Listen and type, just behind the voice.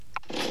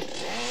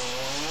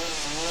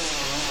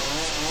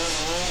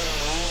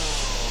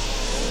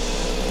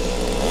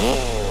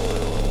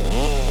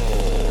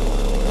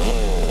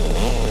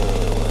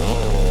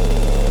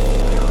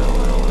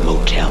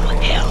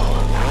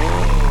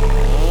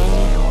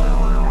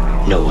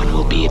No one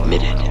will be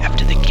admitted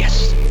after the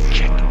guests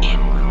check in.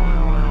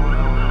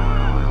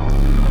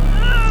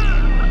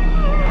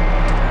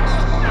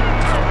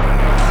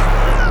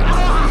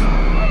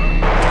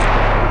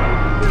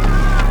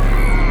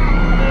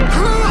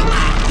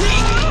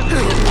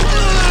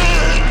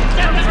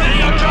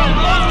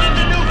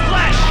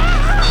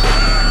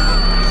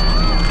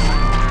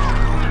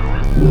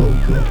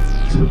 Welcome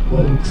to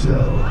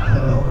Motel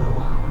Hell.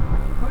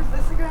 Who's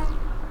this again?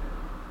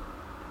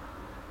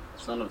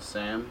 Son of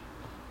Sam?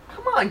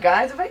 Come on,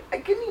 guys.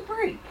 Give me a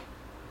break.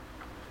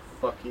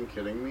 Fucking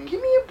kidding me? Give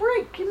me a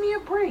break. Give me a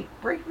break.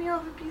 Break me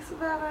off a piece of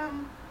that,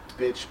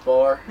 Bitch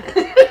bar?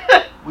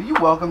 Will you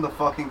welcome the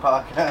fucking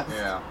podcast?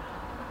 Yeah.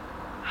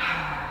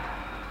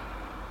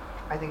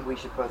 I think we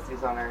should post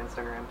these on our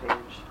Instagram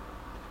page.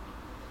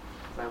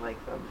 Because I like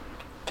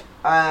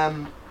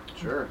them.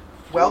 Sure.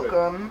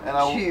 Welcome And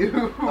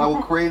I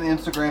will create an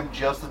Instagram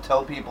just to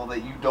tell people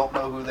that you don't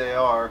know who they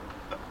are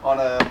on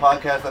a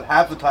podcast that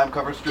half the time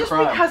covers true Just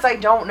crime. because I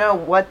don't know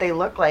what they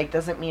look like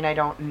doesn't mean I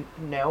don't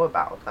know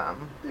about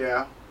them.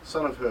 Yeah.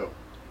 Son of who?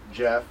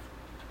 Jeff?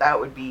 That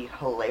would be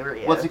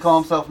hilarious. What's he call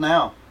himself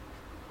now?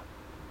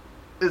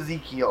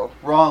 Ezekiel.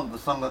 Wrong, the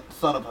son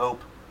of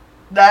hope.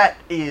 That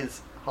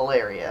is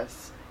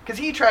hilarious. Because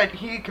he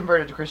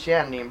converted to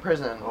Christianity in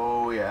prison.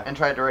 Oh, yeah. And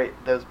tried to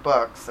write those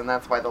books, and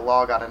that's why the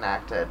law got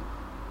enacted.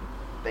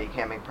 That you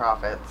can't make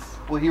profits.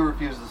 Well, he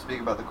refuses to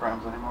speak about the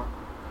crimes anymore.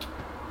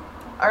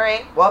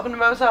 Alright, welcome to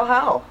Motel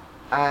Hell.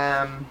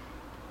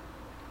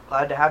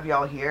 Glad to have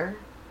y'all here.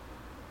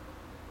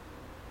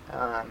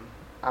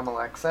 I'm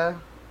Alexa.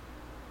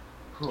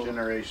 Who?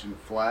 Generation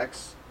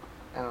Flex?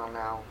 I don't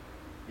know.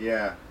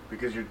 Yeah,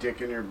 because your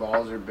dick and your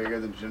balls are bigger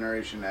than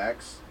Generation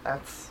X.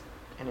 That's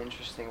an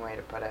interesting way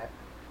to put it.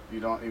 You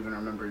don't even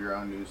remember your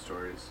own news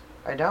stories.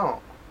 I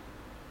don't.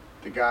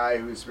 The guy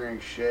who's smearing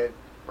shit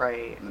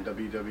Right. in the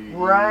WWE.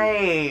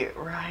 Right.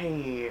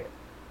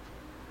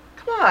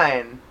 Come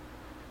on.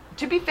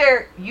 To be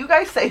fair, you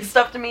guys say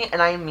stuff to me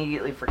and I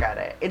immediately forget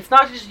it. It's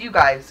not just you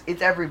guys,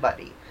 it's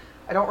everybody.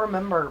 I don't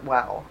remember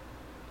well.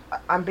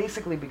 I'm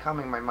basically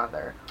becoming my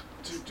mother.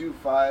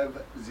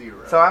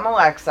 2250. So I'm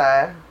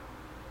Alexa.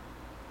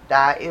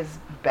 That is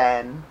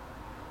Ben.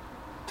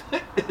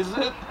 Is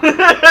it?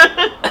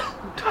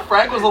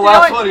 Frank was the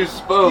last one who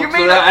spoke,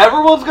 so now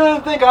everyone's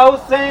gonna think I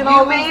was saying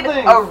all these things. You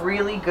made a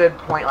really good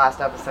point last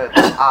episode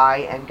that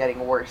I am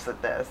getting worse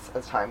at this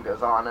as time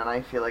goes on, and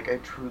I feel like I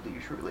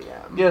truly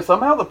am. Yeah,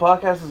 somehow the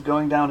podcast is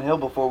going downhill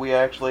before we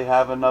actually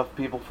have enough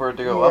people for it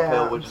to go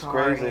uphill, which is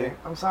crazy.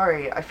 I'm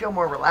sorry. I feel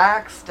more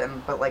relaxed,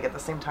 but like at the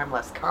same time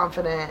less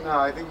confident. No,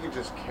 I think you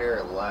just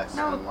care less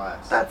and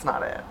less. That's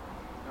not it.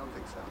 I don't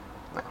think so.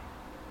 No.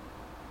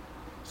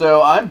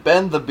 So I'm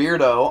Ben the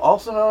Beardo,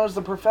 also known as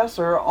the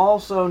Professor,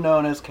 also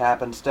known as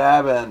Cap'n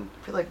Stabbin'.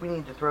 I feel like we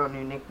need to throw a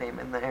new nickname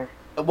in there.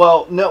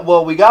 Well,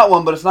 we got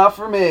one, but it's not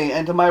for me.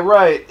 And to my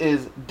right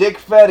is Dick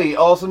Fetty,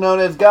 also known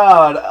as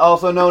God,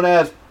 also known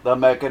as the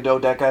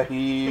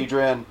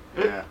Mechadodecahedron.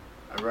 Yeah.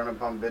 I run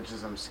up on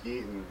bitches, I'm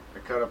skeeting. I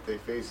cut up their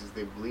faces,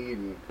 they bleed.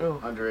 And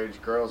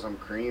underage girls, I'm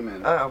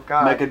creaming. Oh,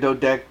 God.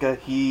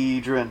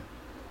 Mechadodecahedron.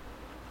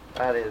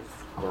 That is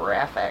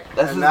graphic.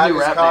 And that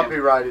is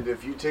copyrighted.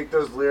 If you take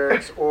those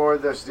lyrics or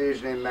the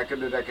stage name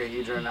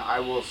Mechadodecahedron, I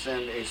will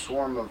send a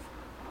swarm of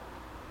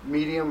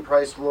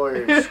medium-priced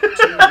lawyers to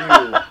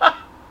you,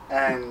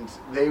 and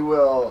they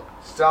will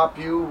stop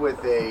you with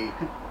a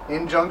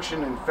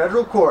injunction in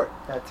federal court.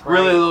 That's right.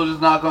 Really, they'll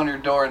just knock on your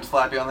door and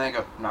slap you on the head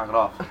and go, knock it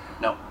off.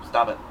 No,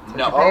 stop it.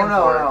 No.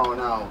 Oh,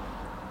 no.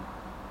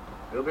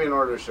 It'll be an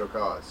order to show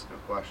cause, no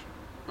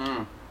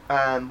question.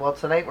 Well,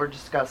 tonight we're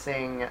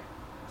discussing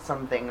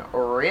something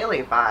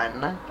really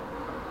fun,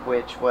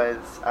 which was,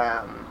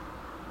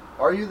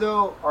 Are you,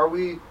 though? Are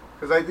we?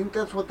 Because I think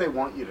that's what they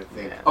want you to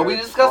think. Are we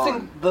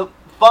discussing the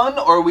fun,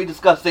 or are we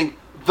discussing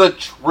the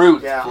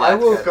truth? Yeah, Flex? I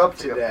woke up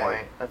That's a good today.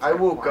 point. That's a I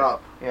good woke point.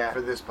 up Yeah.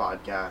 for this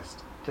podcast.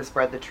 to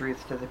spread the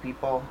truth to the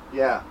people.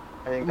 Yeah.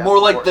 I think that's more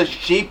like important. the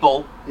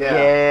sheeple.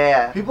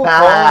 Yeah. People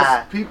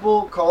Bah.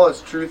 call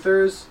us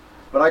truthers,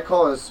 but I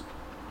call us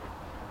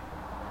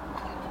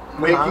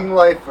waking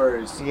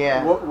lifers.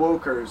 Yeah.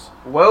 Wokers.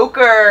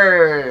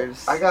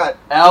 Wokers. I got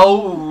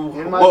Al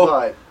in my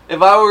butt.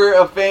 If I were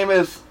a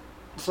famous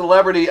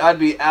celebrity, I'd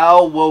be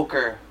Al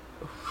Woker.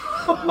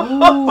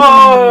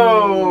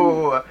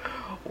 Oh!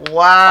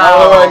 Wow.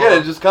 Oh, I get it.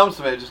 It just comes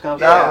to me. It just comes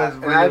That to me. was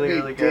and I'd really, be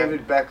really good.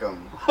 David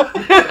Beckham.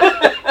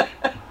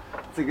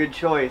 It's a good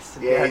choice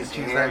if you Yeah, had he's to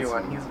choose handsome.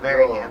 anyone. He's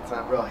very real,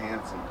 handsome. Real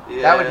handsome.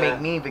 Yeah. That would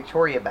make me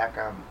Victoria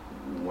Beckham.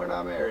 We're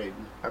not married.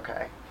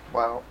 Okay.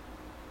 Well,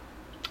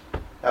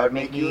 that would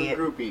make you me a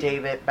groupie.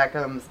 David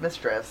Beckham's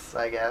mistress,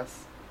 I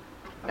guess.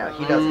 No,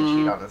 he doesn't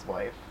cheat on his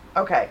wife.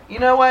 Okay. You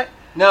know what?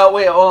 No,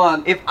 wait, hold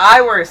on. If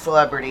I were a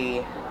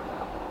celebrity,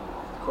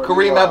 Courtney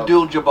Kareem Love.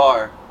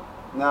 Abdul-Jabbar.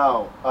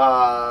 No.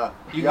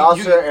 You-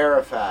 Yasser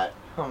Arafat.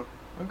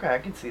 okay, I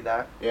can see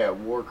that. Yeah,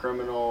 war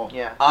criminal.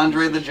 Yeah.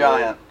 Andre Piece the of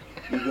Giant.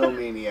 shit,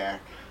 egomaniac.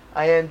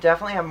 I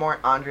definitely have more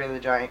Andre the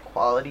Giant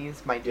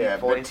qualities. My deep Yeah,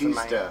 voice and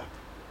Batista.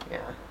 my...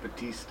 Yeah.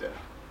 Batista.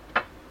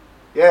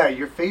 Yeah,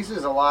 your face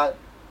is a lot.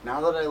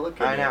 Now that I look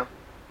at it. I know.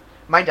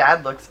 My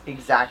dad looks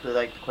exactly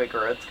like the Quaker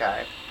Oats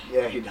guy.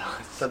 Yeah, he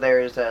does. So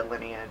there's a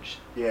lineage.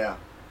 Yeah.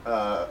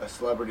 A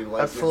celebrity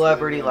likeness. A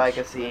celebrity lineage.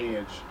 legacy.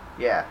 Lineage.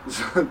 Yeah.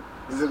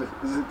 Is it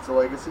a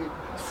legacy?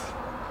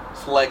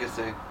 It's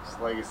legacy. It's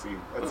legacy.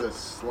 That's a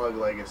slug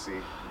legacy.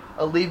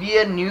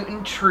 Olivia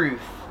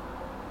Newton-Truth.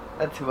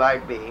 That's who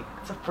I'd be.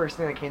 It's the first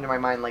thing that came to my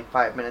mind like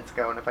 5 minutes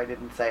ago, and if I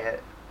didn't say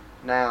it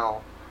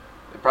now.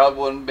 It probably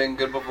wouldn't have been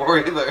good before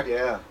either.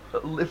 Yeah.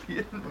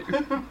 Olivia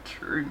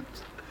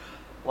Newton-Truth.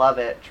 Love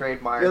it.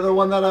 Trademark. You're the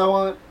one that I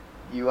want.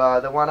 You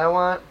are the one I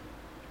want.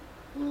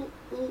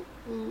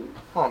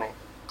 Honey.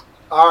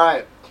 All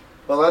right.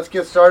 Well, let's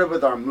get started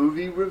with our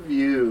movie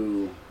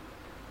review.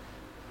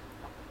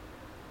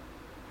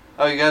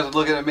 Oh, you guys are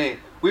looking at me.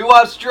 We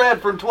watched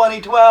Dread from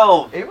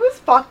 2012. It was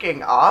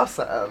fucking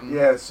awesome.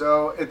 Yeah,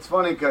 so it's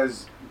funny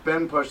because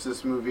Ben pushed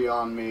this movie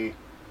on me,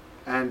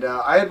 and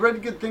I had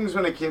read good things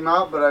when it came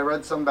out, but I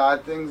read some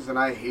bad things, and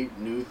I hate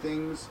new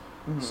things.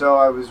 Mhm. So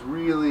I was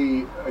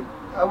really,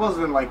 I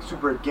wasn't like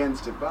super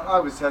against it, but I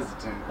was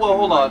hesitant. Well, in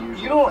hold my on.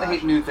 usual You don't fashion.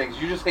 hate new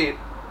things. You just hate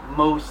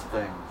most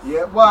things.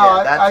 Yeah, well,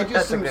 Yeah, that's- I just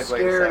that's a am good way to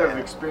scared say of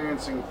it.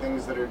 experiencing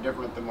things that are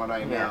different than what I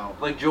Yeah. know.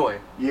 Like Joy.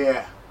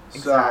 Yeah.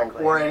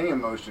 Exactly. So, or any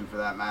emotion for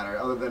that matter,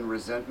 other than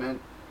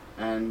resentment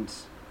and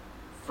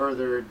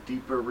further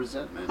deeper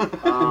resentment.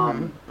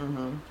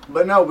 Mm-hmm.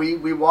 But no,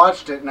 we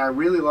watched it and I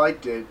really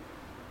liked it.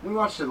 We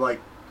watched it like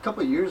a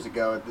couple of years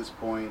ago at this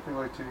point. I think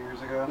like 2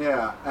 years ago.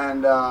 Yeah,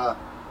 and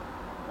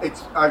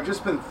I've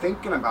just been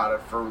thinking about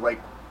it for like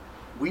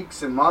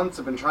weeks and months.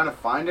 I've been trying to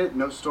find it.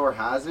 No store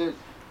has it.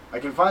 I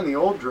can find the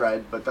old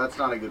Dread, but that's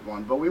not a good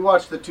one. But we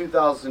watched the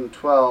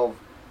 2012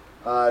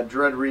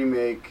 Dread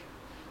remake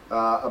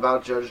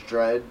about Judge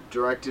Dredd,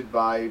 directed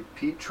by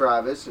Pete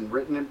Travis and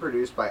written and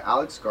produced by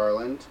Alex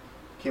Garland.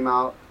 Came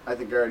out, I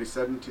think I already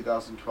said, in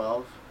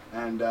 2012.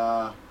 And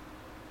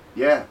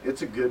yeah,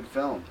 it's a good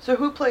film. So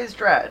who plays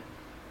Dredd?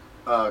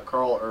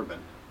 Carl Urban.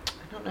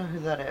 I don't know who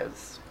that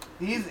is.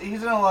 He's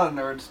in a lot of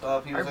nerd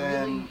stuff. He was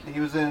really-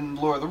 in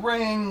Lord of the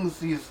Rings.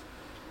 He's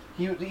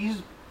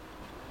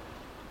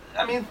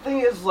I mean, the thing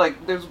is,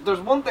 like, there's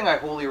one thing I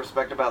wholly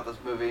respect about this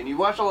movie, and you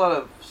watch a lot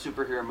of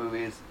superhero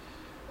movies,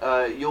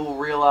 you'll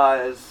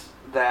realize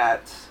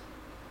that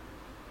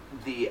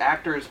the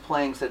actors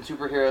playing said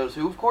superheroes,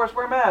 who of course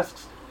wear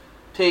masks,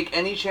 take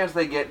any chance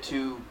they get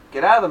to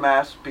get out of the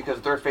mask because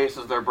their face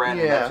is their brand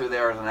and Yeah. that's who they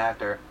are as an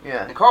actor.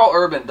 Yeah. And Carl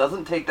Urban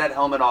doesn't take that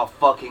helmet off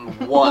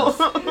fucking once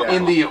Yeah.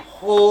 in the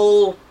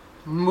whole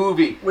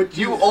movie. Which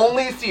you is-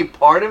 only see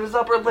part of his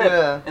upper lip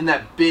Yeah. and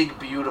that big,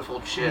 beautiful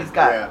chin. He's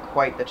got Yeah.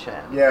 quite the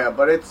chin. Yeah,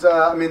 but it's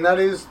I mean that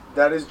is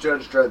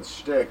Judge Dredd's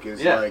shtick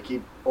is Yeah. like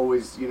he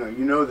always you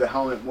know the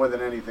helmet more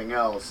than anything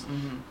else,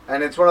 Mm-hmm.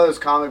 and it's one of those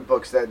comic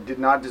books that did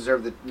not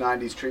deserve the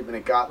 '90s treatment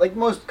it got. Like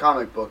most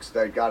comic books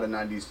that got a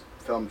 '90s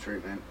film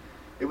treatment,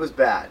 it was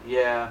bad.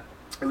 Yeah.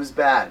 It was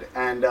bad,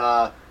 and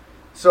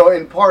so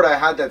in part I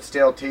had that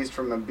stale taste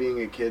from being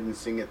a kid and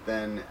seeing it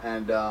then.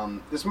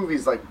 And this movie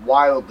is like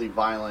wildly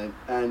violent,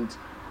 and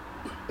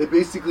it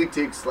basically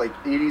takes like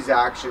 80s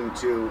action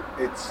to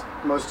its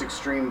most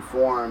extreme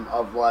form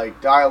of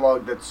like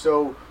dialogue that's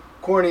so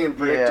corny and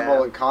predictable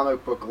Yeah. and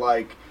comic book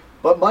like.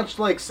 But much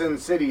like Sin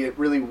City, it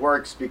really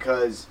works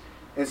because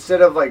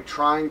instead of like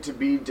trying to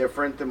be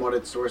different than what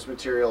its source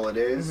material it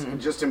is, Mhm. it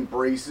just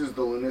embraces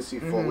the lunacy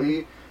Mhm.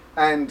 fully.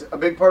 And a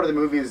big part of the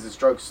movie is this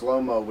drug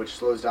slow-mo, which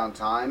slows down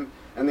time.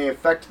 And the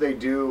effect they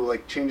do,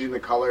 like changing the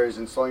colors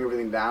and slowing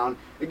everything down,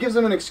 it gives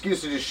them an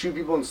excuse to just shoot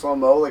people in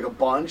slow-mo like a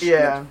bunch.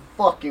 Yeah. And it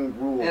fucking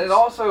rules. And it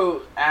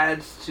also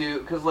adds to,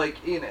 because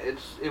like, you know,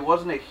 it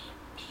wasn't a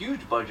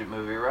huge budget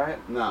movie, right?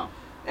 No.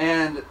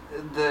 And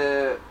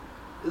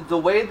the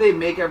way they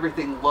make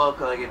everything look,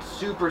 like it's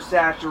super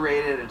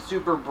saturated and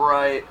super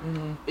bright,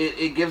 Mm-hmm.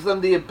 it gives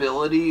them the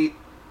ability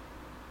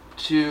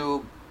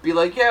to be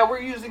like, yeah, we're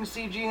using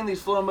CG in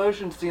these slow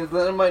motion scenes,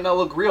 then it might not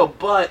look real,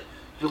 but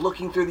you're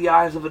looking through the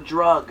eyes of a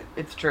drug.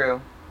 It's true.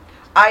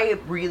 I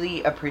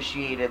really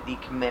appreciated the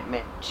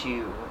commitment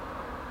to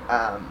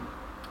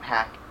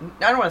hack.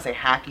 I don't want to say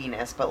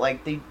hackiness, but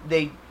like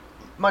they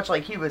much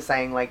like he was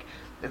saying, like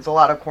there's a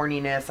lot of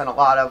corniness and a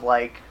lot of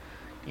like,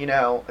 you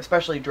know,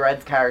 especially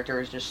Dredd's character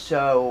is just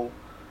so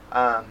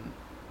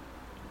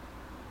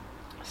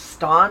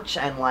staunch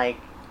and like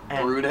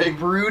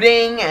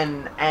brooding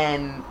and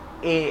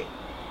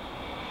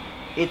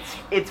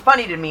it's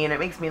funny to me and it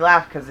makes me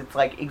laugh because it's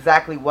like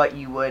exactly what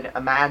you would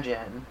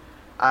imagine,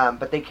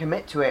 but they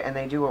commit to it and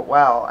they do it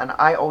well, and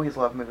I always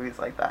love movies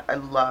like that. I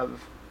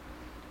love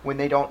when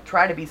they don't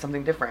try to be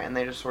something different and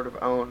they just sort of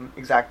own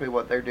exactly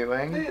what they're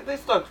doing. They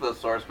stuck to the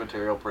source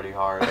material pretty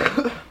hard.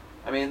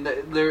 I mean,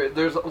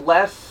 there's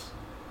less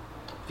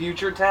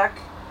future tech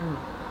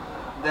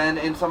than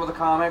in some of the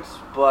comics,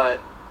 but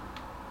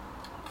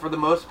for the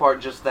most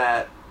part, just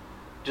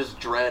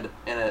Dredd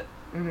in it.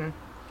 Mm-hmm.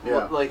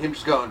 Yeah. Like him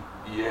just going,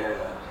 yeah.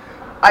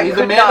 I He's a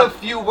could man not- of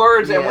few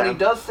words, and when Yeah. he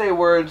does say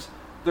words,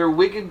 they're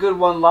wicked good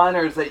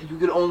one-liners that you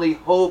could only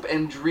hope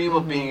and dream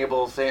of being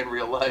able to say in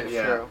real life.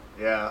 Yeah, True.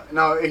 yeah.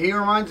 No, he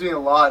reminds me a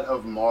lot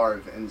of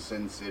Marv in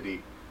Sin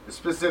City,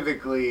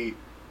 specifically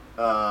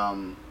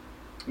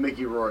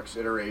Mickey Rourke's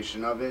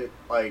iteration of it.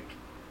 Like,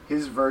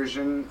 his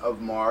version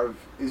of Marv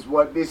is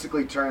what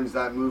basically turns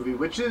that movie,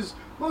 which is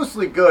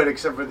mostly good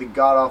except for the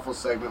god-awful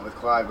segment with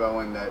Clive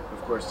Owen that,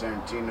 of course,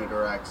 Tarantino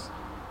directs.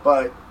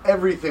 But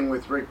everything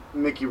with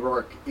Mickey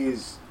Rourke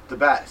is the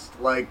best.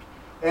 Like,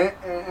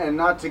 and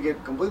not to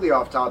get completely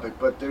off topic,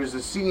 but there's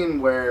a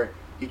scene where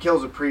he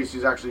kills a priest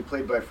who's actually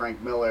played by Frank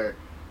Miller,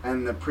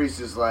 and the priest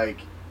is like,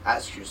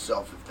 ask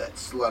yourself if that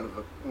slut of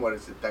a,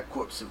 that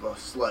corpse of a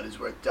slut is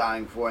worth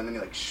dying for, and then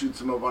he like shoots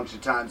him a bunch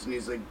of times, and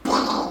he's like,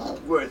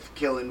 worth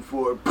killing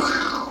for,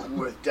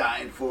 worth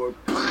dying for,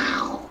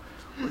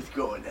 worth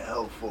going to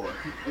hell for.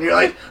 And you're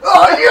like,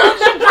 oh, you're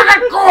so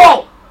fucking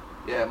cool!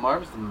 Yeah,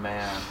 Marv's the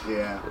man.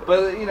 Yeah.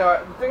 But, you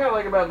know, the thing I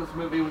like about this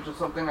movie, which is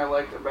something I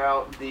liked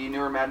about the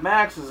newer Mad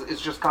Max, is it's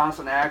just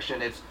constant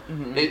action. It's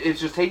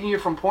just taking you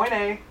from point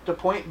A to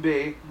point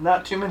B,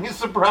 not too many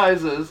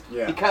surprises.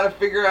 Yeah. You kind of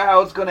figure out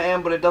how it's going to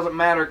end, but it doesn't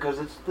matter because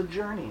it's the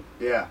journey.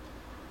 Yeah.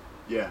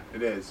 Yeah,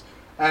 it is.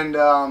 And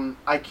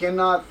I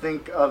cannot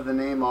think of the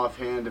name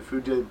offhand of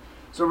who did...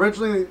 So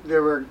originally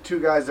there were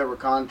two guys that were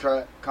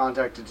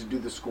contacted to do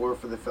the score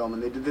for the film,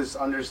 and they did this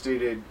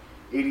understated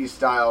 80s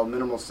style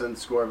minimal synth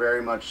score,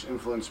 very much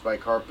influenced by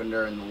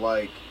Carpenter and the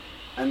like,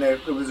 and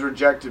it was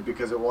rejected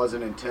because it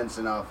wasn't intense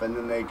enough. And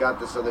then they got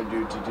this other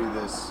dude to do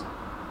this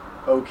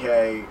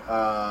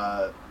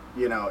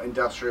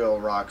industrial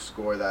rock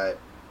score that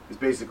is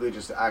basically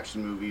just an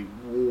action movie,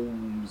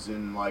 wooms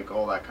and like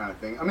all that kind of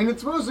thing. I mean,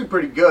 it's mostly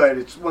pretty good.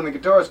 It's when the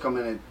guitars come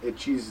in, it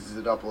cheeses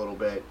it up a little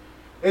bit.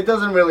 It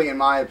doesn't really, in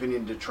my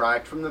opinion,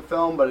 detract from the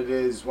film, but it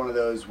is one of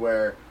those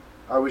where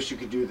I wish you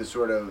could do the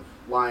sort of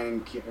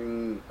Wizard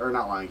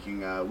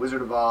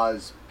of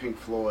Oz, Pink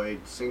Floyd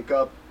sync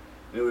up.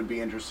 It would be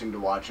interesting to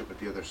watch it with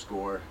the other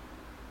score.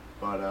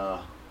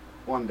 But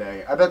one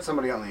day, I bet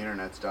somebody on the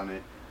internet's done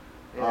it.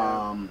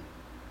 Yeah.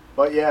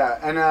 But yeah,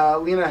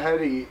 and Lena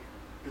Headey,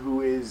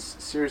 who is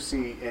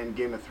Cersei in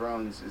Game of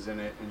Thrones, is in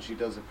it, and she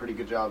does a pretty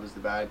good job as the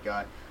bad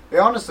guy. They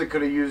honestly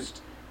could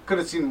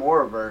have seen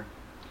more of her,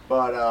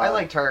 but I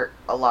liked her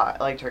a lot.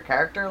 I liked her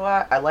character a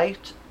lot. I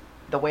liked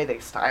the way they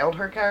styled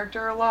her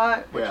character a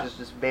lot, which is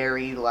just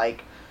very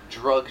like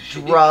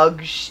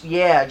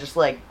yeah, just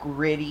like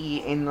gritty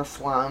in the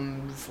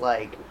slums,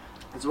 like.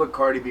 It's what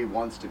Cardi B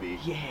wants to be.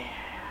 Yeah,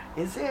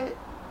 is it?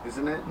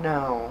 Isn't it?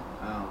 No.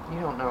 Oh. You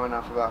don't know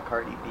enough about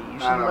Cardi B. You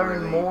should I don't learn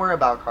really. more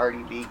about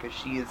Cardi B because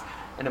she is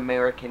an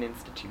American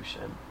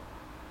institution.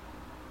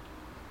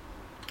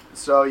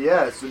 So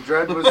yeah, so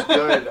Dredd was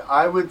good.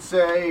 I would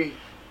say,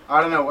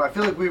 I don't know. I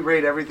feel like we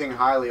rate everything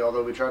highly,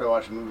 although we try to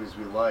watch movies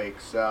we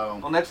like. So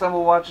Well, next time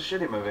we'll watch a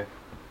shitty movie.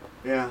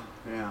 yeah.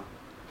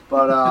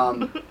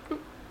 But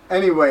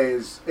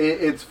anyways,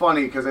 it's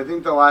funny because I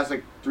think the last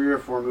like 3 or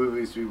 4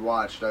 movies we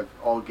watched, I've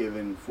all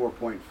given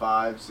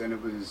 4.5s, and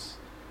it was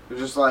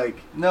just like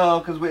No,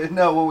 because when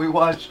we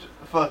watched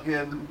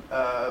fucking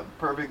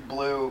Perfect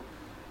Blue,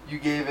 you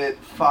gave it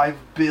 5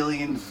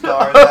 billion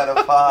stars out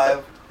of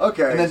 5.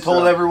 okay, And then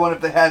told everyone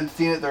if they hadn't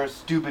seen it, they're a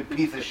stupid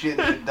piece of shit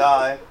and should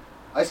die.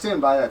 I stand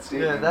by that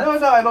statement. Yeah, No,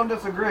 I don't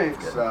disagree.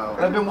 So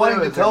And I've been wanting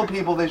to tell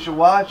people they should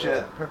watch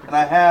it, and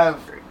I have.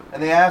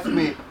 And they ask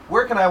me,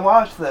 where can I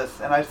watch this?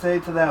 And I say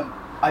to them,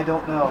 I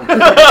don't know.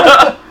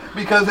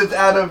 Because it's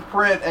out of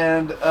print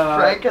and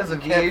Frank has a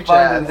you can't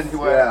find it VHS.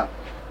 anywhere.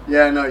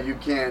 Yeah, no, you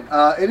can't.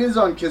 It is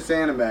on Kiss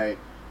Anime,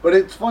 but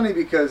it's funny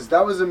because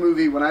that was a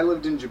movie when I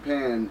lived in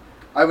Japan.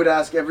 I would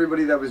ask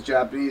everybody that was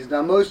Japanese.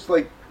 Now, most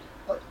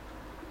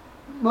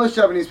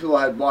Japanese people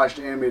had watched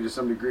anime to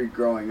some degree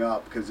growing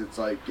up because it's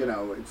like,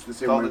 it's the same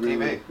It's way on the we TV.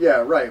 would-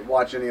 yeah, right.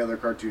 Watch any other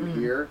cartoon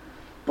here,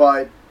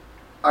 but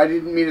I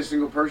didn't meet a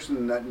single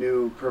person that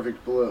knew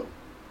Perfect Blue.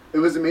 It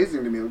was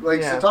amazing to me.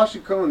 Like, Yeah.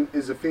 Satoshi Kon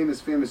is a famous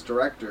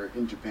director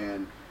in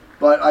Japan,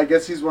 but I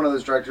guess he's one of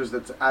those directors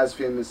that's as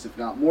famous, if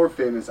not more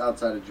famous,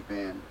 outside of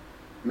Japan.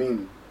 I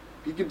mean,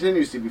 he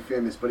continues to be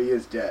famous, but he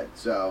is dead,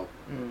 so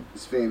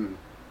his fame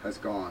has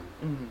gone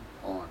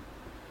on.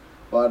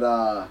 But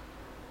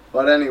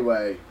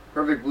anyway,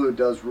 Perfect Blue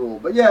does rule.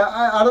 But yeah,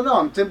 I don't know.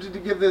 I'm tempted to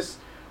give this,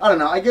 I don't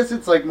know. I guess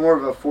it's like more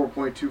of a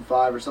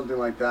 4.25 or something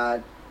like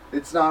that.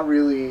 It's not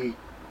really,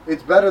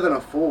 it's better than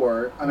a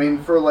 4. I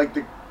mean, for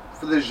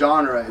the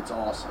genre, it's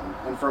awesome.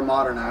 And for a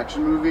modern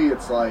action movie,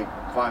 it's like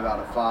 5 out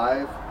of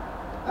 5.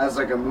 As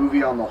like a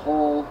movie on the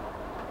whole,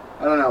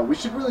 I don't know. We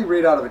should really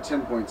rate out of a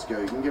 10-point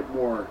scale. You can get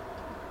more.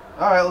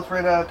 Alright, let's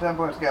rate out a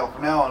 10-point scale.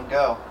 From now on,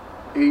 go.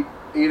 8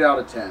 out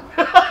of 10.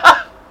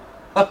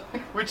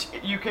 Which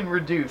you can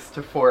reduce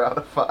to 4 out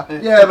of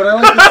 5. Yeah, but I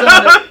like the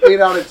sound of 8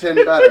 out of 10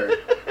 better.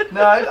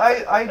 No,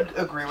 I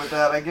agree with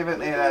that. I give it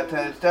an 8 out of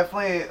 10. It's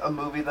definitely a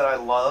movie that I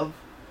love,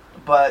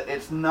 but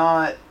it's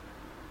not...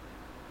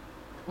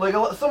 Like,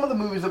 some of the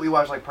movies that we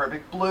watch, like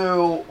Perfect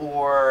Blue,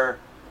 or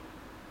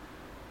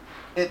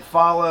It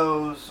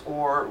Follows,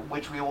 or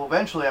which we will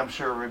eventually, I'm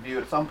sure, review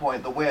at some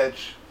point, The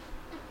Witch,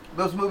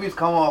 those movies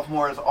come off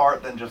more as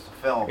art than just a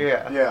film.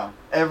 Yeah. Yeah.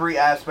 Every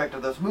aspect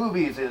of those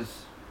movies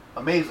is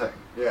amazing.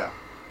 Yeah.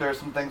 There's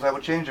some things I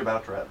would change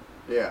about Dread.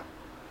 Yeah.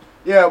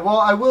 Yeah, well,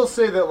 I will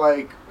say that,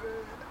 like,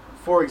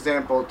 for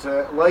example,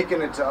 to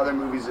liken it to other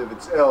movies of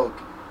its ilk,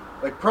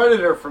 like,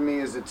 Predator for me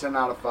is a 10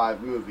 out of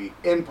 5 movie.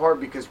 In part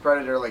because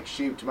Predator, like,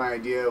 shaped my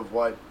idea of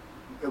what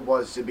it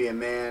was to be a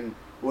man,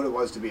 what it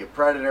was to be a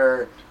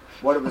predator,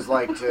 what it was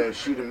like to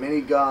shoot a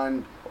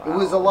minigun. It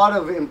was a lot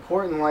of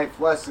important life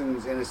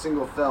lessons in a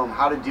single film.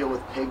 How to deal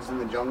with pigs in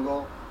the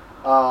jungle.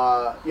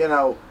 You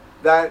know,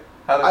 that...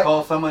 How to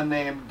call someone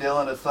named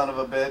Dylan a son of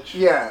a bitch.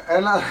 Yeah,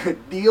 and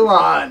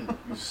Dylan,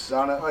 you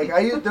son of... Like,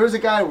 there was a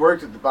guy I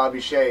worked with, Bobby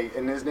Shea,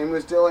 and his name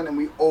was Dylan, and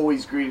we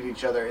always greeted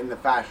each other in the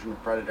fashion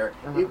of Predator.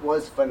 It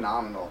was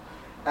phenomenal.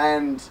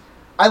 And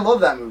I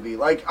love that movie.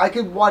 Like, I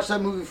could watch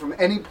that movie from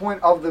any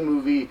point of the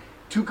movie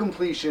to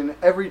completion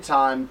every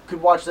time.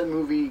 Could watch that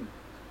movie,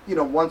 you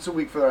know, once a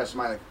week for the rest of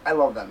my life. I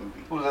love that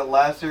movie. Was it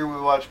last year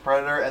we watched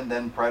Predator and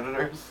then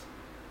Predators?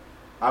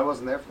 I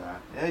wasn't there for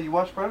that. Yeah, you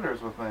watched Predators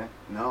with me.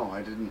 No,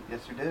 I didn't. Yes,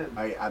 you did.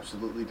 I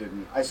absolutely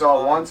didn't. I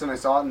saw it once, and I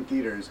saw it in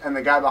theaters. And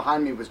the guy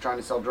behind me was trying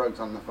to sell drugs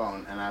on the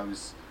phone, and I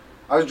was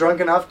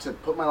drunk enough to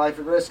put my life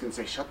at risk and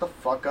say, "Shut the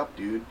fuck up,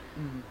 dude."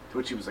 To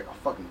which he was like, "I'll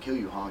fucking kill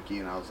you, honky,"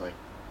 and I was like,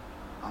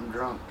 "I'm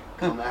drunk.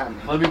 Come at me."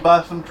 Let me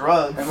buy some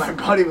drugs. And my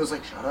buddy was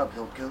like, "Shut up,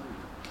 he'll kill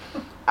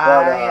you."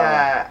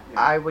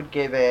 I would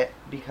give it,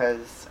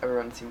 because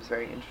everyone seems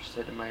very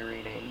interested in my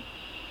rating.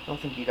 I don't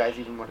think you guys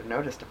even would have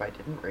noticed if I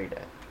didn't rate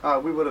it.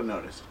 We would have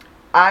noticed.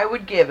 I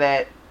would give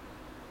it...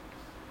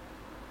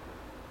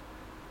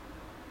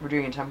 We're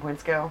doing a 10-point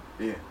scale?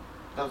 Yeah.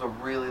 That was a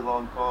really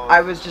long pause.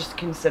 I was just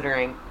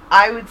considering.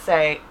 I would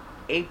say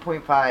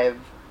 8.5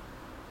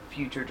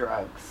 future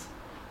drugs.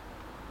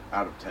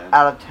 Out of 10.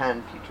 Out of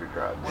 10 future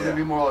drugs. Would it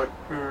be more like,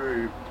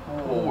 hey,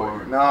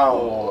 boy?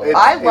 No. It's,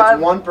 I love-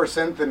 it's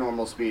 1% the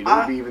normal speed. It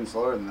would be even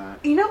slower than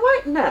that. You know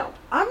what? No.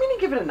 I'm going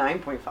to give it a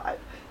 9.5.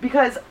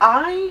 Because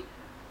I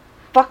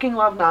fucking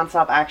love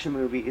nonstop action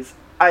movies.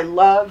 I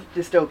love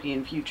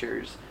dystopian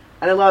futures.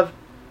 And I love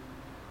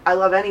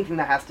anything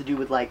that has to do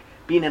with, like,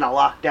 being in a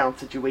lockdown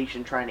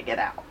situation trying to get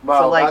out.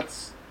 Well, so, like,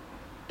 that's...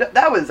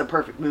 that was a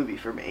perfect movie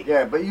for me.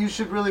 Yeah, but you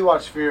should really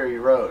watch Fury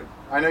Road.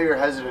 I know you're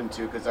hesitant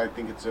to because I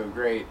think it's so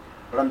great.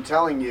 But I'm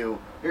telling you,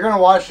 you're going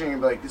to watch it and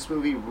you'll be like, this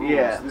movie rules.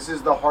 Yeah. This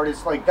is the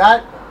hardest... Like,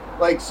 that...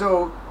 Like,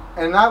 so...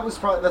 And that was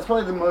probably... That's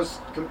probably the most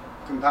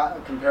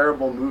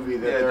comparable movie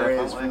that there is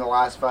definitely. from the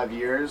last 5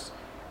 years.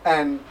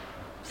 And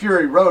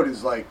Fury Road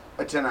is like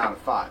a 10 out of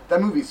 5.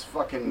 That movie's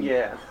fucking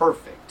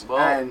perfect. Well,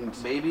 and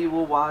maybe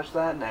we'll watch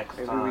that next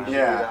Maybe time. we should.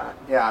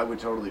 yeah, I would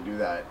totally do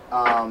that.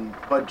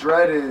 But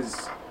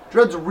Dread's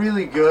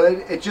really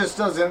good. It just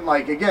doesn't,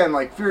 like, again,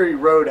 like Fury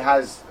Road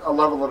has a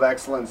level of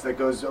excellence that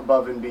goes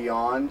above and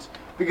beyond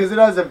because it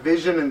has a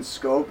vision and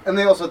scope, and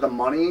they also had the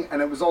money,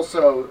 and it was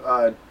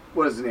also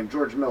what is his name,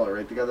 George Miller,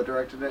 right? The guy that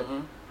directed it,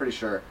 pretty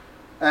sure,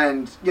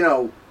 and you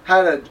know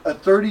had a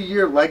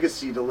 30-year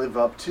legacy to live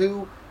up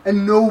to.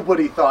 And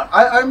nobody thought...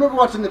 I remember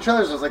watching the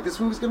trailers, I was like,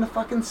 this movie's gonna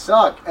fucking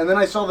suck. And then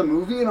I saw the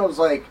movie, and I was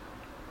like,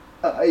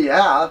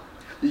 yeah.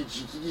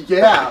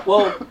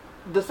 Well,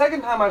 the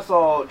second time I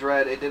saw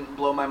Dread, it didn't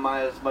blow my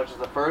mind as much as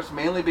the first,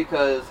 mainly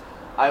because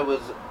I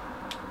was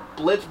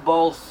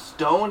blitzball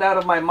stoned out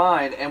of my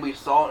mind, and we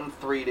saw it in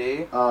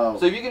 3D. Oh.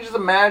 So if you can just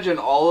imagine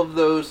all of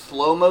those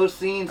slow-mo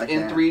scenes I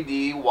in can.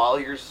 3D while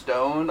you're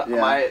stoned,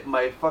 Yeah.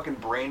 my fucking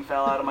brain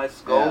fell out of my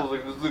skull. Yeah. I was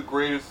like, this is the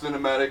greatest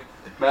cinematic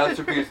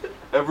masterpiece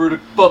ever to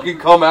fucking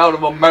come out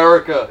of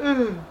America.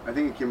 I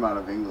think it came out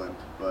of England,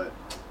 but...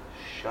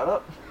 Shut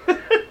up.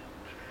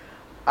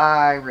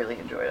 I really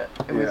enjoyed it.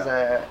 It was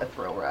Yeah. a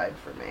thrill ride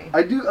for me.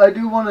 I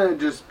do want to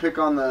just pick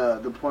on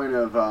the point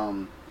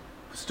of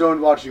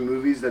stoned watching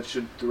movies that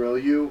should thrill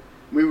you.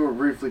 We were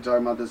briefly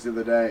talking about this the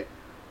other day.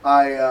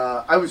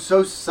 I was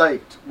so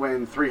psyched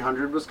when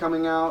 300 was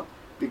coming out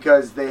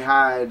because they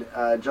had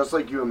Just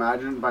Like You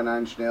Imagined by Nine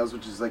Inch Nails,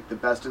 which is like the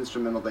best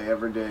instrumental they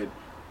ever did,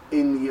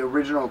 in the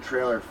original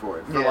trailer for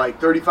it for like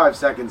 35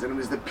 seconds, and it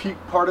was the peak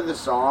part of the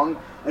song,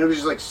 and it was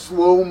just like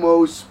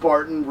slow-mo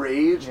Spartan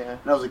rage, and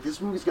I was like, this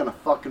movie's gonna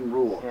fucking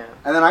rule.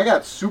 And then I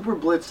got super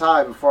blitzed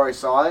high before I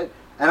saw it,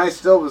 and I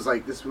still was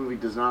like, this movie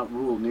does not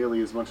rule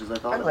nearly as much as I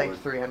thought I it would.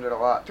 liked 300 a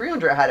lot.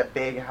 300 had a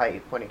big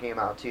hype when it came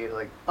out too.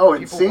 Like, Oh,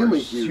 people insanely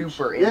were huge.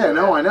 super into Yeah,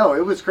 no, it. I know.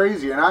 It was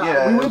crazy. And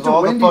Yeah, we it went was to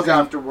all the Wendy's fucking-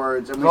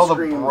 afterwards, and we All the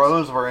screamed.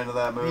 bros were into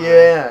that movie.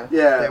 Yeah.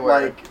 Yeah, they were.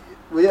 like,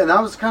 well, yeah, and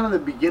that was kind of the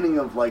beginning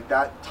of, like,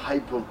 that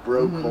type of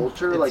bro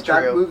culture. It's Like,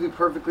 that true. movie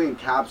perfectly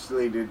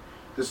encapsulated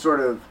the sort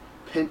of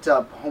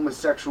pent-up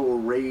homosexual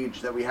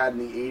rage that we had in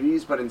the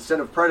 80s, but instead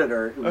of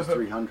Predator, it was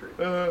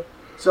 300.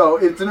 So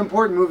it's an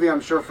important movie,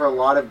 I'm sure, for a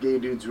lot of gay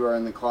dudes who are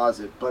in the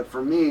closet, but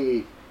for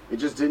me, it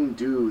just didn't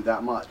do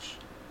that much.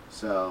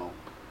 So...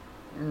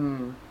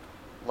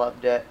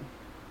 Loved it.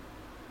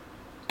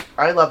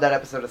 I love that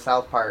episode of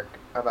South Park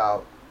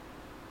about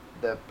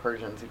the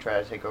Persians who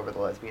try to take over the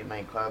lesbian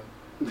nightclub.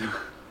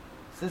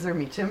 Scissor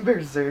me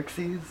timber,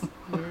 Xerxes.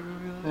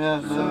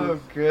 Yeah, So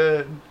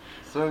good.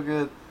 So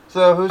good.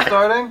 So who's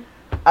starting?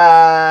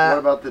 What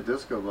about the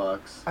disco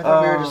box? I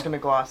thought we were just gonna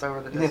gloss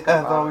over the Yeah, disco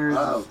I thought we were.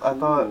 box. Oh, Just, I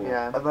thought. cool.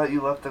 Yeah. I thought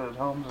you left it at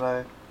home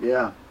today.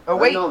 Yeah. Oh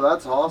wait, No,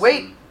 that's awesome.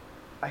 wait.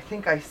 I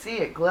think I see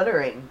it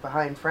glittering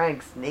behind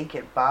Frank's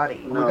naked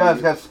body. No, We guys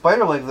you- got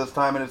spider legs this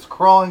time, and it's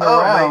crawling Oh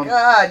around. my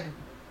god!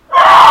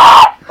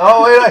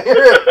 Oh wait, I hear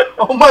it!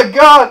 Oh my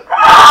god!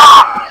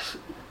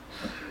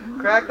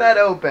 Crack that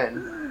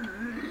open.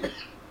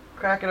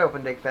 Crack it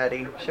open, Dick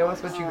Fetty. Show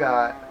us what you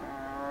got.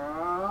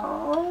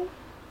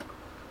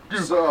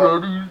 So,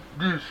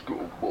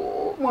 disco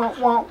ball. wah,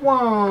 wah,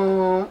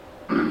 wah.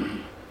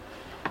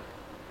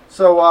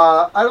 So,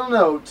 I don't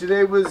know.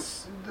 Today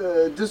was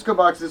the disco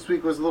box. This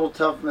week was a little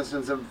tough in the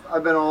sense of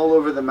I've been all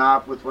over the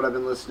map with what I've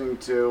been listening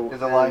to.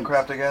 Is it and-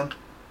 Minecraft again?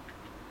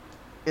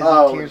 Is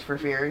Oh, it Tears for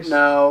Fears?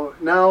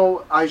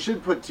 No, I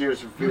should put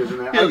Tears for Fears in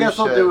there. Yeah, I you guess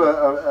I'll should. do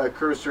a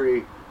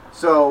cursory.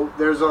 So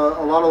there's a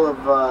lot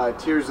of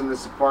tears in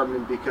this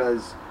apartment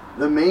because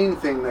the main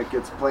thing that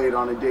gets played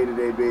on a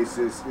day-to-day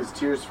basis is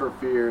Tears for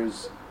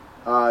Fears,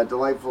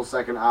 delightful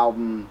second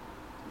album,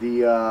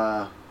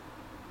 the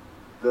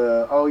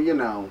oh you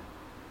know,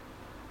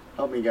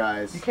 help me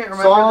guys. You can't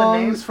remember the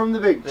Songs names? from the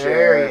Big There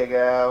Chair. you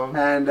go.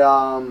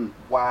 And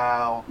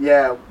Wow.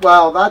 yeah,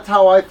 well, that's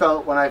how I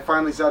felt when I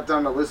finally sat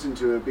down to listen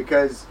to it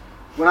because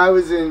when I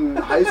was in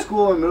high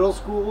school and middle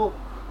school,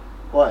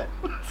 what?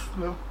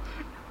 No,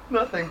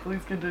 nothing.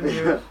 Please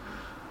continue.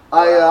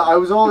 I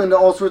was all into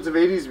all sorts of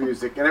 80s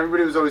music, and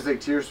everybody was always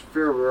like, Tears for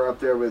Fear, we were up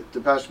there with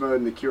Depeche Mode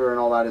and The Cure and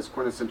all that as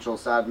quintessential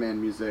sad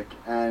man music,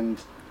 and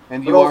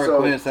And But you are also- a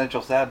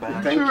quintessential sad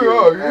band. Thank Sure you.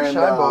 are, you're a And,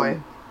 shy boy.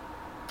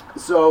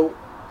 So,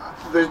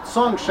 the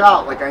song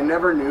Shout, like, I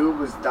never knew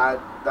was that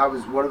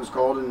was what it was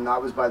called, and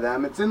that was by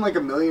them. It's in, like, a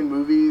million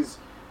movies,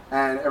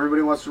 and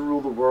Everybody Wants to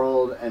Rule the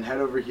World, and Head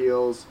Over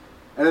Heels,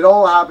 and it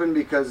all happened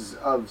because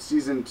of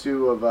season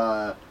 2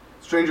 of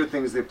Stranger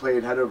Things. They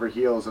played Head Over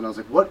Heels, and I was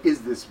like, what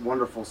is this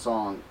wonderful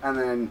song? And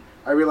then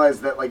I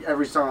realized that, like,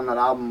 every song on that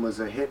album was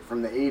a hit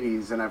from the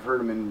 80s, and I've heard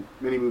them in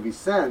many movies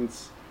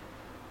since,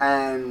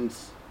 and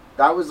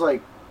that was,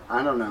 like,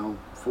 I don't know,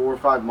 4 or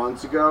 5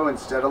 months ago, and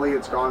steadily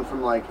it's gone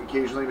from, like,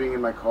 occasionally being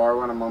in my car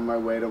when I'm on my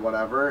way to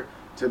whatever,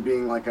 to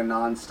being, like, a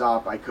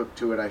non-stop, I cook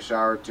to it, I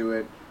shower to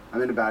it,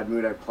 I'm in a bad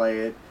mood, I play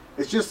it.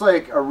 It's just,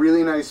 like, a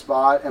really nice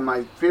spot, and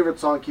my favorite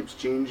song keeps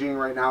changing.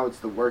 Right now it's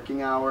The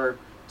Working Hour.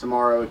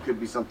 Tomorrow it could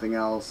be something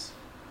else.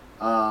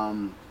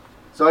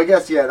 So I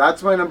guess, yeah,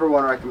 that's my number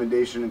one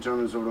recommendation in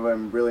terms of what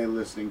I'm really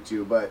listening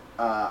to, but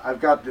I've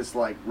got this,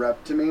 like,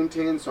 rep to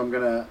maintain, so I'm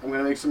gonna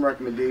make some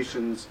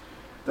recommendations.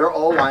 They're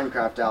all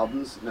Minecraft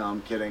albums. No,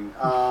 I'm kidding.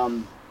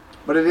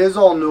 But it is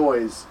all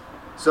noise.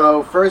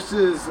 So first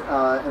is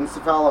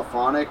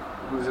Encephalophonic,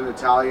 who's an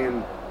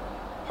Italian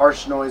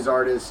harsh noise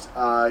artist.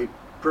 He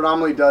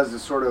predominantly does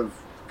this sort of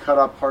cut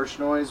up harsh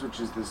noise, which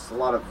is a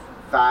lot of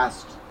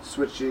fast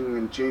switching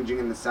and changing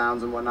in the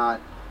sounds and whatnot.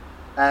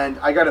 And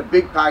I got a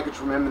big package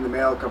from him in the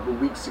mail a couple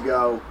of weeks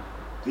ago.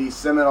 The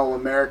seminal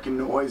American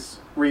Noise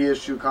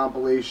reissue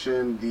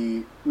compilation,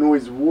 the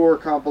Noise War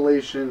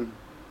compilation,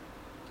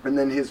 and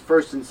then his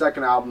first and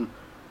second album,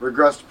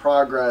 Regressed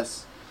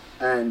Progress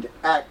and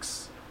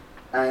X.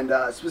 And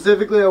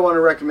specifically I want to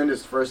recommend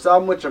his first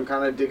album, which I'm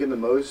kind of digging the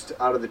most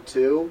out of the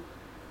two.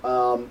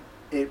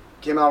 It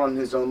came out on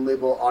his own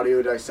label,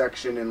 Audio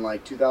Dissection, in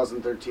like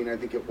 2013, I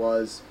think it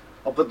was.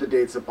 I'll put the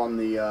dates up on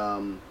the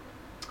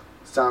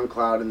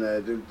SoundCloud and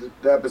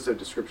the episode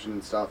description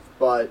and stuff.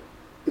 But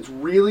it's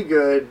really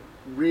good,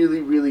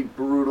 really, really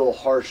brutal,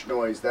 harsh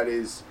noise that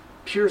is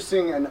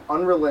piercing and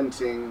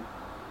unrelenting,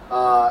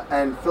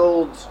 and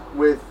filled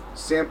with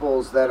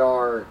samples that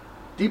are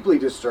deeply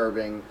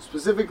disturbing.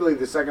 Specifically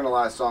the second to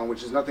last song,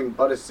 which is nothing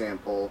but a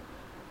sample,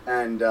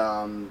 and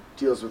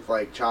deals with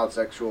like child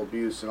sexual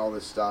abuse and all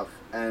this stuff.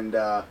 And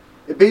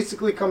it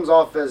basically comes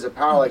off as a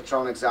power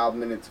electronics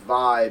album in its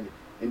vibe,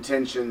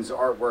 intentions,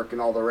 artwork, and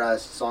all the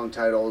rest, song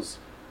titles.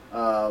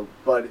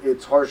 But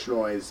it's harsh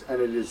noise,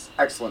 and it is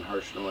excellent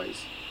harsh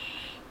noise.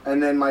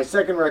 And then my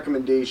second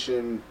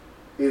recommendation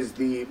is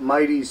the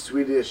mighty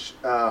Swedish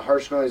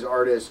harsh noise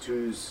artist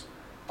who's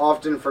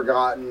often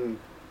forgotten,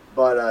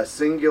 but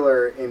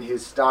singular in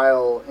his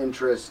style,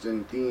 interest,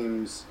 and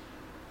themes,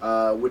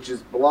 which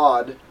is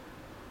Blod,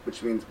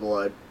 which means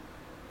blood.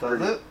 Does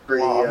it?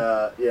 Pretty,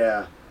 Blod.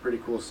 yeah, pretty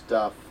cool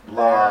stuff there.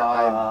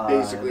 Blod. I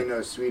basically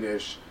know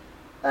Swedish.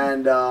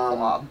 And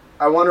Blob.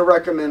 I want to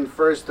recommend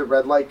first the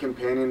Red Light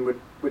Companion,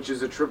 which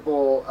is a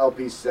triple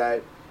LP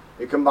set.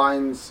 It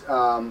combines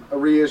a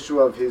reissue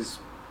of his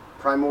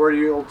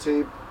Primordial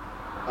tape.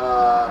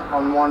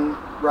 On one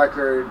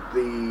record,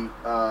 the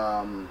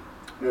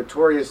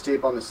Notorious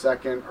tape on the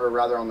second, or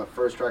rather on the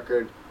first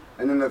record.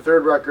 And then the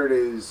third record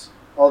is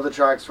all the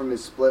tracks from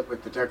his split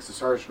with the Texas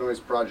Harsh Noise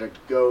Project,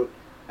 GOAT,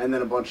 and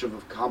then a bunch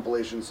of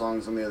compilation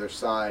songs on the other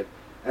side.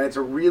 And it's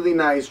a really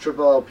nice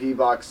triple LP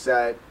box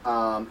set.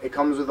 It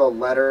comes with a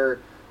letter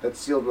that's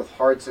sealed with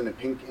hearts in a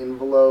pink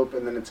envelope,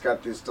 and then it's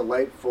got this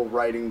delightful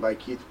writing by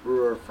Keith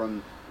Brewer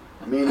from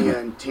Mania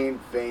and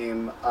Taint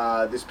fame.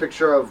 This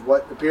picture of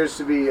what appears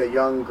to be a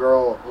young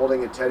girl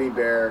holding a teddy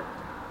bear,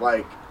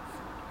 like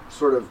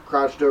sort of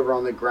crouched over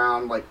on the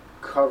ground, like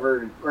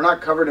covered, or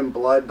not covered in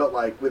blood, but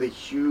like with a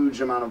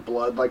huge amount of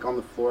blood, like on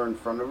the floor in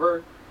front of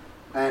her.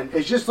 And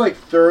it's just like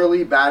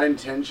thoroughly bad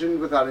intentioned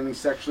without any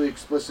sexually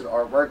explicit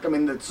artwork. I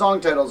mean, the song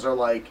titles are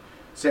like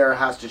Sarah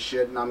Has to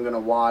Shit and I'm Gonna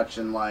Watch,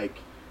 and like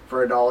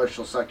For $1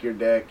 She'll Suck Your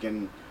Dick,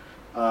 and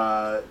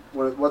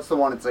what's the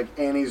one? It's like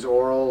Annie's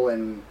Oral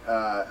and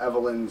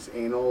Evelyn's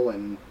Anal,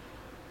 and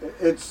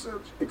it's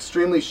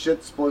extremely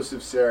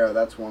shit-explosive Sarah.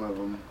 That's one of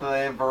them. Do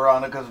they have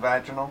Veronica's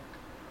Vaginal?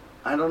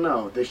 I don't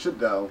know. They should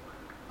though.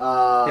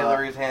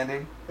 Hillary's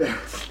Handy?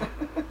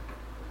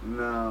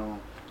 No.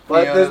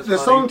 But the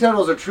Fiona's song funny.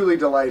 titles are truly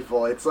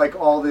delightful. It's like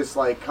all this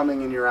like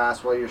coming in your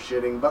ass while you're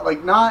shitting, but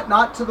like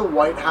not to the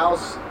White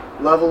House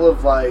level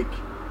of like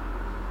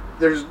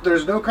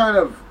there's no kind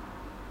of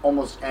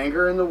almost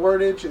anger in the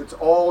wordage. It's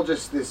all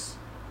just this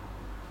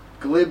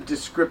glib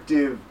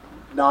descriptive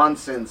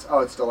nonsense. Oh,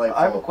 it's delightful.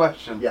 I have a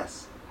question.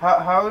 Yes.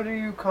 How do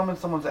you come in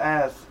someone's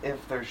ass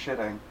if they're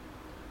shitting?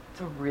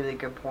 It's a really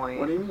good point.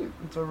 What do you mean?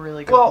 It's a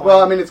really good Well- point.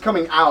 Well, I mean it's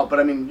coming out, but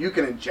I mean you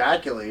can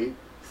ejaculate.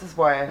 This is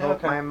why I hope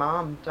okay. my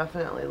mom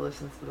definitely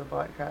listens to the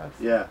podcast.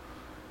 Yeah.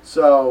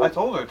 So I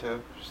told her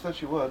to. She said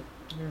she would.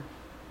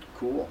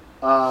 cool.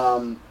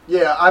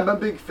 Yeah, I'm a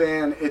big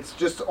fan. It's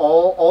just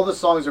all the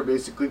songs are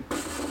basically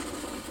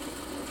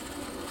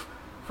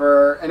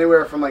for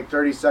anywhere from like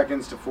 30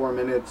 seconds to 4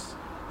 minutes.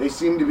 They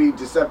seem to be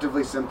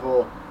deceptively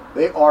simple.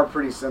 They are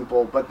pretty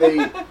simple, but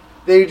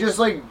they just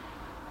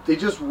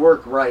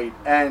work right.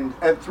 And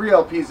at 3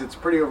 LPs, it's a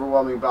pretty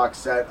overwhelming box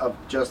set of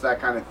just that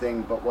kind of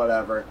thing, but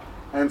whatever.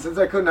 And since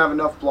I couldn't have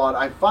enough blood,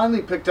 I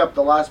finally picked up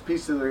the last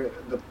piece of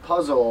the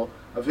puzzle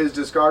of his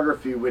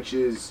discography, which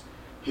is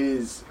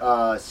his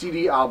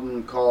CD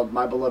album called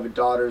My Beloved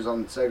Daughters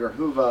on Sega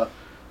Huva,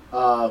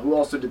 who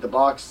also did the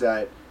box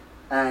set.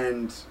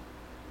 And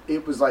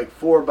it was like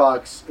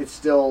 $4. It's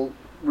still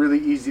really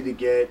easy to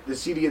get. The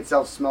CD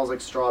itself smells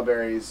like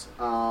strawberries.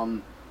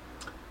 And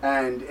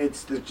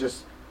it's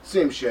just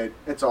same shit.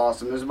 It's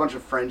awesome. There's a bunch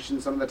of French in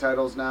some of the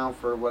titles now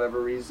for whatever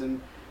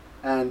reason.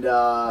 And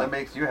That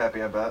makes you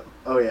happy, I bet.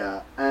 oh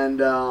yeah.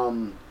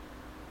 And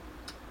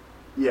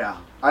yeah,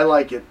 I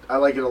like it. I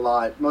like it a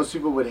lot. Most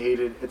people would hate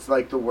it. It's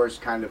like the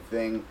worst kind of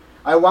thing.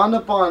 I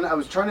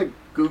was trying to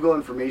Google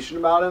information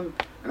about him,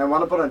 and I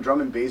wound up on a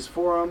drum and bass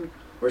forum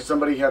where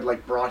somebody had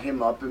like brought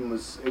him up and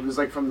it was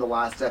like from the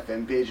Last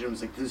FM page, and it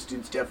was like, this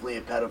dude's definitely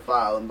a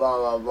pedophile and blah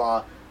blah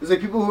blah. There's like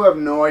people who have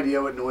no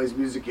idea what noise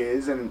music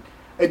is, and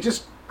it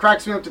just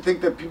cracks me up to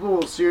think that people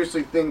will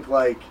seriously think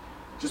like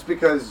just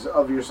because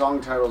of your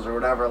song titles or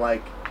whatever,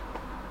 like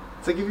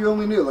it's like if you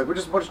only knew, like we're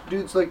just a bunch of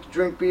dudes like to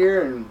drink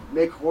beer and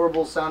make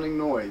horrible sounding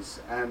noise.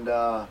 And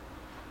yeah,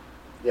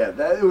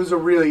 it was a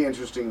really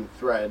interesting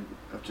thread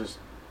of just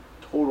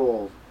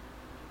total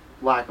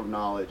lack of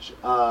knowledge.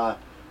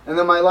 And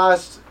then my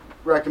last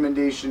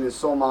recommendation is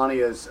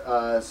Soulmania's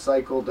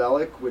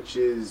Psychedelic, which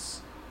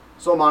is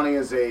Soulmania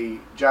is a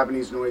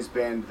Japanese noise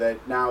band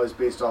that now is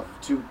based off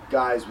of 2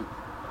 guys with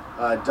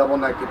double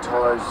neck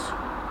guitars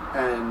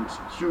and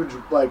huge,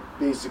 like,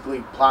 basically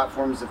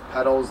platforms of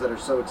pedals that are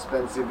so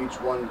expensive. Each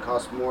one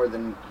costs more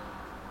than,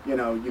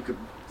 you could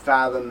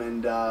fathom.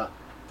 And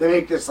they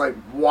make this, like,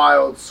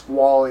 wild,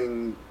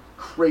 squalling,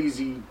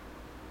 crazy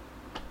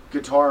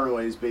guitar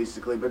noise,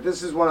 basically. But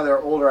this is one of their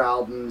older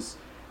albums,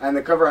 and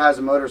the cover has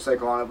a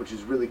motorcycle on it, which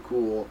is really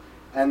cool.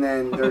 And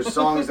then there's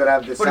songs that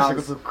have the sounds...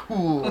 Motorcycles are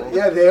cool.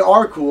 Yeah, they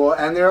are cool,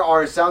 and there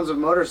are sounds of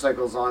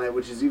motorcycles on it,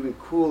 which is even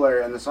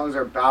cooler, and the songs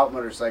are about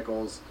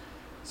motorcycles.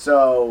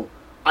 So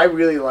I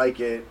really like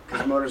it,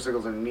 because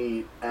motorcycles are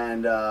neat,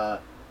 and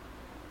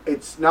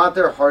it's not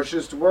their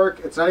harshest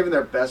work, it's not even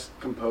their best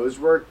composed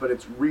work, but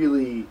it's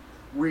really,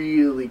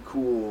 really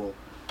cool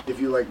if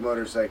you like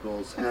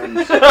motorcycles, and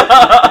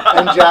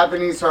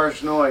Japanese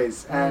harsh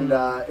noise, and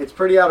it's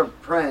pretty out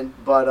of print,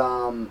 but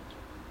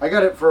I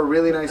got it for a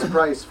really nice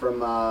price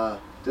from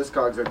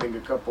Discogs, I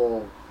think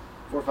 4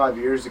 or 5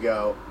 years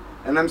ago,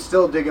 and I'm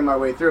still digging my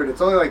way through it. It's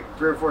only like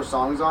 3 or 4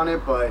 songs on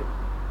it, but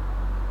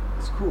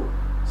it's cool.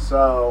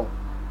 So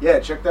yeah,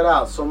 check that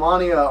out.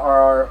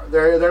 Soulmania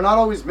they're not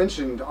always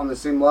mentioned on the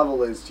same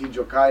level as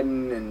Tijo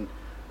Kaiden and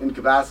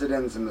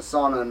Incapacitants and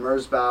Masana and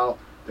Merzbow.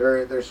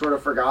 They're sort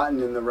of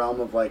forgotten in the realm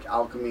of like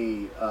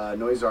alchemy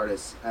noise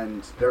artists,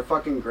 and they're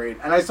fucking great.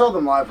 And I saw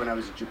them live when I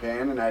was in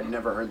Japan, and I'd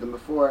never heard them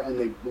before, and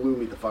they blew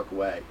me the fuck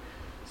away.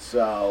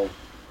 So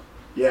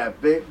yeah,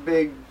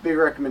 big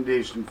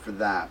recommendation for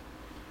that.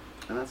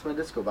 And that's my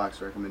Disco Box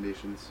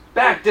recommendations.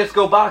 Back,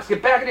 Disco Box!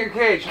 Get back into your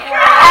cage!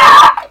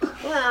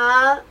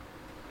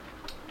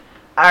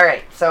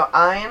 Alright, so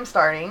I am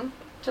starting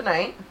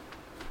tonight.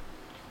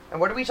 And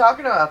what are we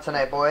talking about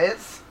tonight,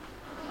 boys?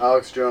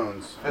 Alex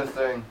Jones.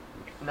 Fisting.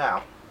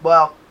 No.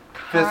 Well,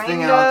 Fisting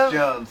kind Alex of.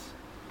 Jones.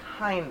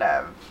 Kind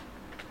of.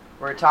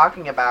 We're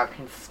talking about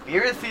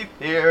conspiracy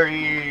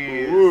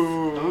theories.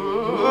 Ooh.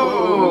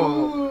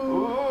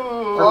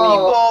 For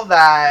people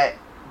that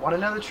want to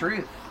know the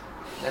truth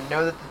and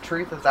know that the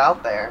truth is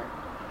out there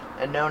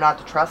and know not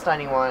to trust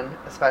anyone,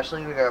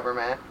 especially the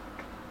government,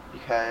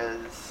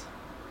 because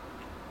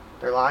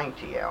they're lying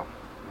to you.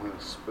 I'm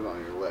gonna spit on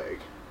your leg.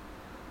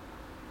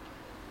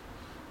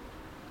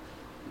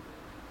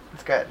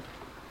 It's good.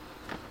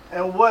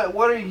 And what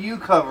are you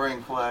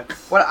covering,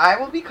 Flex? What I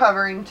will be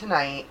covering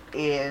tonight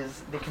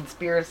is the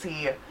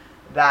conspiracy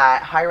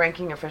that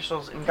high-ranking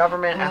officials in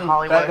government and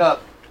Hollywood... Back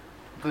up.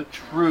 The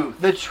truth.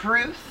 The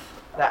truth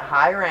that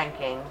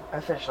high-ranking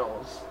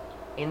officials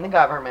in the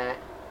government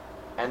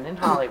and in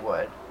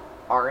Hollywood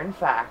are in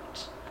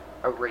fact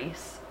a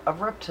race of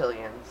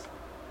reptilians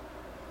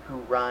who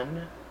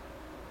run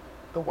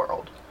the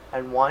world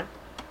and want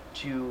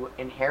to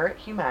inherit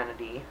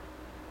humanity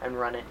and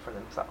run it for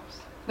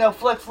themselves. Now,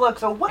 Flex,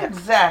 so what Yes.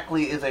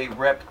 exactly is a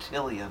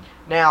reptilian?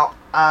 Now,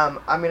 I'm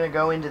going to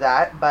go into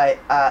that, but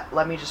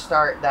let me just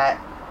start that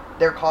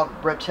they're called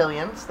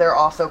reptilians. They're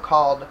also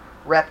called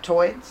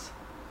reptoids,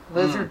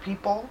 lizard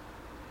people,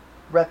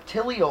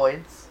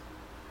 reptilioids,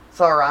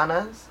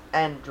 sauranas,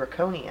 and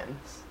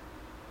draconians.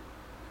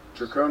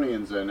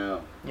 Draconians, I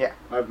know. Yeah.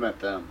 I've met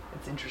them.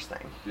 It's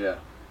interesting. Yeah.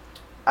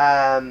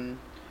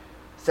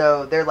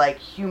 So they're like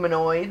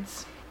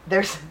humanoids.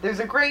 There's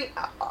a great,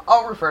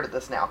 I'll refer to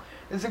this now.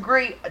 There's a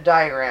great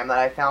diagram that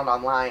I found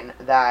online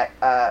that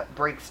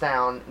breaks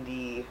down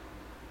the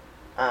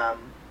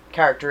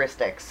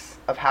characteristics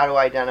of how to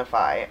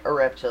identify a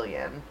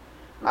reptilian.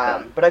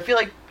 Okay. But I feel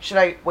like, should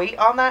I wait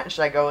on that?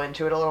 Should I go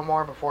into it a little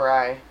more before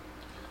I...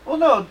 Well,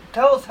 no.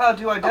 Tell us how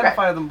to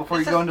identify them before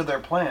This you go is- into their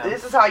plans.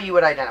 This is how you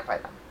would identify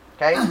them,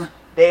 okay?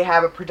 They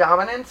have a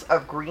predominance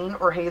of green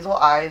or hazel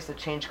eyes that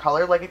change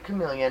color like a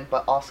chameleon,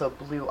 but also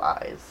blue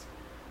eyes.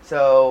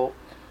 So,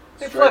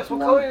 Hey, Strike Flex, what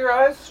one. color are your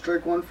eyes?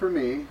 Strike one for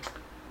me.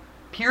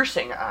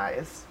 piercing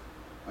eyes,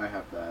 I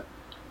have that.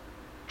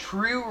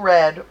 true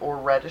red or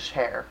reddish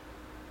hair.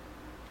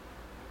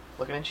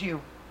 Looking at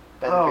you,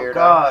 Ben Oh, Beardo.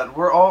 God.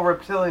 We're all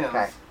reptilians.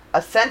 Okay.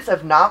 A sense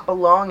of not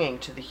belonging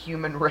to the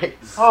human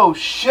race. Oh,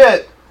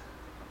 shit.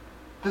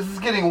 This is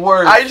getting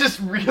worse. I just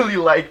really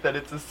like that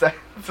it's a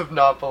sense of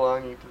not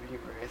belonging to the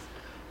human race.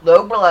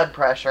 Low blood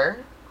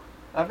pressure,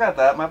 I've got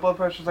that. My blood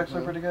pressure's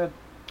actually Mhm. pretty good.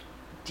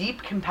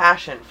 deep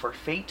compassion for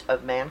fate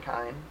of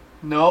mankind,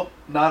 Nope.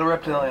 Not a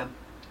reptilian.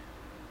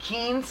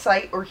 keen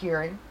sight or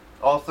hearing,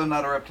 Also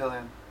not a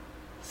reptilian.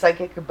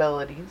 psychic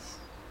abilities,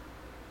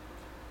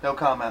 No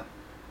comment.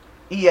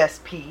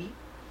 ESP,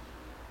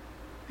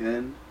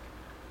 And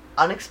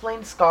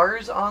unexplained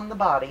scars on the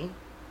body,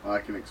 I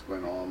can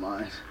explain all of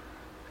mine.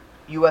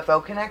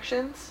 UFO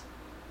connections,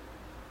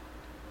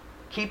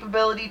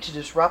 capability to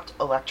disrupt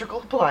electrical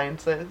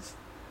appliances.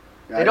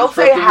 Yeah, They I don't just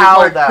say rubbed it with how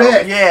my though.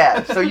 fist.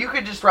 Yeah, so you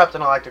could disrupt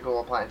an electrical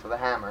appliance with a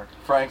hammer.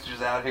 Frank's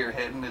just out here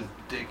hitting his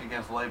dick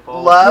against light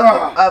bulbs. Love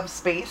Ah. of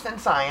space and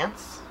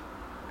science,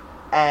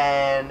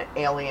 and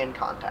alien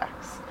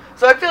contacts.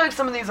 So I feel like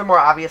some of these are more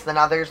obvious than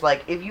others.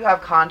 Like if you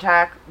have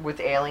contact with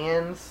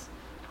aliens,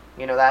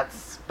 you know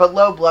that's. But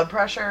low blood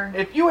pressure.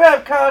 If you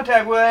have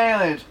contact with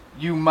aliens,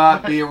 you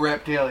might be a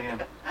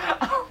reptilian.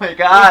 Oh my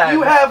god. If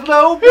you have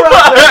low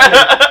blood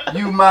pressure,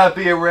 you might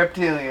be a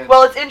reptilian.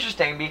 Well, it's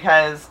interesting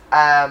because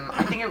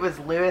I think it was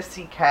Louis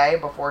C.K.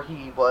 before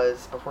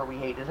we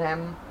hated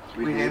him.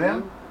 We hate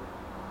him?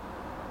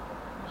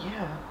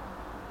 Yeah.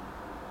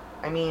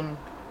 I mean,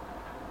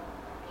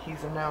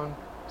 he's a known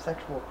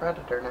sexual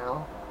predator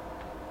now.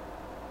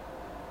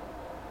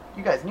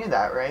 You guys knew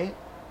that, right?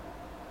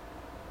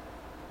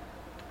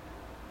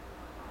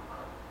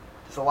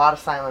 There's a lot of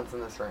silence in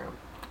this room.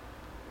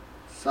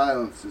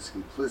 Silence is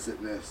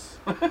complicitness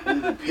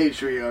in the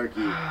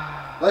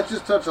patriarchy. Let's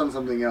just touch on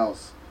something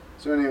else.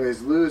 So,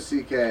 anyways, Louis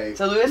C.K.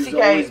 So Louis who's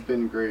C.K. always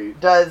been great.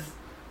 does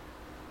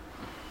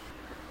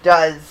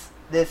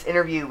this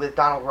interview with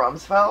Donald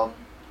Rumsfeld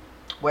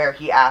where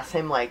he asks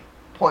him like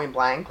point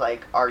blank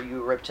like, are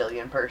you a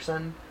reptilian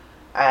person?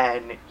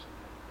 And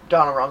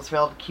Donald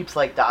Rumsfeld keeps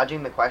like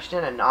dodging the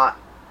question and not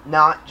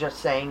just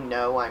saying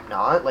no, I'm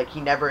not. Like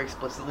he never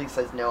explicitly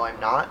says no, I'm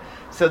not.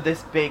 So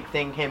this big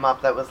thing came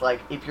up that was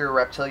like, if you're a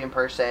reptilian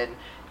person,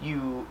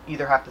 you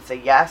either have to say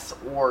yes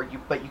or you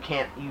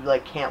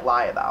can't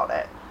lie about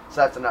it. So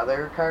that's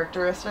another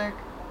characteristic.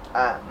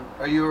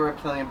 Are you a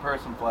reptilian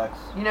person, Flex?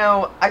 You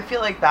know, I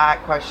feel like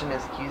that question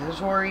is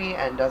accusatory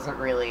and doesn't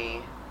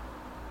really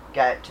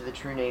get to the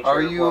true nature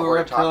Are of you what a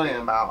we're talking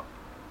reptilian? about.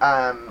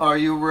 Are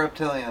you a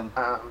reptilian?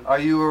 Are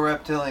you a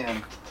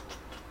reptilian?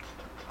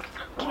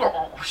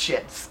 Oh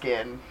shit,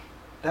 skin.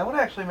 That would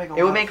actually make a lot of sense.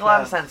 It would make a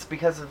lot of sense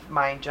because of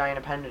my giant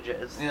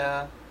appendages.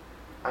 Yeah.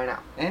 I know.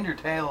 And your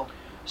tail.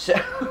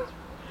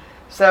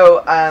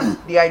 So,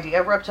 the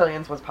idea of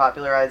reptilians was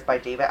popularized by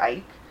David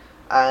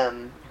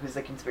Icke, who's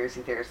the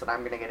conspiracy theorist that I'm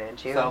going to get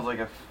into. Sounds like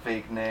a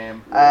fake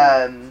name.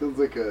 Sounds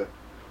like a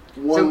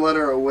one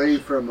letter away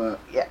from a...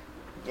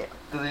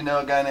 Does he know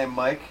a guy named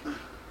Mike?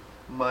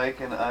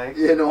 Mike and Ike?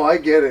 Yeah, no, I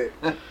get it.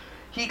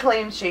 He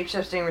claims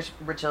shape-shifting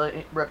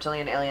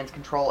reptilian aliens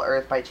control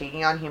Earth by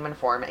taking on human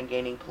form and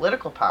gaining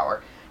political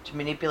power to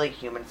manipulate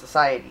human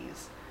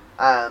societies.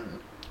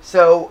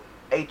 So,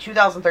 a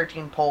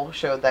 2013 poll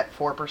showed that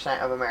 4%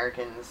 of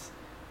Americans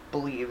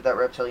believe that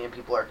reptilian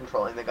people are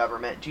controlling the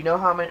government. Do you know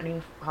how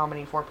many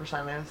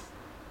 4% is?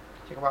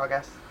 Take a wild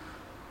guess.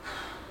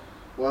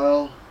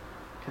 Well,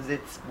 because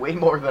it's way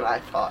more than I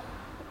thought.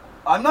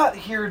 I'm not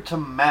here to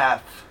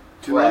math.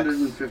 Flex.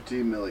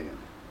 250 million.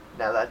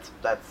 No,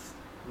 that's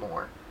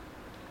more.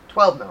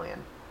 12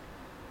 million.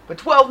 But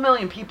 12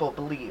 million people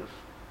believe.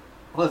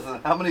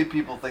 Listen, how many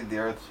people think the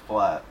Earth's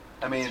flat?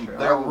 I mean, true.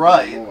 they're Probably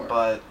right, more.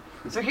 but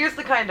So here's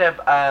the kind of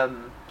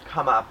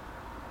come up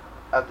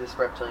of this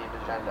reptilian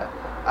agenda.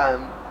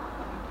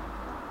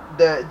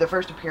 The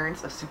first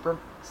appearance of super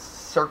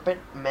serpent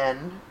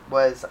men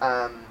was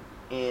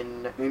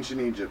in Ancient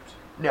Egypt.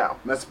 no,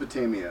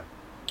 Mesopotamia.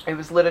 it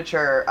was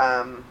literature.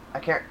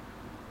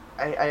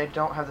 I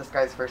don't have this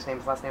guy's first name.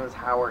 His last name is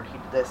Howard. He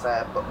did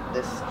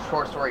this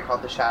short story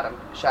called The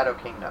Shadow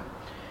Kingdom,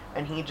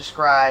 and he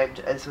described,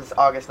 this was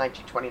August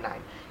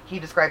 1929. He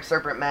described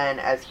serpent men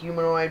as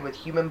humanoid with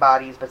human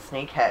bodies but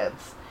snake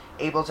heads,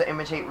 able to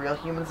imitate real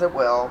humans at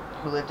will,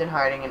 who lived in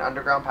hiding in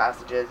underground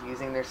passages,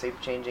 using their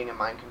shape-changing and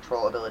mind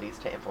control abilities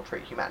to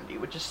infiltrate humanity,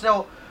 which is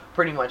still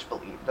pretty much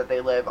believed, that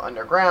they live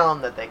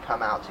underground, that they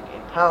come out to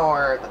gain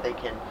power, that they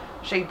can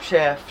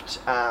shapeshift.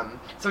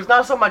 So it's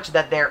not so much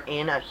that they're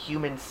in a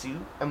human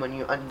suit, and when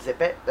you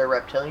unzip it, they're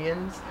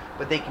reptilians,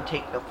 but they can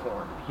take the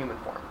human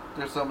form.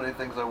 there's so many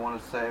things I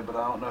want to say, but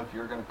I don't know if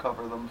you're going to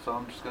cover them, so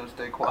I'm just going to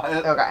stay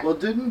quiet. Okay. Well,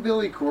 didn't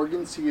Billy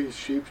Corgan see a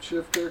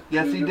shapeshifter?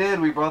 Yes, he did.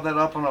 We brought that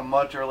up on a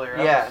much earlier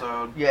Yeah.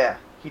 episode. Yeah,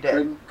 he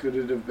did. Could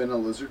it have been a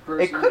lizard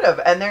person? It could have,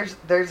 and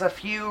there's a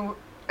few.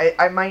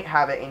 I might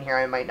have it in here,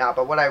 I might not,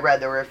 but what I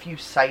read, there were a few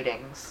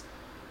sightings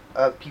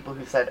of people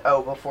who said,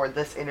 oh, before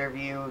this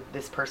interview,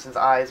 this person's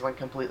eyes went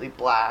completely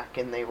black,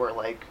 and they were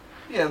like...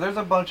 Yeah, there's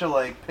a bunch of,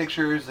 like,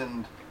 pictures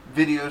and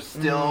video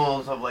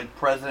stills of, like,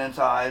 presidents'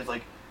 eyes,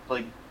 like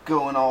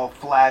going all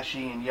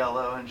flashy and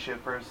yellow and shit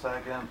for a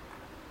second.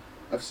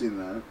 I've seen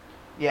that.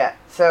 Yeah,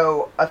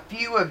 so a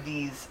few of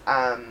these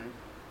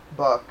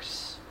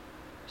books,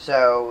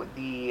 so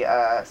the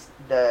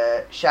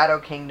Shadow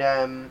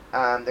Kingdom,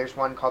 there's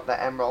one called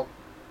the Emerald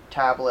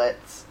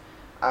Tablets,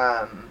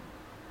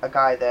 a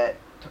guy that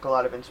took a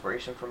lot of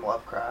inspiration from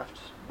Lovecraft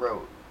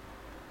wrote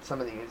some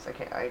of these.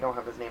 I don't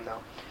have his name though,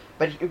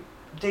 but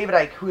David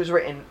Icke, who's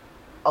written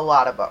a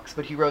lot of books,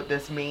 but he wrote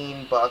this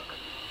main book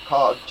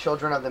called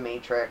Children of the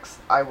Matrix.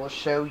 I will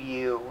show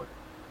you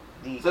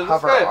the So is this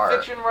cover guy a art.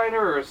 fiction writer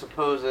or a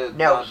supposed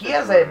No, he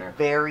has non-fiction a writer?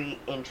 very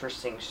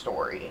interesting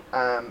story.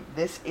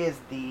 This is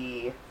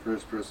the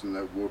First person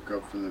that woke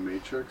up from the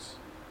Matrix.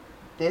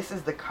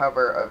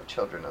 cover of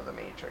Children of the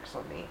Matrix.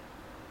 Let me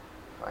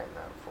find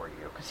that for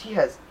you, because he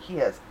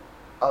has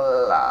a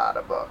lot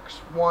of books.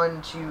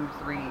 1, 2,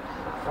 3,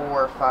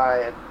 4,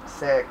 5,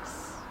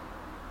 6,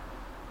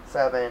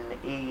 7,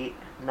 8,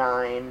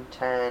 9,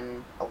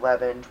 10,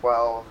 11,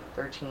 12,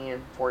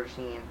 13,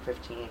 14,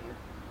 15,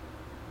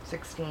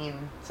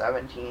 16,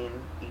 17,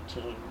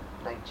 18,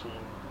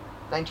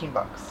 19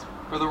 books.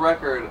 For the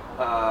record,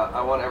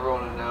 I want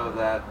everyone to know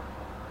that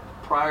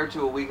prior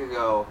to a week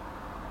ago,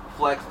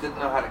 Flex didn't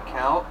know how to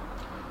count,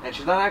 and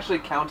she's not actually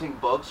counting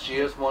books. She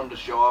just wanted to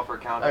show off her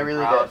counting I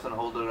really prowess did. and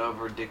hold it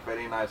over Dick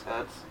Betty and I's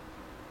heads.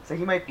 So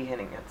he might be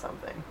hinting at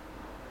something.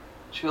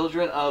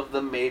 Children of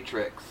the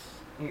Matrix.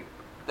 You-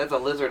 That's a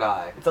lizard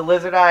eye. It's a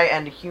lizard eye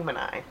and a human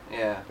eye.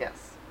 Yeah.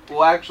 Yes.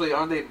 Well, actually,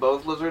 aren't they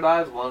both lizard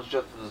eyes? One's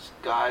just a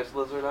disguised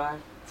lizard eye.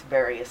 It's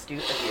very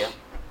astute of you.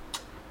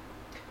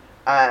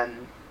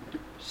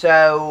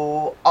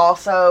 So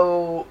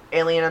also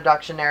alien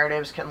abduction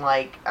narratives can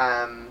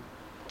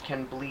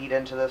can bleed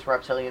into this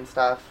reptilian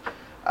stuff.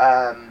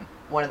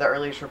 One of the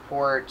earliest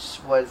reports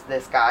was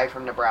this guy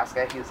from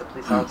Nebraska. He was a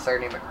police officer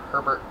named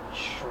Herbert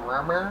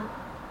Schirmer.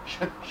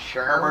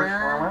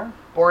 Schirmer?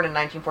 Born in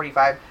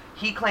 1945.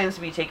 He claims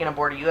to be taken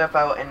aboard a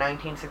UFO in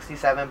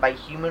 1967 by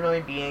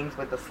humanoid beings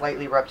with a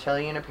slightly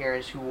reptilian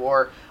appearance who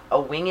wore a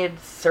winged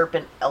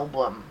serpent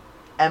emblem,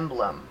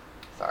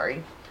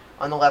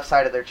 on the left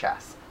side of their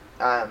chest.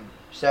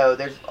 So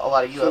there's a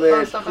lot of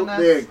UFO stuff in this.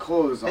 They had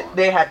clothes on.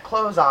 They had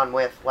clothes on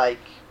with, like,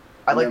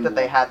 I like An that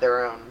they emblem. had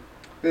their own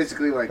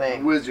Basically like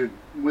thing. wizard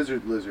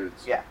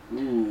lizards. Yeah.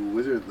 Ooh,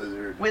 wizard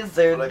lizard.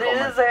 wizard What I call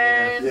my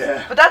lizards. penis.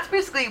 Yeah. But that's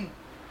basically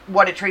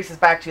what it traces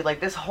back to.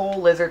 Like, this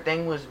whole lizard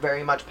thing was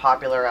very much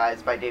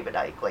popularized by David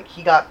Icke. Like,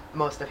 he got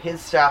most of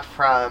his stuff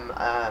from,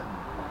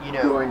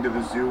 Going to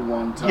the zoo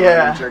one time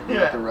Yeah, and checking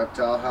yeah. out the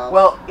reptile house.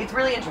 Well, it's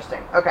really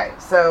interesting. Okay,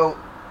 so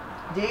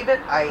David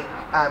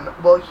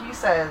Icke, he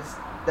says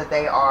that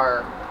they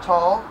are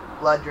tall,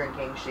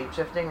 blood-drinking,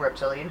 shape-shifting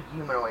reptilian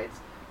humanoids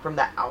from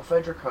the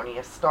Alpha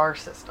Draconia star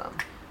system.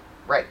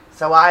 Right,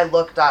 so I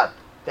looked up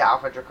the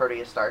Alpha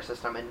Draconia star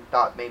system and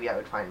thought maybe I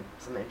would find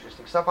some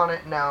interesting stuff on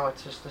it. No,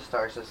 it's just a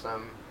star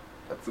system.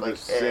 That's with like a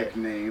sick it.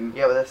 name.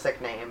 Yeah, with a sick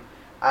name.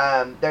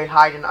 They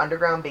hide in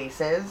underground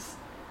bases,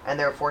 and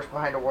they're forced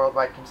behind a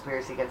worldwide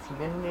conspiracy against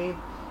humanity.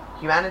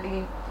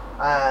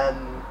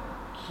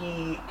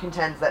 He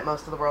contends that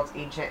most of the world's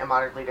ancient and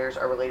modern leaders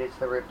are related to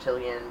the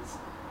reptilians.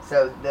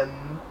 So the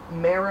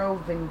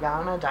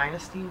Merovingian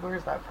dynasty, where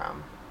is that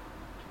from?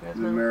 Do you guys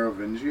The know?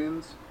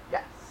 Merovingians?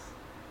 Yes.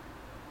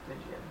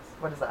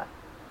 Vingians. What is that?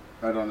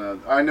 I don't know.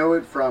 I know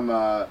it from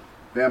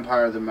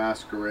Vampire the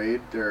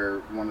Masquerade. They're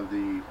one of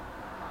the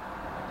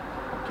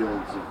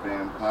guilds of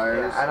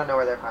vampires, Yeah, I don't know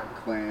where they're from.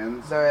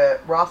 clans. The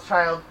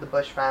Rothschild, the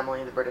Bush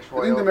family, the British I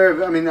royal.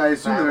 think I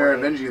assume the family.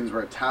 Merovingians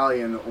were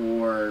Italian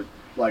or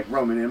like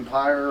Roman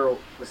Empire or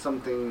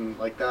something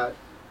like that.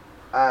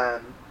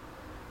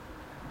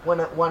 One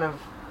of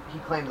he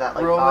claimed that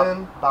like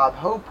Roman? Bob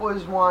Hope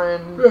was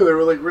one. Yeah, they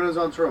were like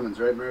Renaissance Romans,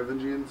 right?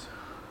 Merovingians.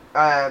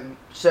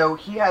 So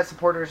he has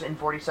supporters in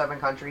 47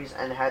 countries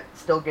and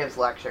still gives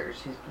lectures.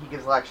 He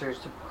gives lectures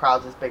to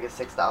crowds as big as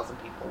 6,000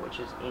 people, which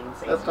is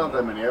insane. That's not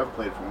that many. I've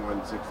played for more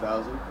than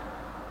 6,000.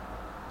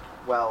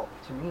 Well,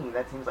 to me,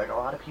 that seems like a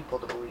lot of people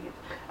to believe.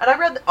 And I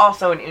read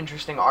also an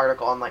interesting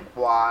article on like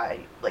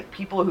why like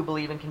people who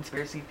believe in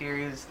conspiracy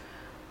theories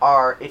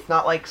are. It's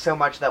not like so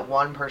much that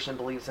one person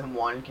believes in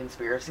one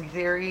conspiracy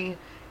theory.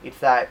 It's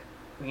that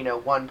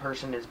one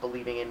person is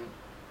believing in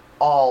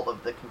all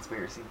of the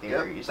conspiracy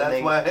theories. Yep, that's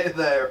and why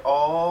they're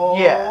all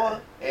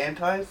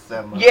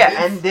anti-Semites.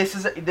 Yeah, and this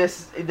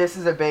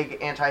is a big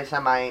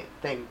anti-Semite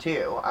thing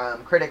too.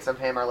 Critics of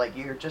him are like,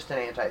 you're just an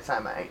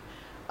anti-Semite.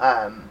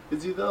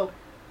 Is he though?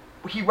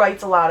 He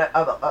writes a lot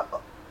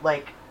of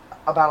like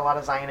about a lot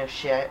of Zionist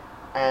shit,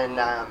 and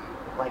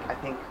like I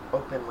think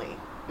openly.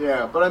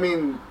 Yeah, but I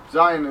mean,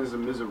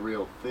 Zionism is a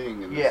real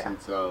thing in the Yeah.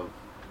 sense of.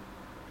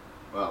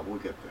 Well, we'll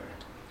get there.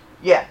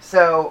 Yeah,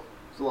 so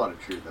There's a lot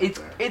of truth out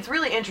there. it's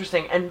really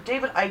interesting, and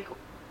David Icke,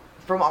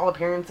 from all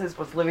appearances,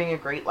 was living a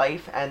great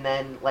life, and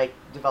then like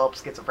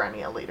developed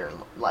schizophrenia later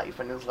in life,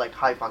 and is like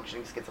high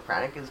functioning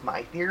schizophrenic is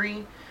my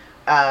theory.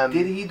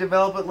 Did he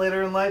develop it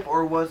later in life,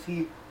 or was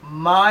he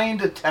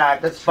mind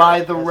attacked That's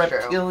by true, the that's true.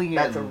 reptilians?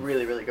 That's a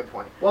really, really good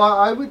point. Well,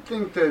 I would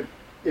think that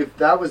if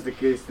that was the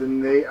case,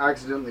 then they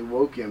accidentally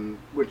woke him,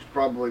 which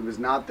probably was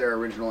not their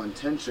original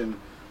intention.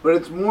 But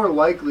it's more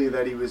likely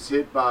that he was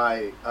hit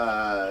by,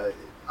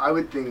 I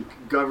would think,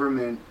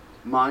 government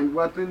mind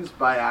weapons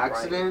by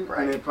accident,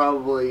 Right. and it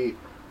probably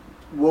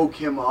woke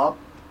him up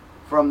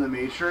from the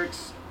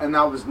Matrix, and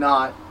that was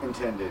not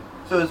intended.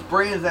 So his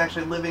brain is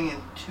actually living in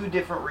two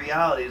different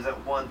realities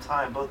at one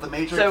time, both the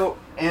Matrix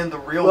and the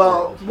real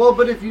world. Well,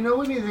 but if you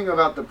know anything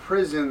about the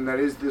prison that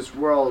is this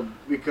world,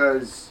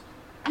 because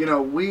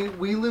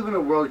we live in a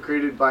world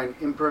created by an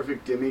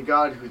imperfect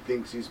demigod who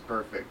thinks he's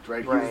perfect,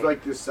 right? Right. He's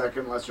like this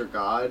second lesser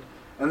god,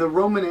 and the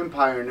Roman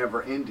Empire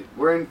never ended.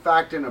 We're in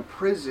fact in a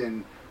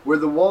prison where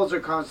the walls are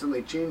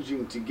constantly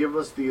changing to give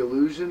us the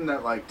illusion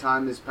that like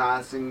time is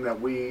passing, that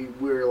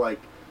we're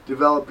like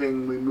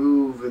developing, we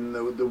move, and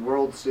the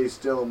world stays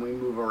still and we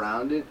move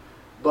around it.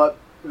 But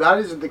that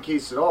isn't the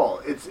case at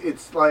all. It's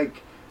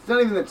like it's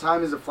not even that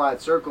time is a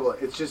flat circle.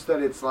 It's just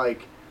that it's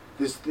like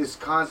this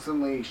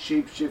constantly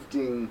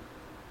shape-shifting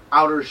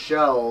outer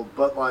shell,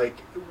 but like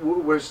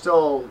we're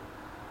still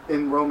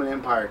in Roman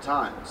Empire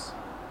times.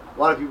 A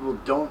lot of people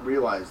don't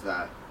realize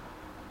that.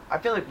 I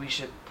feel like we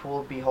should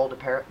pull Behold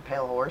a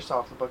Pale Horse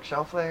off the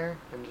bookshelf there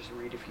and just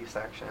read a few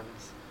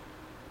sections,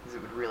 because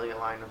it would really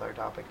align with our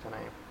topic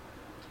tonight.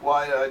 Well,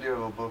 I do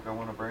have a book I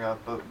want to bring up,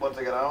 but once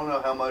again, I don't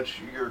know how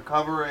much you're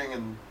covering,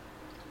 and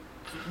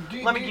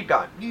Let me keep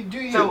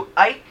going. So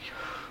Ike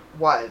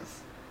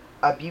was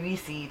a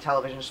BBC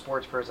television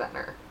sports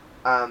presenter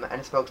and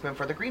a spokesman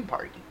for the Green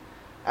Party.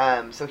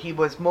 So he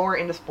was more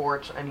into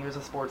sports, and he was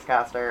a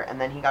sportscaster,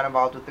 and then he got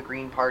involved with the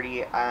Green Party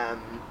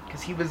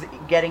because he was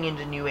getting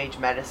into New Age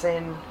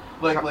medicine.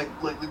 like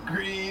the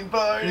Green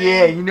Party.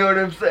 Yeah, you know what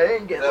I'm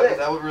saying? Is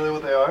that really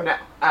what they are? No,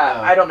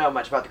 I don't know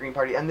much about the Green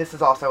Party, and this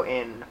is also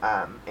in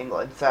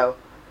England. So,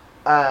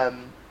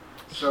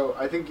 So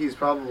I think he's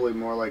probably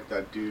more like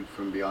that dude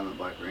from Beyond the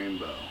Black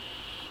Rainbow,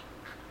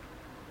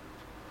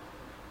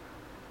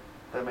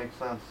 That makes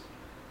sense.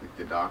 like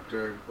the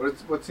doctor.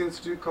 What's the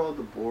institute called?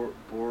 The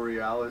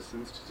Borealis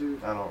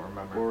Institute. I don't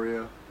remember.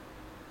 Borea.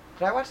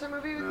 did I watch that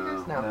movie with you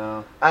guys?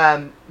 No.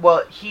 No.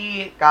 Well,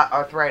 he got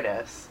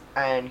arthritis,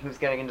 and he was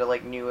getting into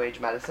like New Age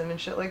medicine and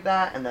shit like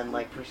that, and then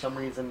like for some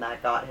reason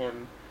that got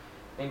him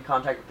in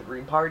contact with the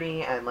Green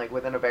Party, and like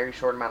within a very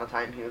short amount of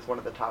time he was one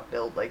of the top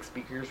billed like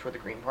speakers for the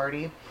Green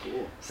Party.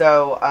 Cool.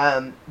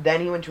 So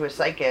then he went to a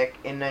psychic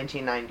in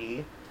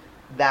 1990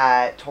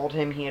 that told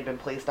him he had been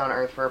placed on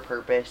Earth for a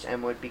purpose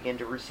and would begin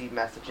to receive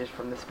messages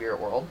from the spirit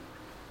world.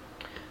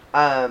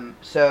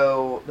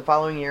 So the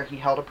following year he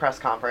held a press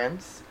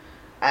conference,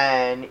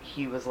 and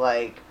he was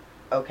like,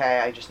 okay,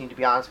 I just need to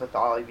be honest with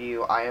all of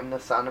you. I am the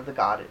son of the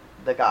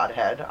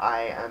Godhead.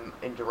 I am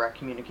in direct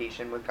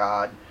communication with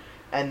God,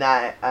 and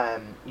that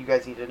you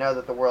guys need to know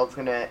that the world's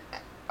going to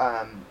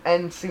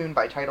end soon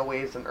by tidal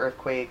waves and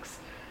earthquakes.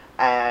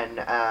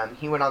 And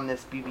he went on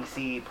this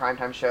BBC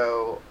primetime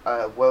show,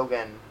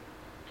 Wogan,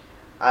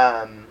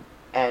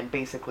 and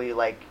basically,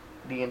 like,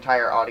 the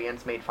entire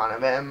audience made fun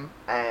of him,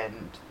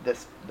 and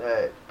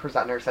the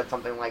presenter said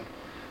something like,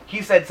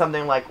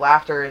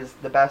 laughter is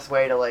the best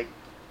way to, like,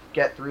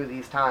 get through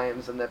these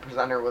times, and the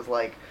presenter was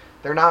like,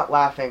 they're not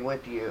laughing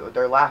with you,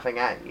 they're laughing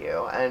at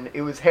you, and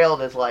it was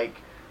hailed as, like,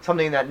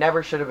 something that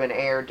never should have been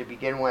aired to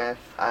begin with,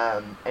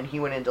 and he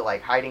went into,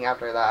 like, hiding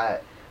after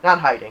that. Not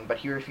hiding, but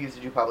he refused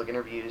to do public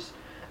interviews,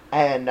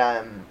 and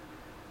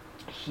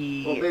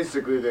Well,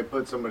 basically, they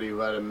put somebody who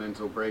had a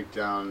mental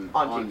breakdown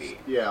On TV.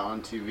 Yeah,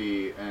 on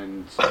TV,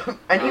 and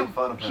and Made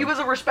fun of he him. was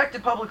a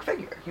respected public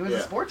figure. He was a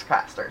Yeah.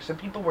 sportscaster, so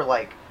people were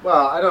like,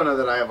 well, I don't know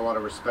that I have a lot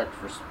of respect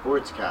for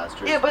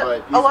sportscasters. Yeah,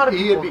 but he's, a lot of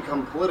he had people-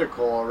 become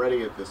political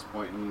already at this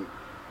point, and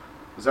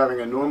was having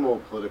a normal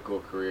political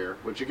career.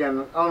 Which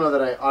again, I don't know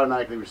that I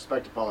automatically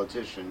respect a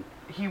politician.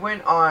 he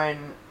went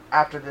on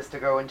after this to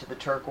go into the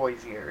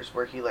turquoise years,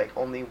 where he like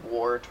only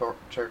wore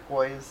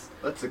turquoise.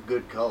 That's a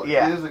good color.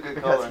 Yeah, It is a good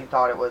because color. he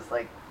thought it was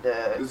like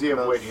the. Does he have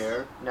most- white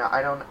hair? No,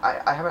 I don't.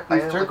 I haven't. I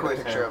He's didn't look at a turquoise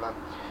picture hair. of him.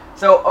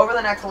 So over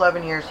the next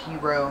 11 years, he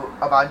wrote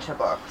a bunch of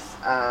books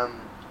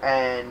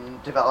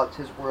and developed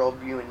his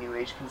worldview in New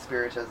Age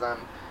conspiracism.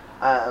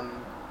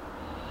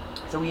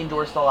 So he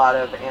endorsed a lot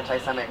of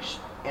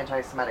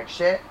anti-Semitic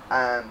shit.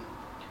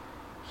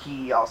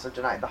 He also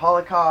denied the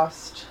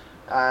Holocaust.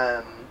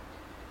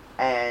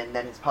 And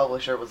then his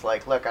publisher was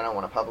like, look, I don't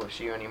want to publish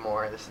you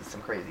anymore. This is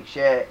some crazy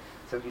shit.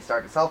 So he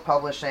started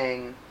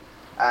self-publishing.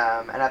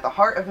 And at the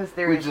heart of his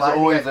theories Which is lies the-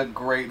 always a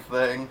great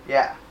thing.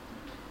 Yeah.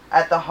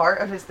 At the heart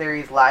of his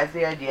theories lies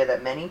the idea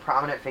that many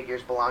prominent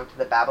figures belong to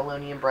the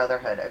Babylonian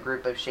Brotherhood, a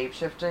group of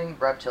shape-shifting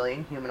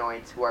reptilian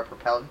humanoids who are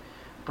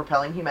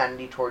propelling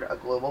humanity toward a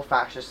global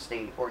fascist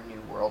state or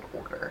new world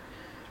order.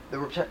 The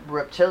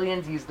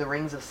reptilians use the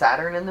rings of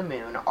Saturn and the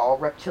moon, all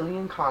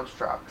reptilian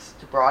constructs,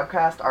 to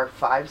broadcast our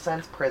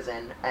five-sense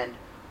prison and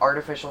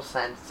artificial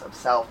sense of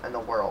self and the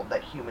world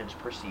that humans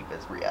perceive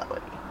as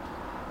reality.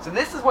 So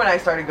this is when I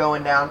started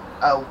going down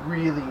a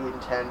really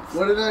intense...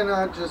 What did I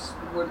not just?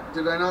 What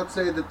did I not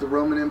say that the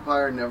Roman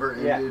Empire never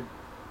Yeah. ended?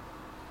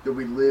 That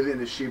we live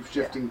in a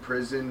shape-shifting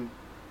prison.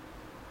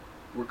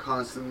 We're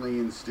constantly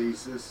in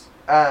stasis.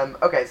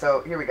 Okay,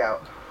 so here we go.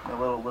 A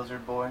little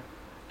lizard boy.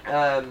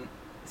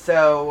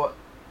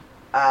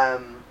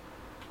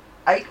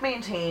 Ike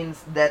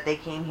maintains that they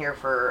came here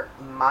for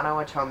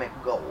monoatomic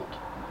gold,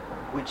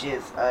 which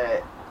is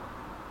a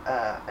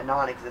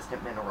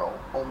non-existent mineral.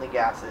 Only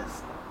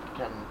gases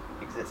can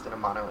exist in a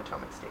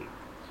monoatomic state.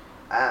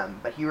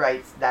 But he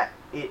writes that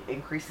it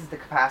increases the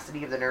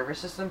capacity of the nervous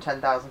system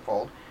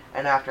 10,000-fold,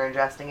 and after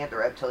ingesting it, the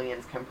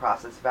reptilians can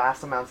process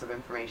vast amounts of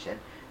information,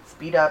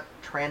 speed up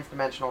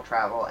transdimensional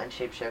travel, and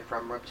shapeshift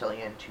from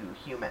reptilian to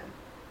human.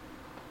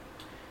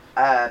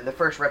 The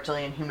first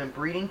reptilian-human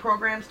breeding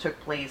programs took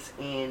place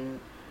in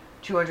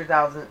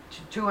 200,000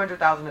 to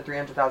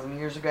 300,000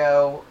 years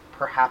ago,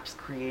 perhaps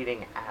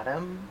creating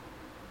Adam.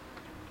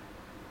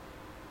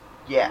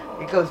 Yeah,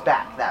 it goes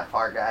back that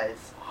far,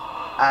 guys.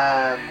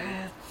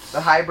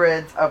 The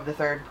hybrids of the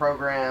third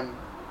program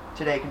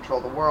today control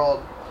the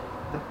world.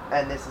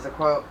 And this is a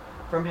quote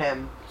from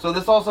him. So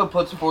this also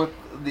puts forth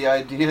the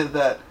idea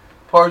that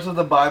parts of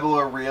the Bible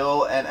are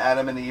real and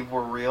Adam and Eve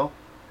were real.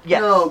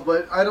 Yes. No,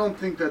 but I don't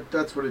think that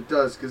that's what it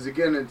does. Because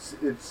again,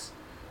 it's.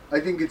 I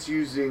think it's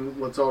using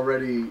what's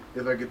already,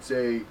 if I could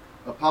say,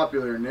 a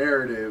popular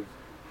narrative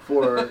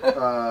for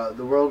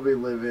the world we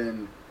live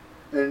in,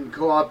 and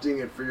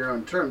co-opting it for your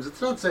own terms.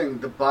 It's not saying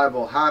the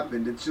Bible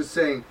happened. It's just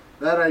saying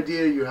that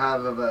idea you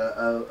have of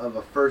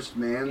a first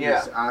man, Yeah.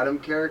 this Adam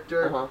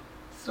character. Uh-huh.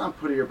 It's not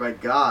put here by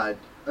God.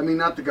 I mean,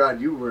 not the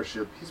God you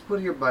worship. He's put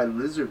here by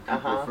lizard people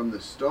Uh-huh. from the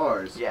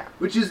stars. Yeah.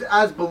 Which is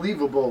as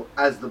believable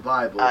as the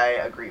Bible. I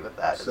agree with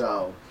that. as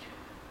well.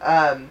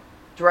 So,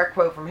 Direct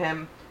quote from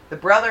him. The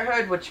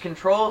Brotherhood, which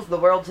controls the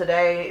world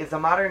today, is a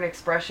modern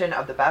expression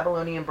of the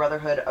Babylonian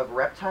Brotherhood of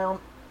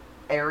reptile,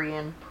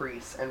 Aryan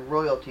priests, and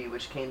royalty,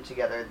 which came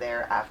together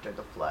there after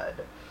the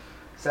flood.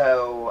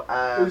 So,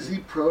 is he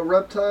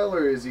pro-reptile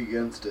or is he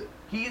against it?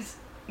 he's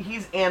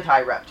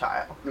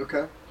anti-reptile.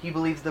 Okay. He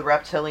believes the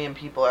reptilian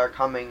people are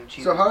coming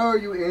to... So how are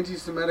you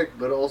anti-Semitic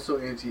but also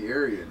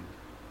anti-Aryan?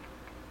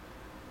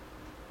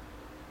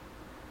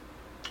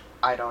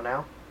 I don't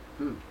know.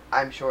 Hmm.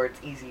 I'm sure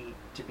it's easy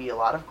to be a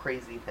lot of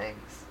crazy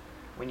things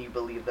when you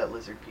believe that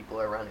lizard people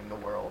are running the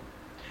world.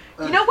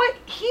 You know what?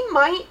 He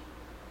might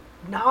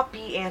not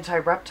be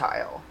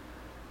anti-reptile.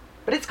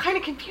 But it's kind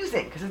of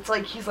confusing, because it's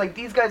like, he's like,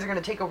 these guys are going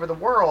to take over the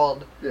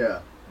world. Yeah.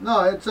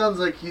 No, it sounds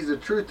like he's a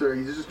truther.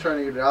 He's just trying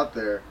to get it out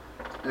there.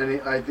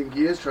 And I think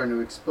he is trying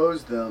to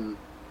expose them.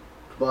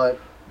 But,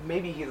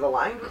 Maybe he's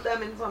aligned with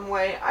them in some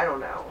way. I don't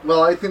know.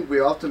 well, I think we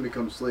often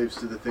become slaves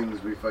to the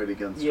things we fight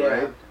against, Yeah.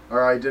 right?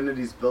 Our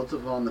identity's built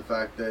upon the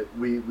fact that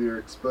we are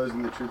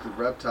exposing the truth of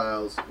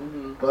reptiles.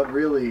 Mm-hmm. But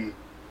really,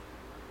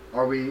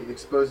 are we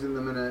exposing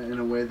them in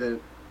a way that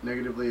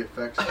negatively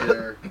affects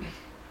their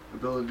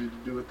ability to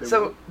do what they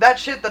So, want? that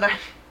shit that I...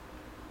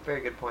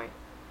 Very good point.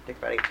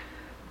 Thanks, buddy.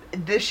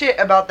 This shit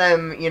about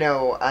them,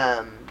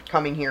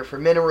 coming here for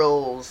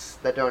minerals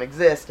that don't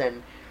exist,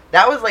 and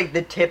that was, like,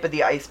 the tip of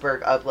the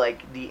iceberg of,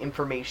 like, the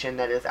information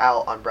that is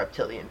out on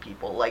reptilian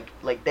people. Like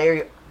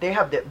they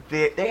have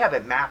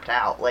it mapped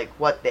out, like,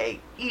 what they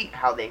eat,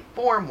 how they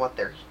form, what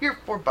they're here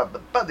for, but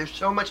there's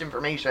so much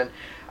information.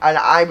 And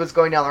I was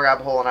going down the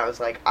rabbit hole, and I was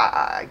like,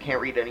 I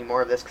can't read any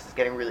more of this because it's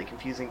getting really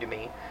confusing to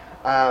me.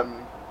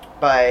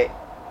 But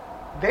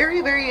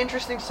very, very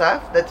interesting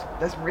stuff.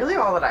 That's really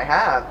all that I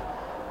have.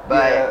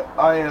 But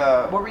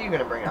yeah, what were you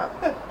gonna bring up?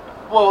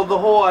 Well, the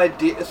whole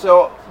idea.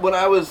 So when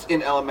I was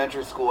in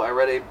elementary school, I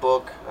read a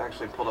book. I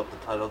actually pulled up the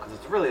title because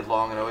it's really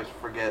long and I always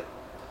forget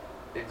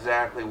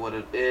exactly what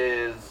it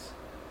is.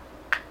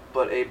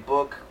 But a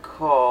book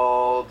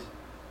called.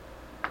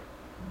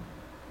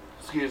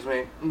 Excuse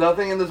me.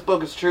 Nothing in this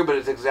book is true, but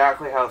it's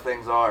exactly how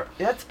things are.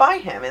 That's by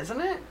him, isn't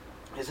it?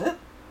 Is it?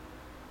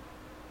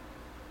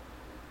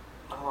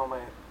 Oh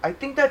man. I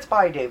think that's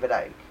by David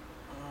Icke.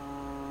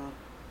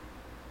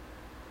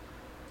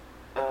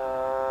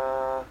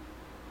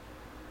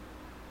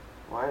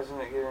 Why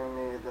isn't it giving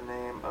me the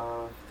name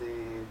of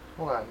the...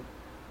 Hold on.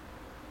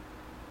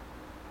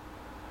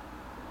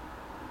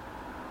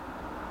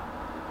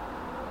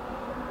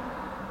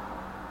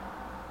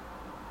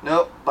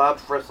 Nope, Bob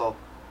Frissell.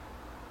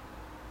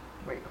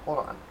 Wait, hold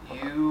on.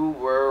 You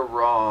were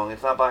wrong.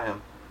 It's not by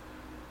him.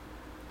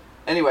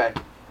 Anyway,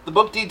 the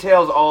book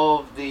details all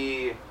of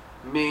the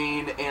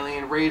main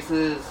alien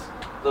races,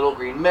 little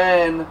green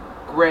men,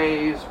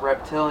 greys,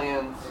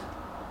 reptilians,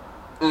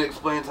 and it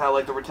explains how,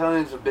 like, the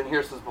reptilians have been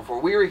here since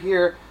before we were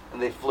here,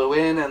 and they flew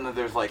in, and then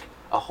there's, like,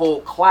 a whole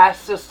class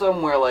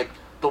system where, like,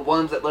 the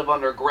ones that live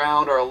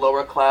underground are a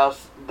lower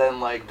class than,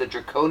 like, the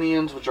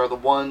draconians, which are the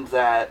ones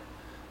that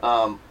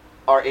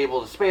are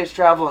able to space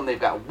travel, and they've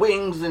got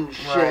wings and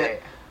shit.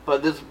 Right.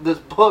 But this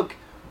book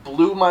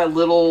blew my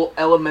little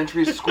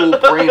elementary school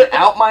brain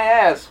out my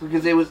ass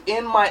because it was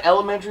in my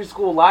elementary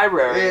school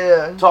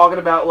library talking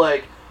about,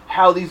 like,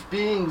 how these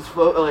beings,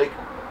 like,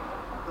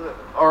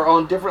 are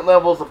on different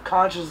levels of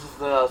consciousness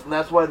than us, and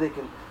that's why they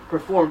can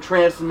perform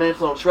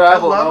transdimensional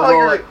travel. I love how I'm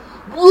you're like, like,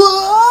 what?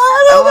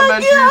 Oh my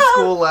elementary God!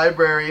 school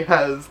library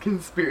has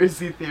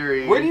conspiracy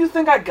theory. Where do you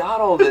think I got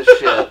all this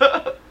shit?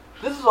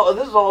 This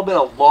has all been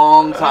a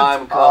long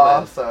time coming.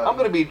 Awesome. I'm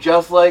gonna be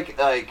just like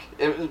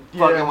fucking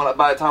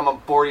by the time I'm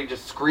 40,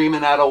 just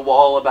screaming at a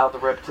wall about the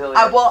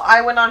reptilians. Well,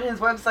 I went on his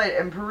website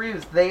and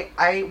perused.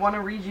 I want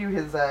to read you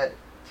his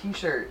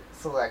T-shirt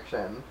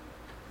selection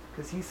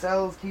because he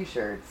sells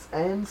T-shirts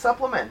and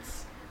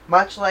supplements,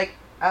 much like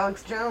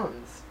Alex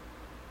Jones.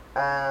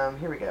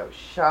 Here we go.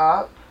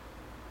 Shop,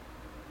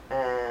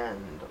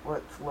 and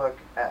let's look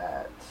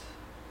at.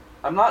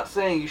 I'm not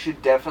saying you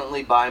should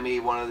definitely buy me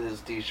one of his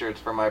T-shirts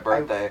for my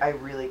birthday. I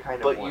really kind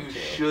of but want you to.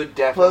 should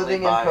definitely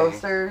Clothing buy and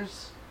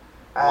posters.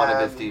 one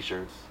of his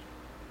T-shirts.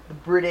 The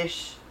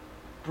British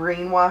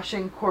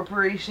Brainwashing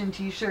Corporation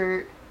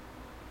T-shirt.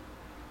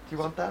 Do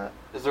you want that?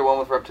 Is there one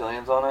with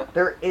reptilians on it?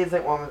 There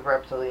isn't one with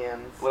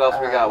reptilians. What else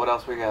we got? What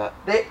else we got?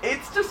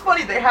 It's just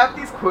funny. They have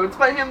these quotes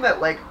by him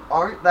that, like,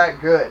 aren't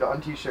that good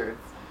on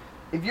T-shirts.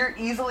 If you're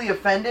easily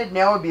offended,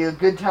 now would be a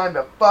good time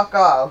to fuck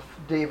off,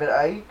 David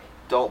Icke.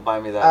 Don't buy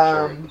me that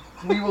shirt.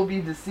 We will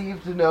be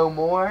deceived to know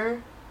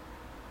more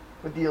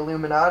with the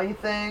Illuminati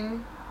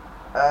thing.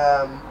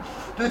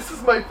 This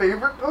is my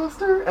favorite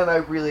poster, and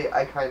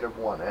I kind of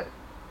want it.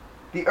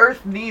 The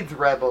Earth needs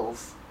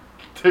rebels,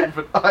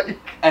 David Icke.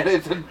 And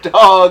it's a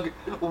dog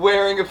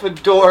wearing a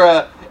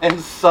fedora and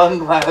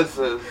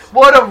sunglasses.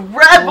 What a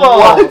rebel!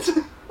 What?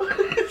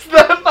 Is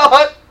that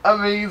not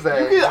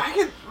amazing?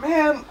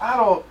 Man, I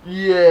don't...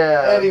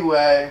 Yeah.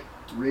 Anyway.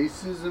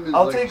 Racism is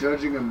I'll like take-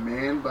 judging a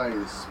man by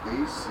his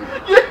spacesuit.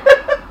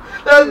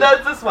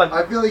 That's this one.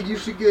 I feel like you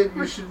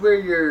should wear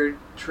your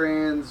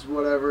trans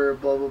whatever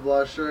blah blah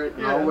blah shirt,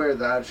 and Yeah. I'll wear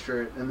that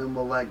shirt, and then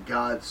we'll let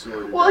God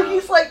sort it Well, out.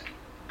 he's like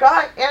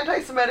got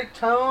anti-Semitic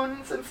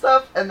tones and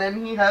stuff, and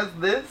then he has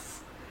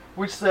this,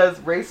 which says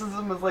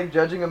racism is like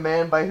judging a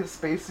man by his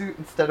spacesuit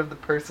instead of the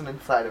person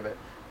inside of it.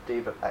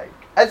 David Icke.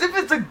 As if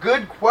it's a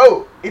good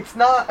quote. It's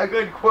not a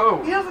good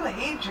quote. He doesn't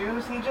hate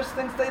Jews, he just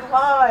thinks they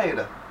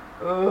lied.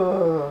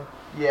 Ugh.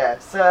 Yeah,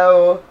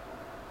 so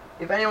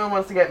if anyone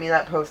wants to get me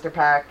that poster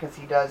pack, because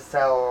he does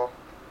sell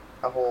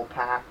a whole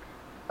pack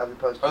of the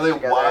posters Are they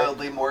together.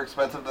 wildly more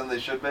expensive than they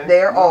should be?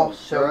 They're No, all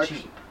so they're cheap.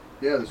 actually-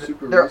 Yeah, they're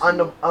super They're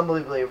reasonable.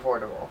 unbelievably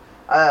affordable.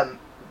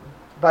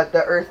 But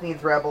the Earth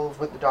Needs Rebels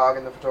with the dog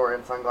and the fedora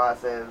and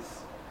sunglasses,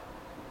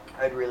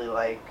 I'd really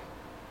like.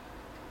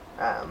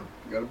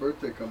 You got a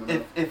birthday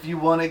coming up. If you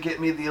want to get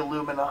me the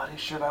Illuminati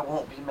shirt, I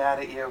won't be mad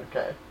at you.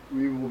 Okay.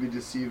 We will be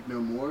deceived no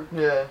more.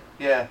 Yeah.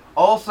 Yeah.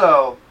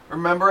 Also,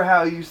 remember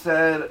how you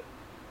said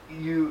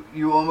you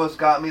almost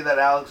got me that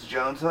Alex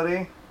Jones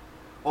hoodie?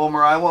 Well,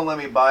 Mariah won't let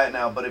me buy it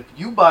now, but if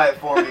you buy it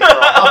for me for a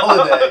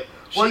holiday,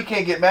 she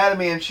can't get mad at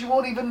me, and she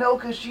won't even know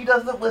because she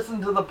doesn't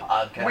listen to the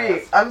podcast.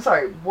 Wait, I'm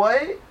sorry.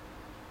 What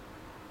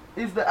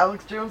is the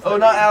Alex Jones? Oh,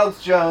 hoodie? not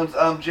Alex Jones.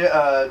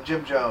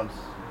 Jim Jones.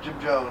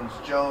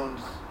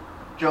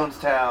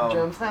 Jonestown.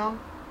 Jonestown?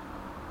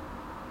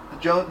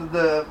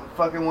 The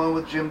fucking one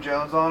with Jim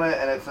Jones on it,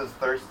 and it says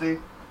thirsty.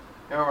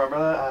 You remember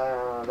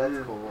that? That's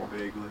Yeah, cool.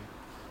 Vaguely.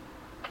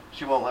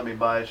 She won't let me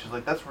buy it. She's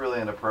like, that's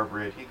really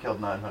inappropriate. He killed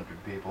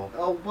 900 people.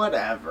 Oh,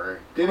 whatever.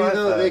 Did What he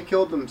though? the- They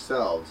killed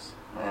themselves.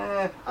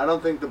 Eh. I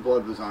don't think the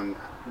blood was on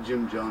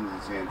Jim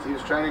Jones' hands. He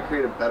was trying to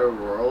create a better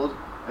world,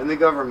 and the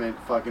government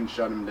fucking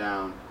shut him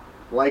down.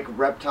 like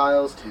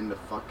reptiles tend to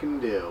fucking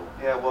do.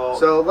 Yeah, well,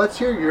 So let's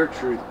hear your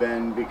truth,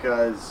 Ben,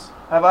 because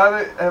have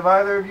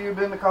either of you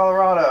been to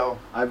Colorado?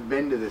 I've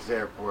been to this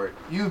airport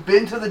You've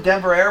been to the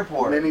Denver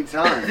airport. many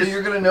times. So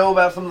you're going to know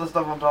about some of the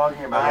stuff I'm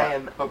talking about. I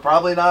am But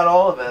probably not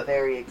all of it.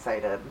 very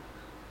excited.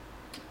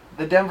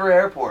 The Denver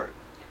airport.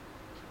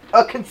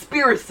 A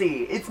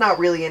conspiracy. It's not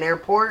really an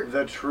airport.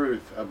 The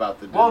truth about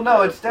the Well, no,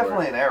 Denver it's airport.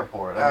 definitely an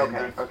airport. I mean, Okay,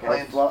 there's okay.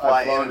 planes I've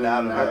fly in flown and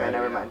out in of and it. Okay,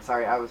 never yeah. mind.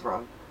 Sorry, I was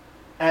wrong.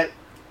 At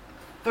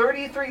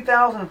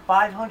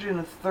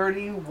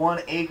 33,531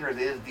 acres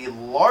is the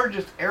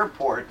largest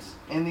airport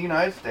in the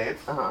United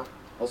States. Uh-huh.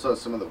 Also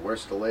some of the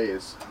worst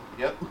delays.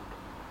 Yep.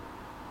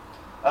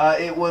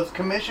 It was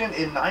commissioned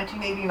in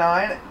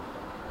 1989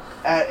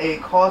 at a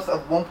cost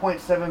of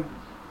 $1.7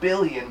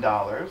 billion. The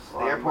Lot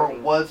of airport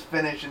money. was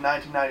finished in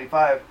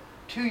 1995.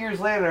 2 years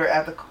later,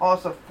 at the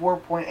cost of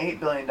 $4.8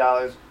 billion,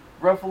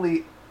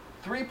 roughly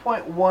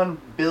 $3.1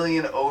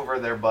 billion over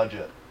their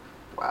budget.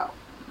 Wow.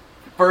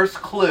 First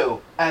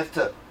clue as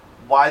to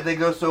why they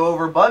go so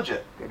over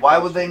budget. Good Why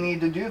would they question. need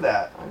to do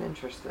that? I'm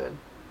interested.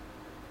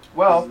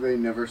 Well, They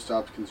never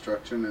stopped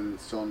construction and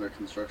it's still under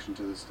construction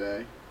to this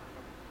day.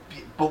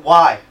 but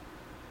why?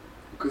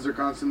 Because they're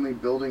constantly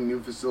building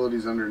new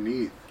facilities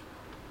underneath.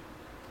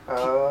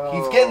 Oh.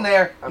 He's getting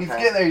there. He's okay.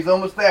 getting there. He's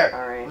almost there.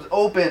 All right. It was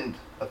opened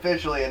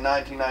officially in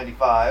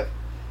 1995,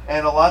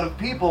 and a lot of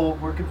people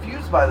were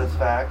confused by this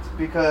fact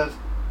because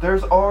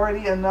there's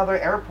already another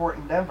airport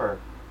in Denver,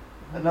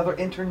 another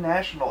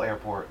international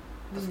airport,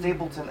 the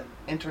Stapleton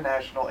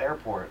International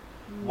Airport.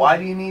 Why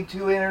do you need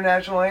 2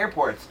 international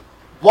airports?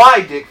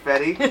 Why, Dick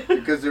Fetty?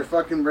 Because they're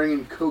fucking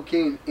bringing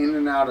cocaine in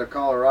and out of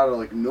Colorado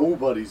like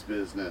nobody's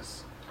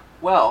business.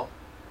 Well,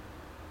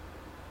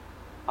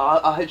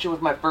 I'll hit you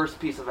with my first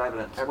piece of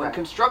evidence. When Okay.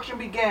 construction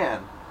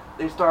began,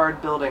 they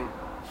started building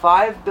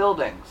 5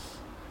 buildings.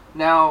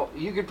 Now,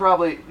 you could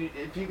probably,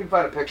 if you can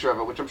find a picture of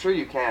it, which I'm sure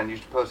you can, you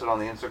should post it on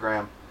the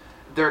Instagram.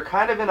 They're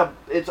kind of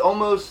it's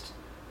almost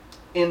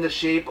in the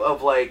shape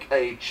of like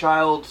a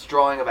child's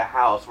drawing of a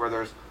house where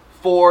there's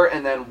 4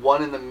 and then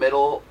 1 in the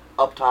middle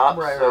up top.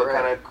 Right, so right, it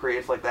right. kind of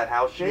creates like that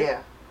house shape.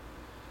 Yeah.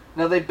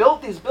 Now, they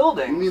built these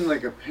buildings. You mean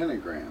like a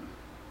pentagram?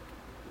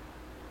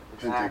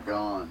 Exactly.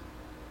 Pentagon.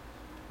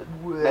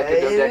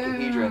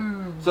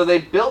 Mecca-dodecahedron. So they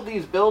built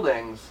these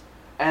buildings,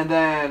 and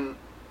then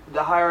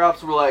the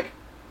higher-ups were like,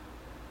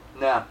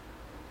 nah,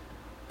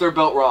 they're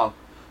built wrong.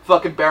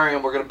 Fucking bury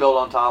them, we're going to build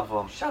on top of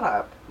them. Shut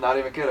up. Not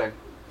even kidding.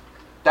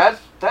 That's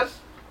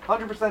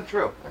 100%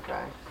 true.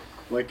 Okay.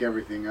 Like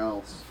everything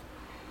else.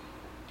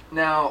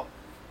 Now,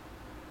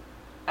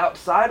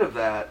 outside of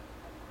that,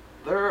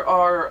 there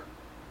are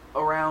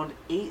around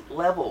 8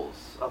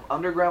 levels of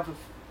underground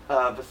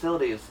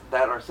facilities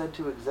that are said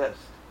to exist.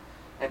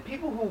 And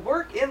people who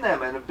work in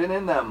them and have been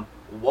in them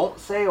won't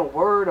say a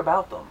word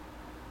about them.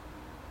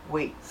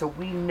 Wait, so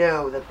we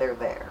know that they're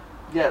there.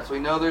 Yes, we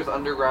know there's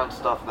underground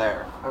stuff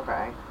there,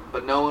 Okay.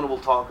 but no one will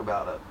talk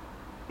about it.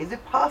 Is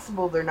it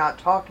possible they're not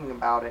talking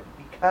about it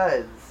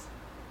because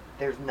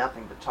there's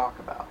nothing to talk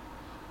about?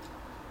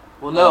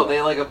 Well, no,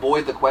 they like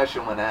avoid the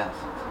question when asked.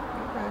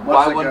 Okay. What's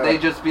Why like wouldn't a- they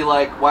just be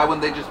like? Why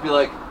wouldn't they just be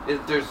like?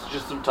 There's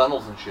just some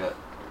tunnels and shit.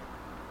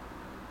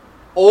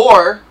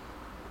 Or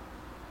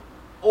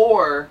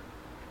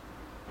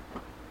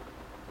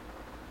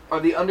are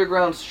the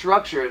underground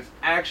structures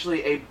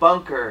actually a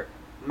bunker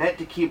meant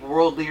to keep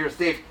world leaders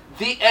safe?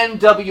 The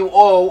NWO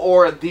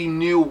or the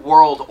New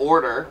World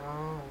Order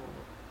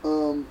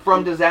Oh.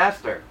 from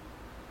disaster.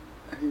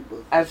 I hate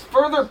both. As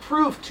further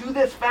proof to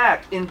this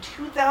fact, in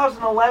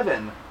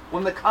 2011,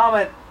 when the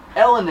comet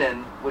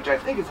Elenin, which I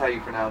think is how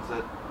you pronounce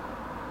it,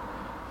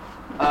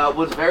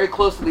 was very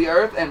close to the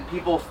Earth and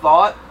people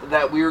thought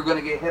that we were going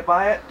to get hit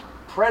by it,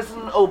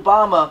 President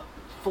Obama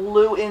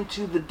flew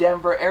into the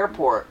Denver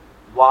airport.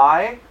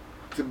 Why?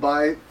 To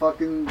buy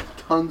fucking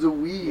tons of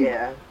weed.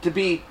 Yeah. To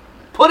be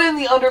put in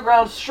the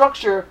underground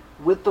structure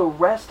with the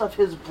rest of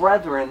his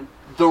brethren,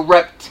 the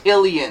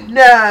reptilian.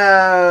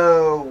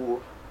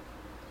 No!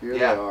 Here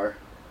Yeah. they are.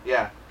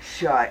 Yeah.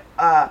 Shut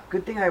up.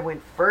 Good thing I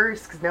went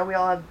first, because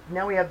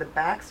now we have the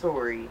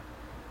backstory.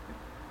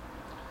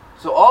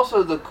 So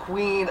also the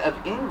Queen of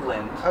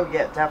England, Oh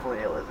yeah,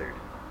 definitely a lizard.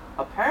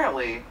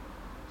 apparently,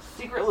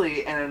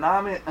 secretly and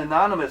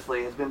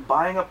anonymously has been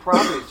buying up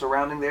property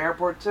surrounding the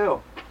airport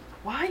too.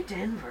 Why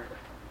Denver?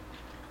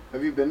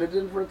 Have you been to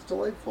Denver? It's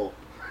delightful.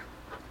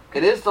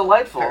 It is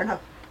delightful. Fair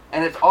enough.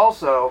 And it's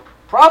also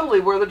probably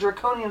where the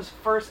Draconians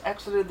first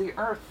exited the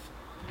Earth.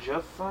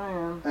 Just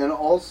saying. And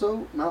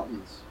also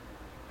mountains.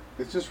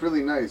 It's just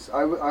really nice.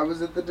 I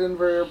was at the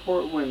Denver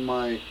airport when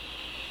I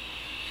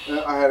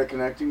had a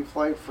connecting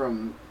flight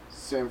from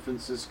San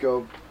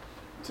Francisco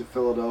to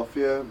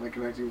Philadelphia. My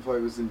connecting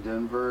flight was in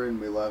Denver, and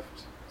we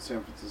left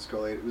San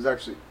Francisco late. It was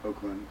actually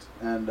Oakland.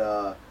 And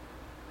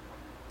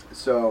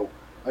so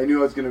I knew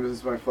I was going to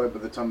miss my flight by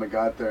the time I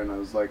got there, and I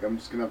was like, I'm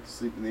just going to have to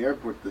sleep in the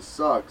airport. This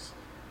sucks.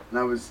 And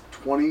I was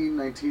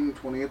 19,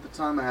 20 at the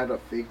time. I had a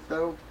fake,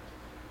 though.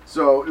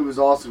 So it was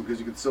awesome because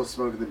you could still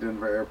smoke in the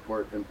Denver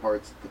airport in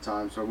parts at the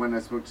time. So I went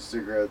and I smoked a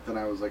cigarette. Then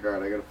I was like, all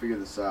right, I got to figure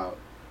this out.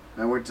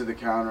 And I went to the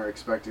counter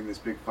expecting this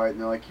big fight, and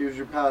they're like, here's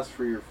your pass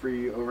for your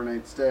free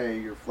overnight stay.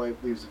 Your flight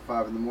leaves at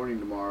 5 in the morning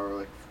tomorrow, or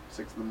like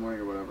 6 in the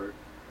morning or whatever.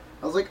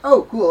 I was like,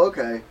 oh, cool,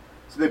 okay.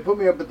 So they put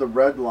me up at the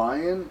Red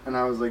Lion, and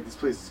I was like, this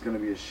place is going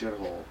to be a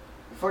shithole.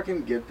 If I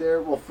can get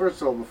there, well,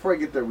 first of all, before I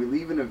get there, we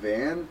leave in a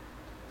van.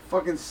 The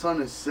fucking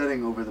sun is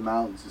setting over the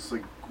mountains. It's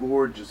like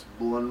gorgeous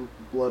blood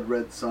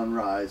red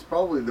sunrise.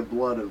 Probably the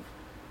blood of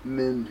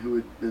men who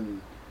had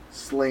been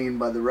slain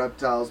by the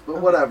reptiles,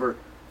 but whatever.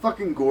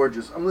 Fucking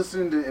gorgeous. I'm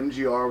listening to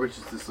MGR, which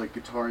is this like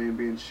guitar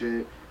ambient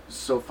shit. It's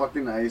so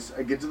fucking nice.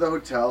 I get to the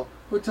hotel.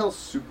 Hotel's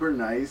super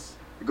nice.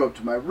 I go up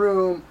to my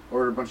room,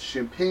 order a bunch of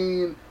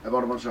champagne. I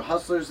bought a bunch of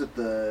Hustlers at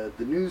the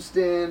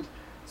newsstand.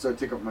 So I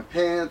take off my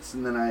pants,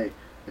 and then I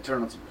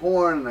turn on some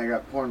porn, and I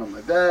got porn on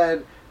my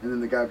bed. And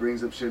then the guy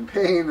brings up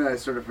champagne, and I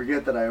sort of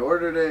forget that I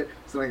ordered it.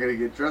 So then I gotta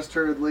get dressed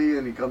hurriedly,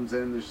 and he comes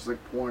in, and there's just like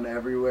porn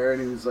everywhere,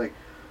 and he was like,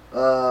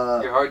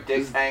 Your hard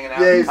dick's hanging out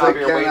yeah, the he's top like,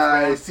 of your can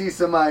I waistband. see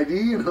some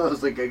ID? And I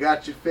was like, I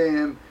got you,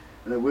 fam.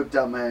 And I whipped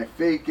out my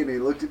fake, and he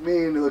looked at me,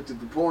 and he looked at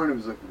the porn, and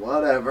he was like,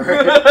 whatever.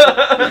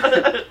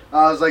 I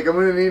was like, I'm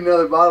going to need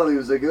another bottle. He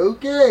was like,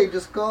 okay,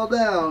 just calm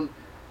down.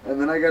 And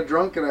then I got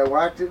drunk, and I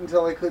whacked it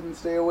until I couldn't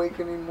stay awake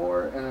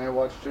anymore, and I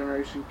watched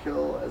Generation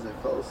Kill as I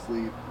fell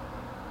asleep.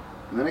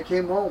 And then I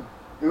came home.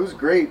 It was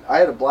great. I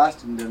had a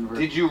blast in Denver.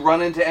 Did you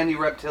run into any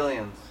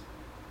reptilians?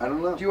 I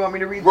don't know. Do you want me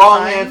to read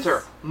Wrong the signs?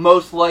 answer.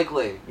 Most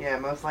likely. Yeah,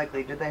 most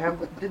likely. Did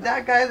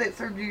that guy that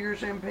served you your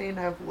champagne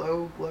have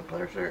low blood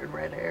pressure and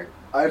red hair?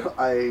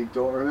 I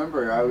don't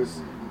remember. I was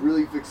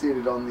really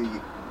fixated on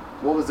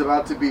what was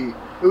about to be.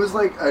 It was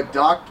like a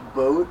docked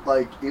boat,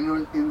 like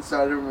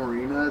inside of a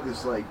marina.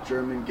 This like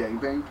German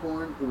gangbang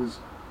porn. It was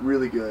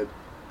really good,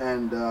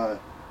 and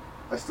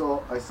I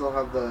still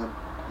have the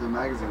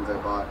magazines I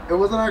bought. It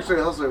wasn't actually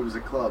a hustler. It was a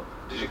club.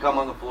 Did you come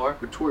on the floor?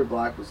 Victoria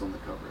Black was on the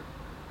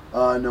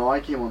cover. No, I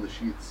came on the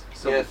sheets. Yeah,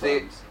 several see,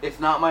 times. it's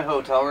not my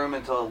hotel room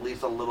until at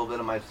least a little bit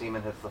of my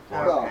semen hits the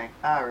floor. Well. Okay.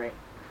 Alright.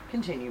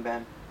 Continue,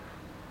 Ben.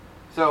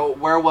 So,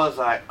 where was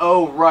I?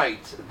 Oh,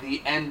 right. The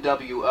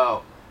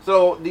NWO.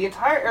 So, the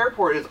entire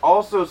airport is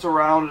also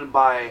surrounded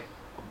by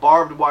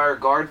barbed wire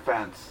guard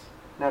fence.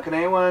 Now, can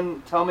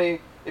anyone tell me,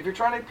 if you're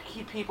trying to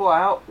keep people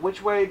out,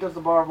 which way does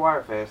the barbed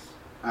wire face?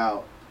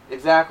 Out.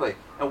 Exactly.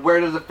 And where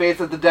does it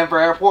face at the Denver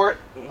airport?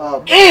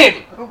 Up.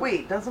 In! But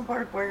wait, doesn't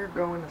barbed wire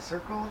go in a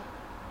circle?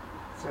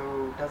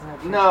 So doesn't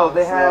have. No,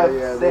 they have,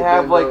 yeah, they they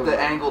have bend like over. the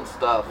angled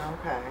stuff.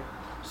 Okay.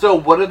 So,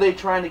 what are they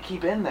trying to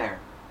keep in there?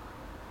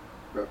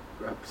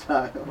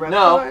 Reptile.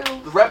 No,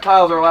 Reptiles? the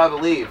reptiles are allowed to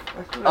leave.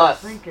 That's what I was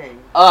Us. thinking.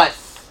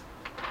 Us.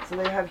 So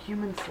they have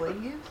human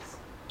slaves?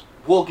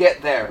 We'll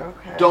get there.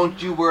 Okay.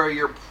 Don't you worry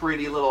your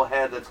pretty little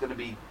head that's going to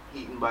be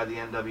eaten by the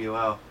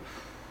NWO.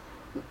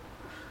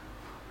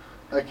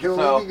 I can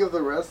So- only think of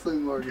the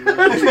wrestling That's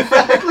organization.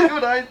 exactly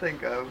what I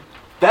think of.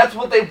 That's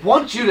what they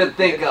want you to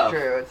think It's of.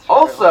 true, it's true.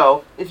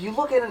 Also, if you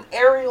look at an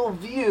aerial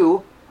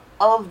view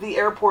of the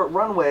airport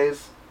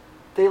runways,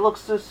 they look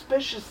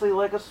suspiciously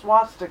like a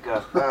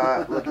swastika.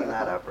 Looking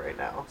that up right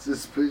now.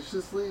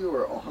 Suspiciously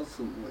or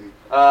awesomely?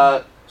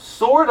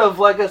 Sort of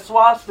like a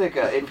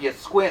swastika if you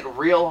squint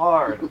real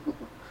hard.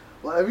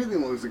 Well,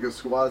 everything looks like a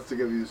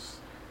swastika. It's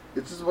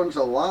just a bunch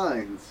of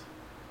lines.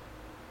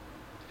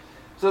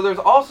 So there's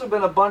also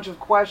been a bunch of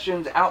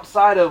questions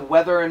outside of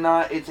whether or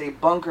not it's a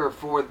bunker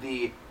for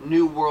the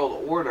New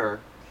World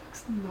Order.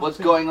 What's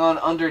going on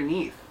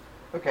underneath?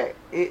 Okay,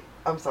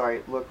 I'm sorry,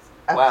 it looks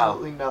Wow.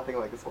 absolutely nothing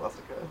like a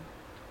swastika.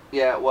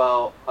 Yeah,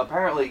 well,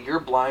 apparently you're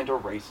blind to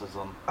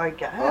racism. I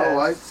guess. Oh,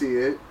 I see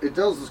it. It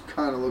does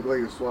kind of look like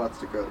a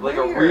swastika. Like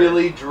a Weird.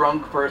 really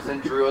drunk person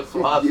drew a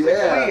swastika.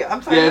 Yeah. Wait,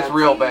 I'm sorry. Yeah, I'm it's not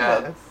real seeing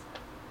bad. this.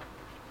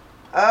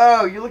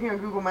 Oh, you're looking on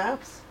Google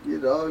Maps? You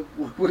know,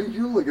 what are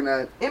you looking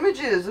at?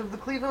 Images of the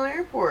Cleveland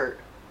airport.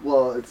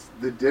 Well, it's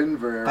the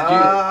Denver.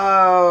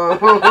 Oh.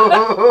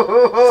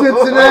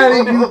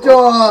 Cincinnati, you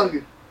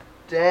dog!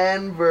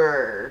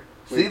 Denver.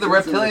 See, the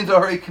Wait, reptilian's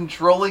already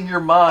controlling your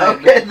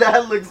mind. Okay,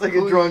 that looks like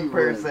a drunk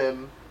Cleveland.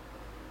 person.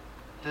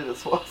 Did a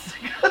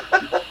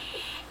swastika.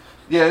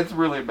 Yeah, it's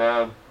really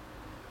bad.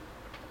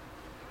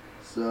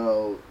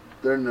 So,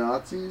 they're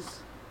Nazis?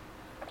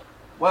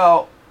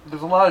 Well,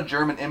 there's a lot of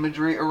German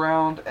imagery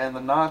around, and the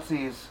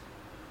Nazis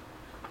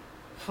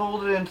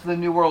folded into the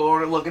New World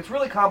Order. Look, it's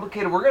really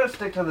complicated. We're going to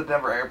stick to the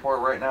Denver airport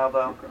right now,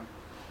 though. Okay.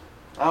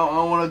 I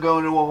don't want to go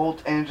into a whole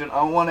tangent. I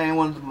don't want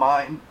anyone's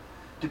mind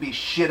to be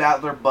shit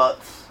out their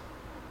butts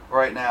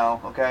right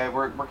now, okay?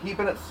 We're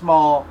keeping it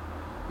small.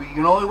 But you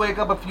can only wake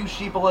up a few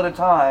sheeple at a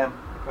time.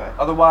 Okay.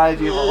 Otherwise,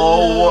 you have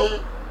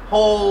a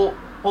whole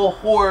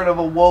horde of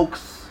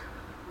awokes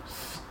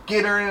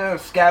skittering and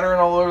scattering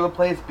all over the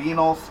place, being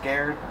all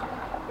scared.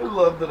 I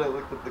love that I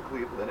looked at the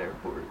Cleveland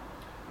airport.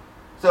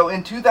 So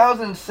in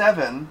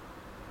 2007,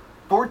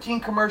 14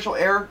 commercial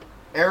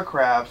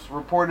aircrafts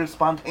reported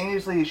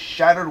spontaneously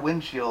shattered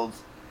windshields.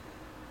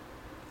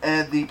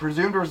 And the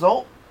presumed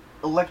result?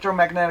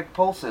 Electromagnetic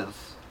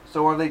pulses.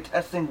 So are they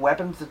testing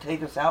weapons to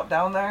take us out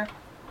down there?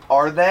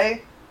 Are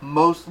they?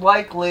 Most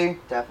likely.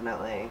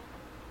 Definitely.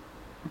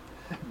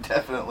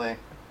 Definitely.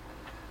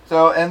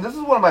 So, and this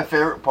is one of my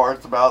favorite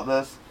parts about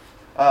this,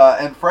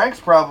 and Frank's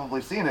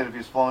probably seen it if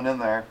he's flown in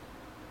there.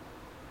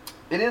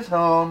 It is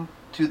home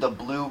to the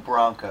Blue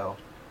Bronco.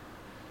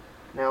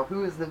 Now,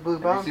 who is the Blue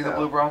Bronco? Have you seen the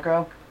Blue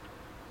Bronco?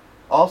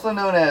 Also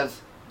known as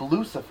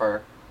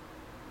Blucifer.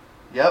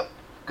 Yep,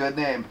 good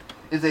name.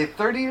 Is a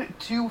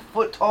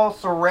 32-foot tall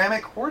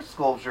ceramic horse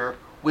sculpture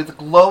with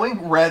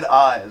glowing red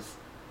eyes.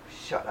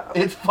 Shut up.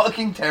 It's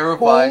fucking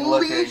terrifying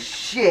Holy looking.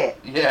 shit.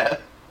 Yeah.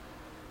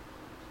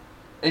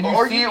 And you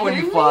Are see you it when you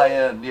kidding fly me?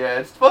 in. Yeah,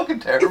 it's fucking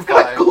It's terrifying.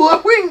 got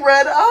glowing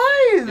red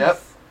eyes.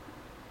 Yep.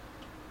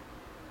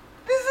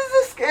 This is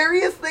the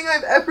scariest thing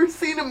I've ever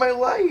seen in my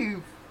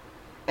life.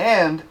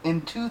 And in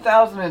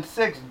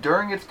 2006,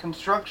 during its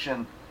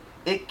construction,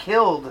 it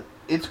killed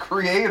its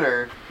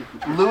creator,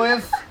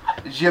 Luis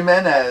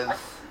Jimenez,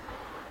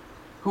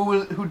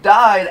 who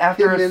died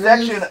after Jimenez? a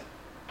section.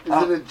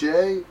 Is it a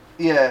J?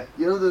 Yeah,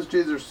 You know those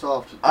J's are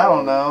soft. I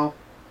don't know.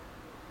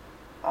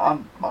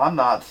 I'm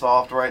not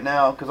soft right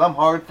now because I'm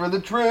hard for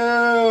the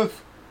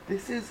truth.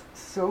 This is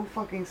so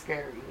fucking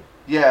scary.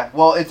 Yeah,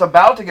 well, it's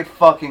about to get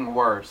fucking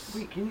worse.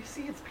 Wait, can you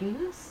see its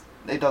penis?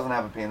 It doesn't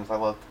have a penis. I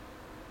looked.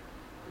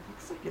 It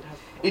looks like it has.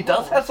 It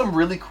does have some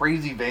really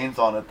crazy veins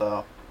on it,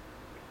 though.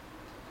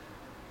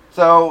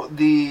 So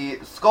the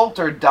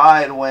sculptor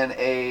died when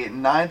the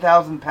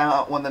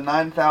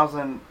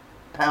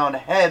 9,000-pound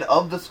head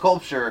of the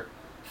sculpture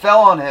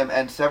fell on him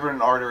and severed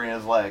an artery in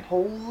his leg.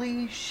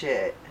 Holy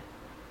shit.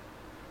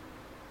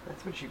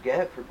 That's what you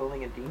get for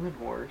building a demon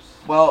horse.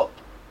 Well,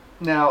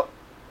 now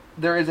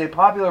there is a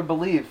popular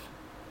belief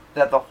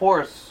that the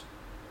horse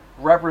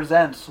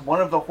represents one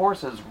of the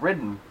horses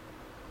ridden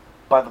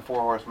by the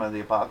 4 horsemen of the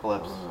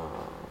apocalypse.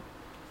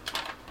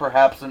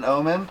 Perhaps an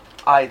omen?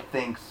 I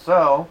think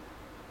so.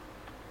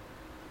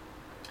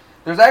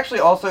 There's actually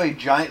also a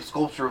giant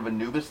sculpture of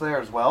Anubis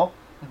there as well,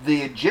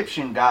 the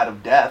Egyptian god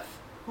of death.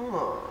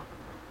 Huh.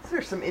 These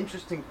are some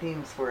interesting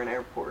themes for an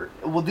airport.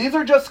 Well, these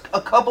are just a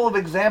couple of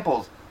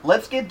examples.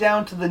 Let's get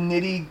down to the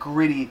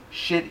nitty-gritty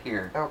shit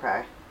here.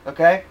 Okay.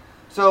 Okay?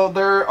 So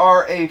there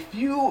are a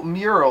few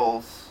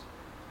murals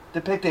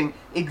depicting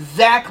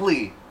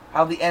exactly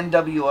how the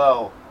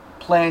NWO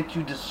plan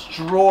to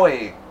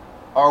destroy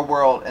our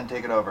world and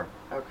take it over.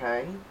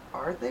 Okay.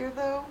 Are there,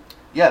 though?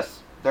 Yes,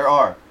 there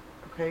are.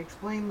 Okay,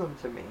 explain them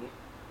to me.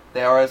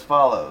 They are as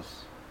follows.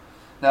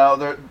 Now,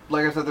 there,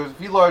 like I said, there's a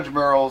few large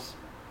murals.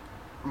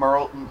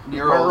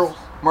 Murals.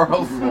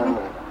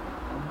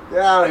 Get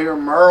out of here,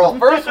 The Merle.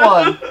 first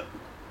one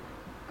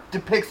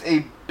depicts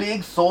a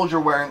big soldier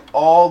wearing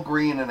all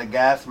green and a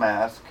gas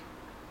mask,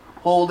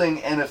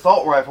 holding an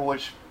assault rifle,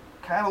 which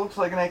kind of looks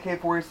like an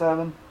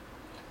AK-47.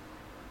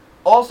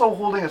 Also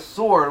holding a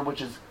sword, which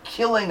is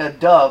killing a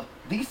dove,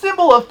 the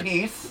symbol of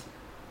peace,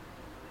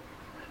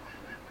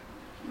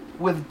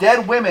 with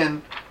dead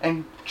women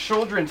and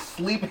children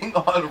sleeping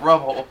on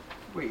rubble.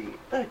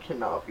 Wait, that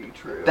cannot be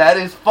true. That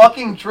is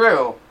fucking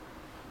true.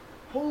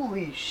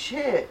 Holy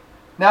shit.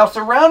 Now,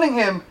 surrounding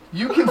him,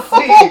 you can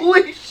see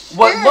Holy shit.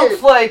 what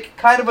looks like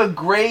kind of a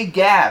gray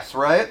gas,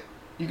 right?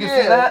 You can see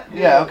Yeah, that?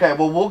 yeah. Okay,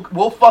 well,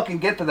 we'll fucking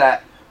get to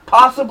that.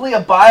 Possibly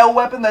a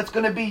bioweapon that's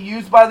going to be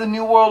used by the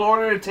New World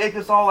Order to take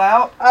us all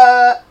out.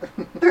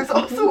 There's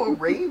also a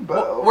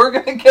rainbow. We're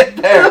going to get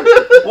there.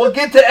 We'll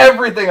get to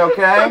everything,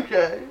 okay?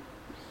 Okay.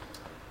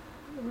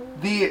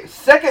 The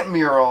second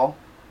mural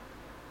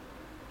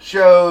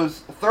shows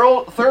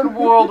third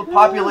world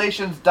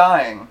populations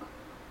dying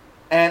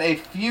and a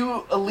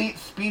few elite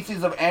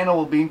species of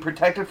animal being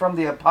protected from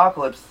the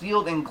apocalypse,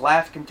 sealed in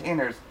glass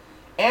containers,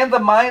 and the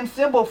Mayan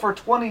symbol for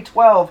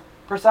 2012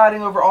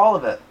 presiding over all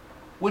of it,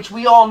 which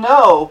we all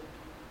know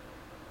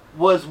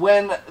was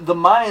when the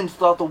Mayans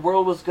thought the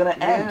world was going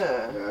to end.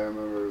 Yeah, I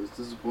remember. It was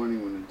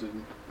disappointing when it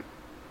didn't.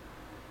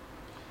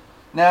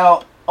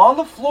 Now, on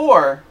the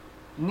floor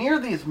near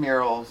these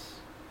murals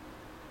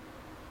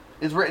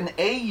is written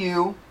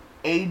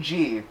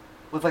AUAG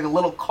with like a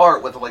little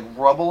cart with like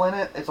rubble in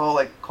it. It's all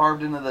like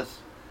carved into this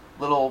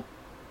little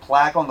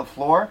plaque on the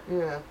floor.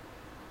 Yeah.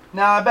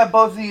 Now, I bet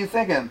both of you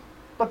thinking,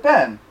 but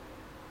Ben,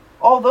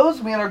 all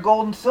those mean are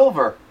gold and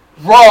silver.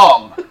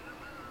 Wrong!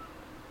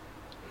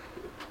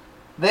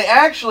 They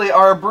actually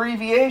are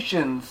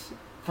abbreviations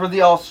for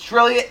the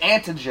Australia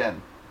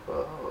antigen,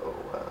 Oh,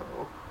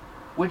 wow.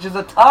 which is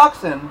a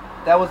toxin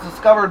that was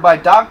discovered by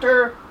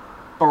Dr.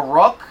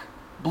 Barack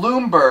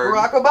Bloomberg.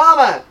 Barack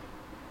Obama!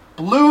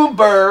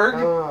 Bloomberg.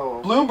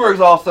 Oh. Bloomberg's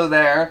also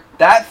there.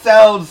 That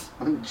sounds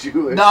I'm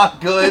Jewish.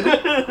 not good.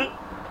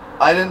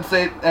 I didn't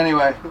say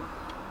anyway.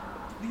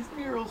 These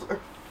murals are...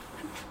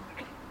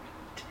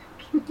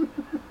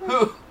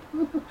 Who?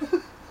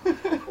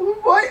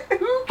 What?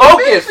 Who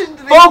Focus! commissioned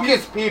these Focus,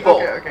 murals? people!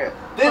 Okay, okay.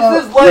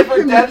 This is life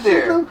or death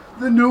here.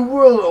 The New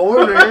World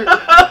Order.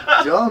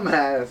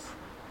 Dumbass.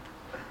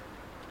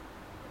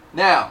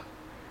 Now,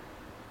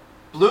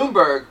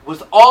 Bloomberg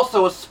was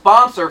also a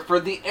sponsor for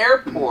the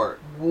airport,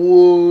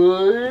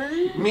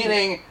 What?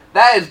 meaning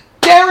that is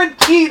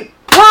guaranteed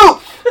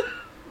proof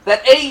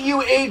that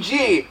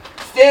AUAG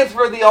stands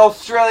for the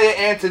Australia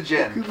It could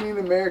antigen. mean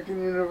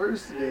American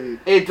University.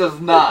 It does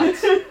not.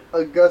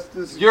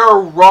 Augustus.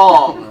 You're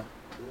wrong.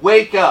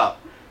 Wake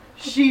up.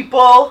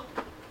 Sheeple.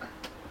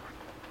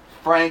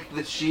 Frank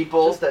the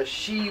Sheeple. Just a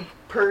sheep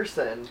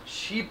person.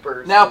 Sheep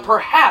person. Now,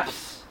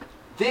 perhaps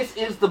this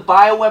is the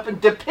bioweapon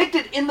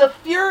depicted in the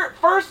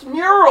first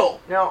mural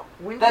Now,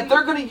 when that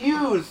they're going to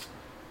use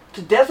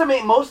to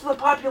decimate most of the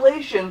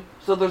population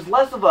so there's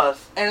less of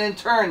us, and in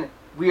turn,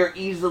 we are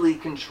easily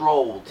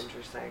controlled.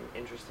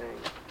 Interesting.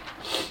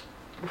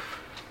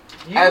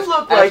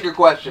 Ask your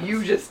questions.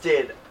 you just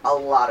did a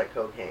lot of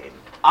cocaine.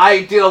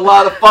 I did a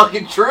lot of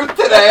fucking truth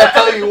today, I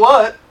tell you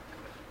what.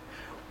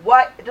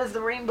 What does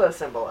the rainbow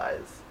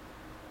symbolize?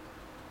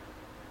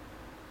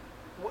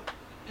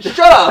 Shut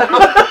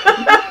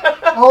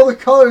up! All the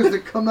colors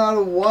that come out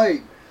of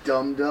white.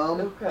 Dum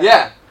dum. Okay.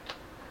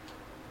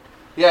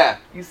 Yeah.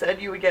 You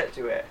said you would get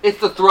to it. It's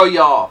to throw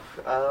you off.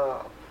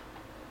 Oh.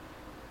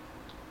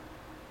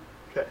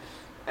 Okay.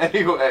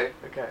 Anyway,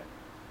 Okay.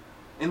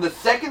 in the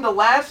second to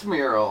last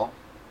mural,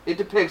 it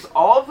depicts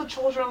all of the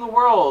children of the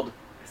world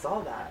I saw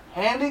that.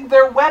 handing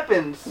their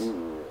weapons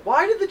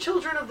Why did the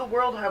children of the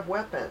world have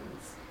weapons?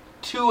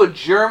 to a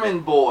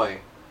German boy.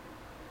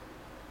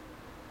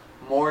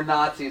 More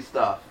Nazi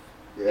stuff.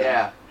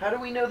 Yeah. How do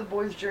we know the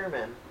boy's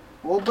German?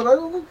 Well, but I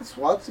don't think the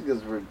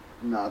swastikas were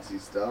Nazi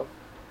stuff.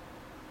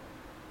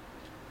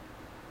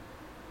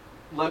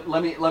 Let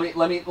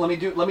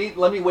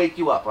me wake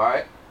you up, all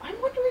right? I'm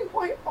wondering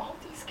why all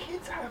these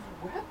kids have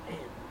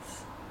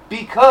weapons.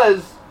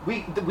 Because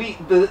the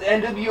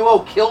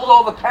NWO killed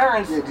all the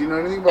parents, Yeah, do you know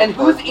anything about and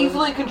who's Parkland?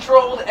 easily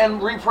controlled and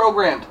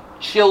reprogrammed?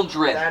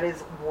 Children. That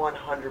is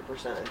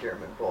 100% a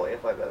German boy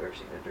if I've ever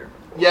seen a German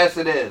boy. Yes,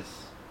 it is.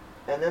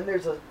 And then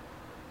there's a...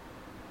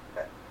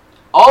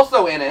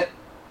 Also in it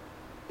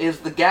is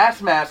the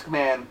gas mask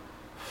man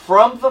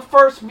from the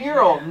first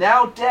mural, Yeah.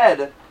 now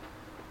dead,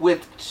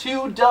 with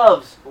 2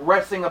 doves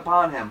resting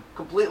upon him,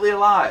 completely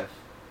alive.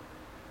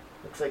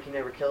 Looks like he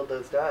never killed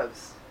those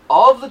doves.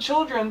 All of the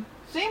children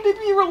seem to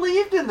be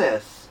relieved in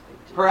this,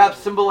 perhaps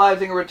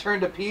symbolizing a return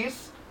to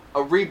peace,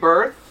 a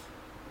rebirth,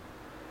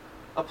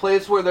 a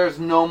place where there's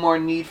no more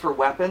need for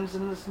weapons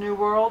in this new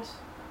world,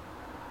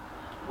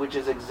 which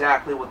is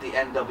exactly what the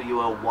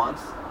NWO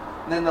wants.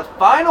 And then the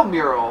final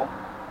mural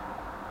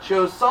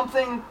shows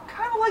something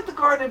kind of like the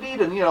Garden of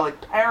Eden,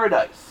 like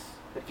paradise,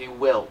 if you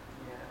will.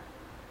 Yeah.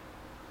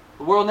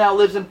 The world now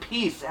lives in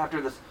peace after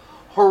this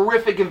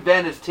horrific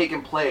event has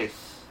taken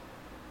place.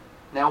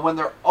 Now, when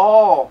they're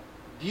all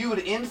viewed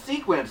in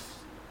sequence,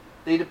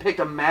 they depict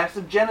a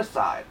massive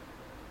genocide,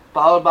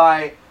 followed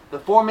by the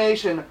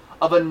formation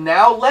of a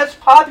now less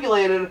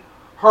populated,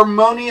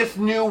 harmonious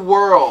new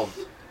world.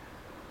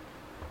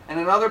 And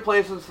in other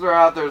places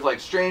throughout, there's like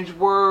strange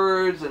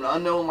words and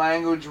unknown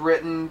language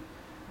written,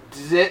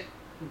 zit,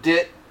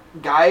 dit,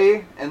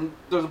 guy, and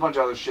there's a bunch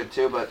of other shit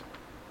too, but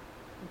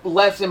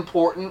less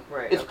important.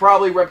 Right, It's okay.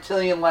 probably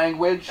reptilian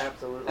language.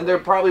 Absolutely. And they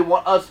probably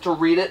want us to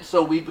read it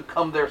so we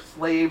become their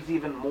slaves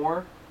even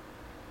more.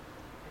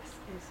 This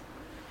is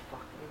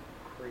fucking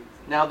crazy.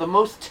 Now, the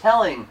most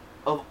telling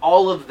of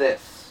all of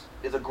this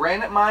is a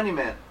granite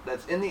monument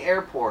that's in the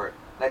airport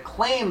that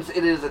claims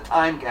it is a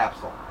time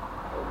capsule.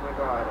 Oh my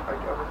god,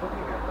 I was looking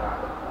at that.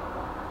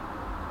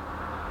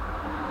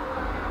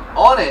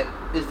 On it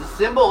is the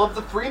symbol of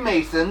the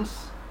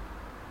Freemasons,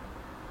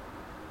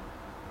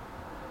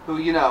 who,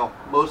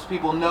 most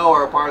people know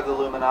are a part of the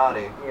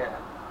Illuminati. Yeah.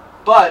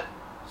 But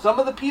some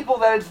of the people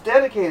that it's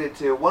dedicated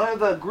to, one of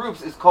the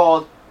groups is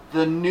called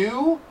the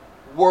New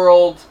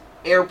World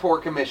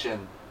Airport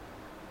Commission.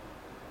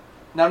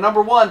 Now,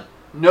 number one,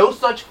 no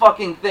such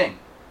fucking thing.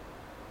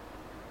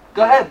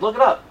 Go ahead, look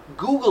it up.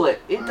 Google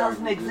it. It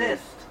doesn't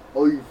exist.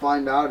 All you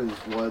find out is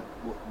what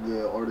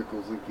the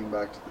article's linking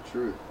back to the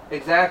truth.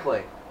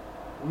 Exactly.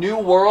 New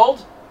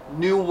World Order,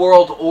 New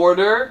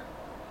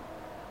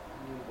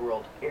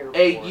World Airport.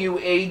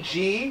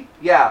 AUAG.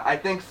 Yeah, I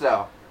think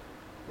so.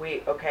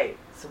 Wait, okay,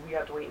 so we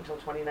have to wait until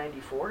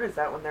 2094? Is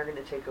that when they're going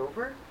to take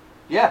over?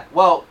 Yeah,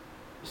 well,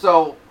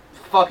 so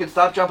fucking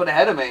stop jumping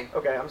ahead of me.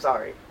 Okay, I'm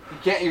sorry. You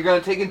can't. You're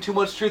gonna take in too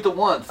much truth at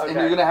once, and Okay.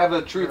 you're gonna have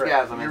a You're right.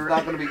 truthgasm. You're It's right.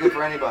 not gonna be good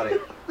for anybody.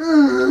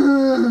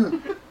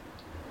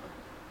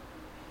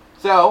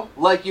 So,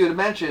 like you had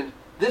mentioned,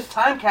 this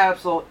time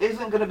capsule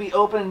isn't gonna be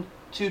open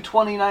to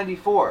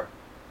 2094.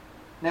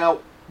 Now,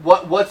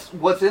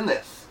 what's in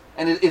this?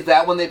 And is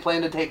that when they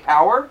plan to take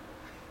power?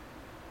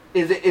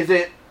 Is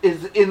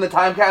in the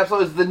time capsule?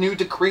 Is the new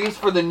decrees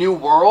for the new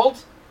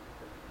world?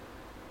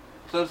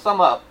 So to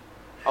sum up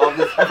all of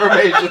this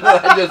information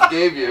that I just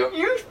gave you.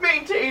 You've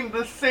maintained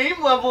the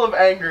same level of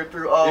anger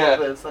through all Yeah. of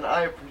this, and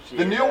I appreciate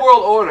The it. New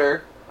World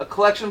Order, a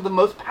collection of the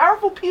most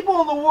powerful people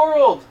in the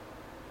world,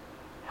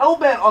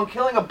 hell-bent on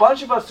killing a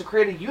bunch of us to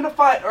create a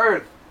unified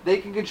Earth they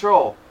can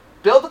control,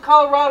 build the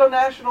Colorado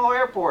National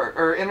Airport,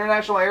 or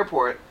International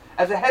Airport,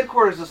 as a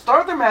headquarters to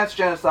start their mass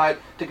genocide,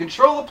 to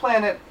control the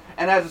planet,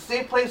 and as a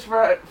safe place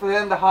for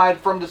them to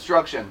hide from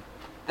destruction.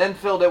 Then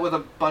filled it with a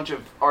bunch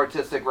of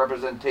artistic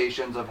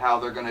representations of how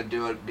they're going to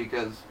do it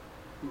because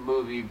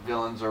movie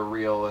villains are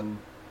real and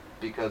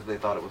because they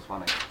thought it was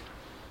funny.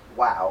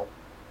 Wow.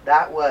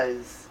 That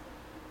was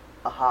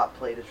a hot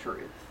plate of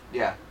truth.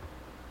 Yeah.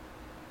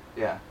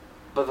 Yeah.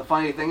 But the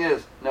funny thing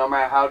is, no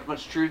matter how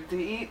much truth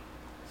to eat,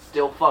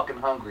 still fucking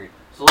hungry.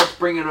 So let's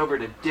bring it over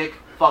to Dick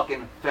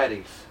fucking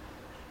Fetty's.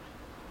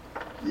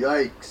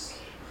 Yikes.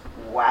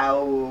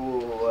 Wow.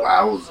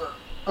 Wowza.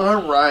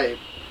 Alright.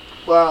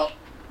 Well,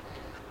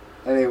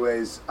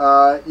 anyways,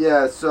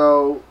 yeah,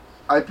 so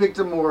I picked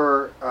a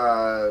more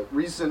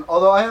recent,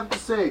 although I have to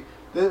say,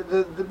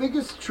 the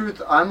biggest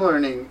truth I'm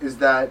learning is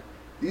that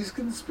these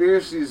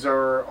conspiracies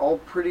are all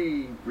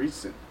pretty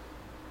recent.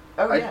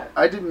 Oh, yeah.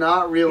 I did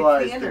not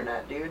realize It's the that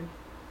internet, dude.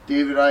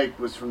 David Icke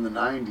was from the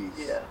 90s.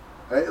 Yeah.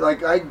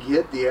 I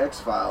get the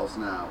X-Files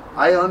now.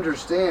 I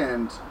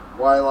understand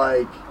why,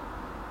 like,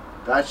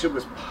 that shit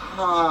was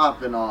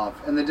popping off.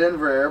 And the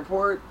Denver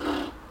airport,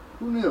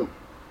 who knew?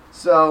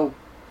 So,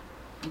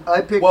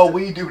 I picked... Well,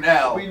 we do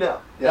now. We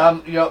know. Yeah.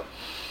 Yep.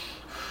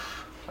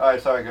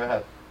 Alright, sorry, go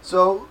ahead.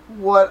 So,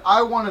 what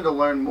I wanted to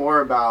learn more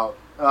about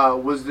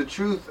was the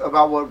truth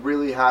about what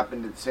really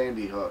happened at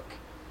Sandy Hook.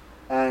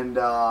 And,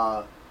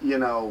 you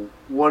know,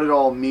 what it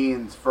all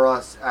means for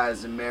us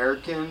as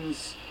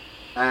Americans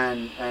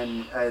and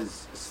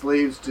as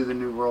slaves to the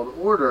New World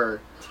Order.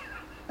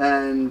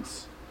 And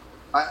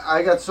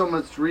I got so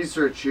much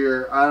research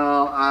here, I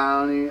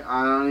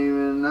don't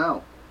even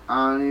know.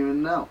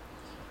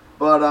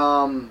 But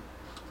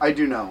I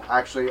do know.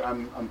 Actually,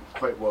 I'm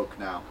quite woke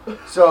now.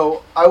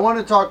 So I want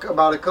to talk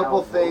about a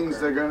couple things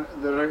that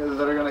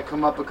are gonna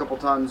come up a couple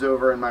times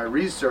over in my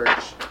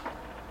research.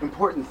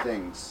 Important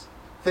things.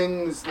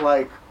 Things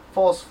like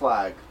false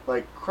flag,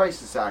 like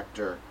crisis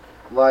actor,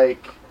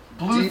 like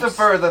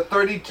Lucifer, the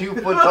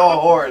 32-foot tall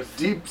horse.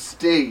 deep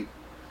state.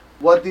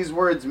 What these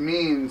words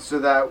mean, so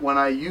that when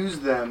I use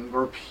them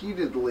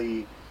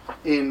repeatedly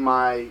in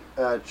my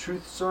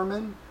truth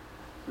sermon,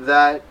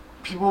 that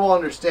people will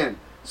understand.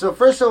 So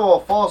first of all,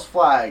 false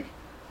flag,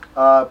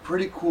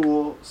 pretty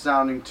cool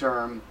sounding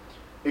term.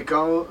 It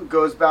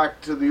goes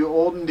back to the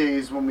olden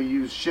days when we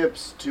used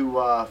ships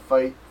to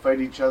fight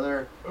each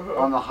other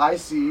on the high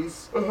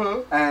seas,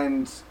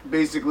 and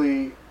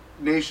basically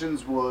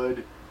nations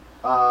would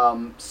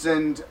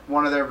send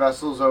one of their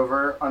vessels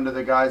over under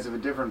the guise of a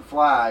different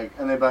flag,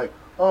 and they'd be like,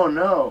 "Oh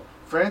no,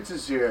 France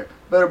is here,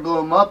 better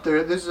blow them up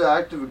there, this is an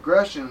act of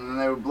aggression,"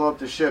 and they would blow up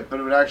the ship, but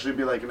it would actually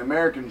be like an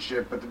American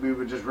ship, but we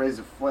would just raise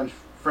a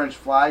French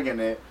flag in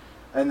it,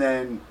 and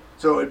then,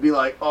 so it'd be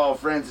like, "Oh,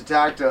 France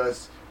attacked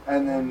us,"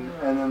 and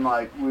then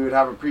like, we would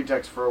have a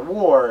pretext for a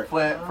war.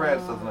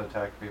 France doesn't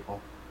attack people.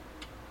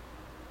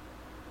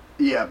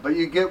 Yeah, but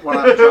you get what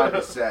I'm trying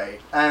to say.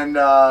 And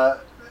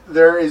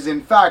there is,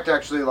 in fact,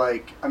 actually,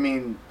 like, I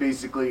mean,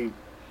 basically,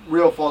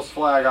 real false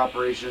flag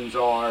operations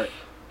are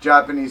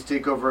Japanese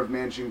takeover of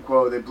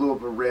Manchukuo. They blew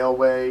up a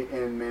railway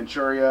in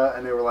Manchuria,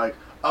 and they were like,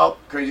 "Oh,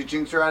 crazy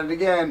chinks are at it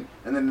again."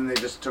 And then they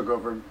just took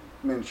over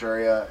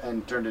Manchuria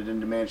and turned it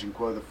into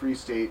Manchukuo, the free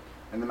state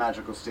and the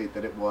magical state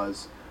that it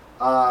was.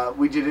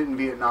 We did it in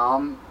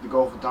Vietnam, the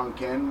Gulf of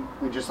Tonkin.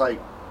 We just, like,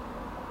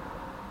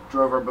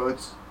 drove our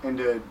boats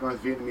into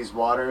North Vietnamese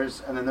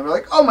waters, and then they were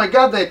like, "Oh my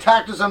god, they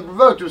attacked us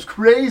unprovoked, it was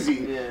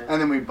crazy." Yeah.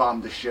 And then we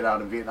bombed the shit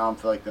out of Vietnam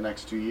for like the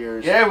next 2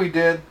 years. Yeah, we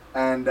did.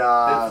 And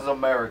This is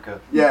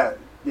America. yeah.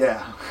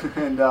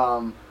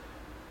 And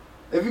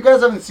if you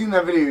guys haven't seen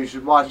that video, you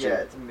should watch Yeah, it.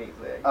 it's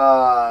amazing.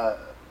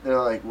 They're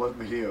like, "What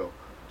video?"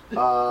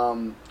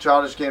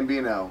 Childish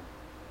Gambino.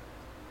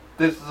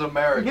 This is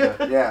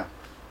America. Yeah.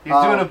 He's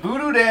doing a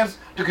voodoo dance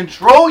to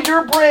control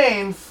your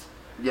brains.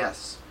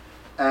 Yes.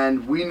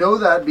 And we know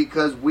that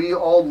because we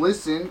all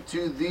listen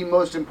to the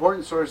most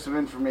important source of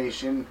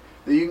information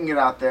that you can get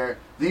out there.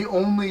 The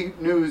only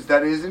news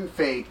that isn't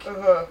fake,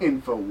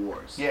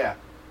 InfoWars. Yeah.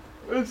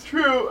 It's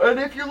true. And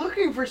if you're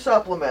looking for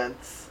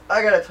supplements,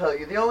 I gotta tell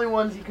you, the only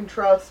ones you can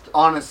trust.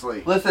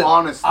 Honestly. Listen,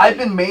 honestly. I've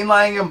been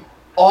mainlining him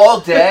all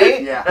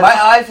day. Yeah. My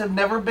eyes have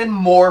never been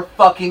more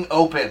fucking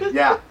open.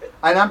 Yeah.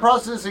 And I'm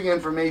processing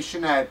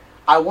information at,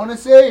 I want to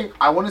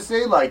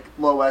say, like,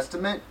 low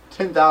estimate,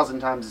 10,000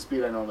 times the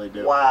speed I normally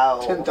do. Wow.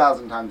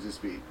 10,000 times the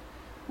speed.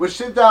 Which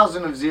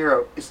 10,000 of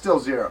zero is still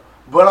zero.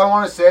 But I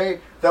want to say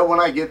that when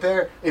I get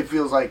there, it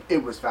feels like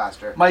it was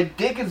faster. My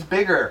dick is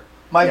bigger.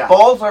 My Yeah.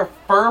 balls are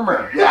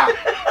firmer. Yeah.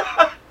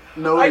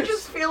 Notice. I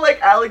just feel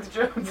like Alex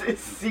Jones is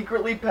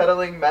secretly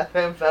peddling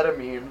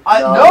methamphetamine.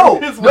 No,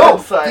 His no.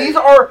 website. These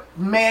are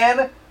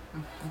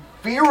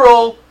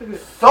viral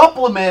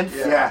supplements.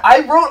 Yeah.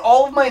 I wrote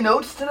all of my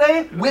notes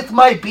today with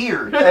my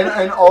beard.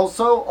 And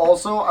also,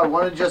 I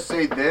want to just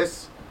say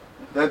this,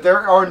 that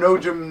there are no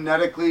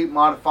genetically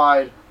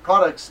modified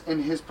products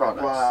in his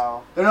products.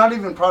 Wow. They're not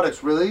even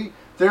products, really.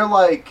 They're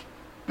like,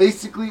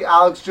 basically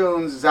Alex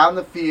Jones is out in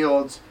the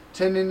fields,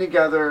 tending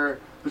together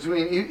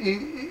between...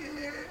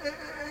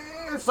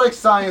 It's like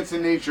science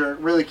and nature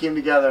really came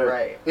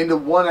together into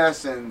one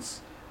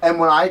essence. And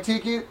when I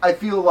take it, I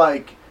feel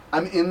like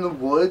I'm in the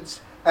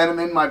woods and I'm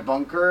in my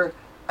bunker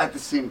at the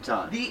same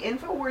time. The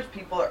InfoWars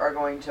people are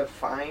going to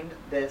find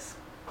this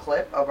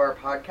clip of our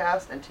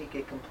podcast and take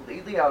it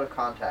completely out of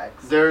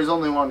context. There is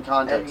only one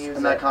context, use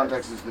and that it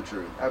context as- is the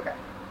truth. Okay.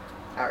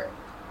 Alright.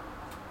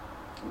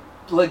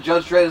 Like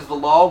Judge Dredd is the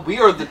law, we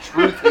are the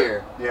truth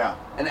here. Yeah,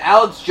 And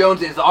Alex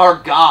Jones is our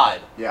god.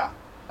 yeah.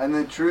 And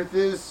the truth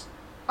is,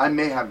 I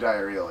may have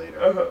diarrhea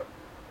later.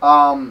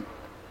 Uh-huh.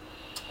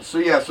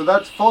 So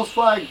that's false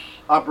flag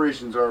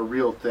operations are a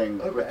real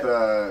thing Okay. with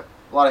a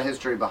lot of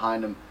history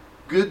behind them.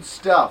 Good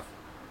stuff.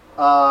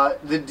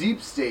 The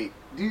deep state.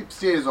 Deep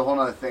state is a whole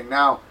other thing.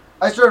 Now,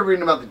 I started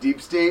reading about the deep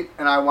state,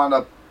 and I wound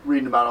up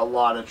reading about a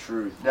lot of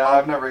truth. Yeah,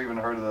 I've never even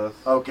heard of this.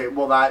 Okay,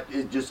 well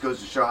it just goes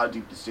to show how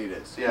deep the state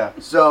is. Yeah.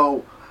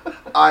 So,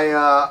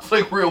 I It's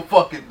like real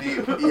fucking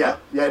deep.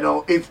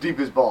 no, it's deep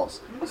as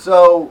balls.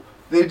 So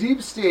the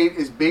deep state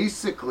is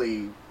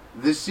basically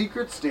the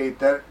secret state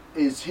that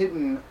is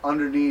hidden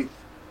underneath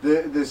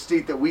the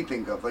state that we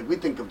think of. Like we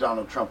think of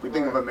Donald Trump, we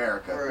think of Right.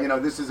 America. Right. You know,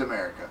 this is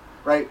America,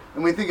 right?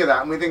 And we think of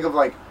that, and we think of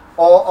like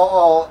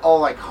all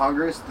like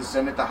Congress, the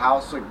Senate, the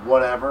House, like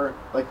whatever,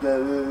 like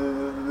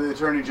the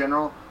Attorney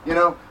General. You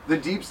know, the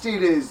deep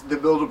state is the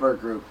Bilderberg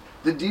Group.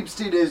 The deep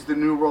state is the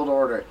New World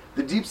Order.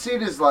 The deep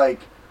state is like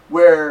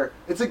where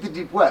it's like the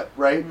deep web,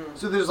 right? Mhm.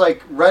 So there's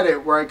like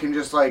Reddit where I can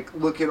just like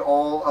look at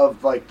all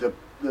of like the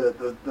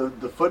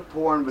foot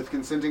porn with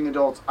consenting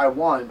adults I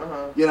want,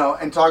 Uh-huh. you know,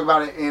 and talk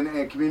about it in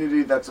a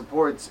community that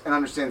supports and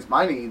understands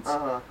my needs.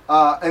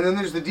 Uh-huh. And then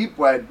there's the deep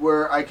web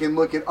where I can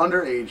look at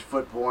underage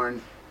foot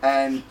porn,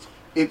 and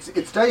it's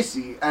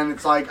dicey, and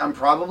it's like I'm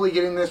probably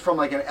getting this from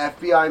like an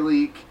FBI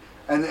leak,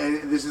 and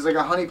this is like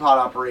a honeypot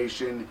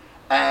operation.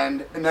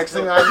 And the next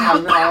thing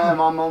I'm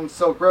on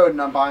Silk Road,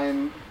 and I'm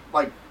buying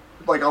like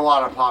a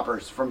lot of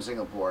poppers from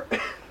Singapore,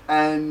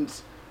 and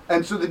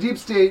so the deep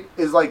state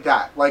is like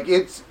that. Like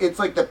it's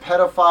like the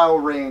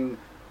pedophile ring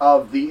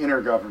of the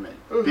inner government,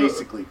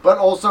 basically. But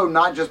also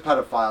not just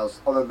pedophiles,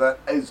 although that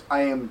is,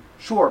 I am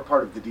sure,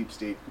 part of the deep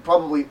state.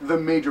 Probably the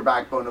major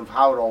backbone of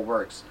how it all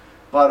works.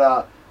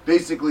 But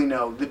basically,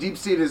 no. The deep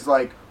state is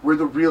like where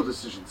the real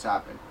decisions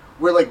happen.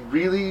 Where like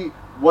really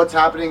what's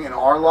happening in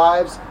our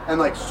lives, and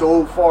like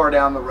so far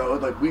down the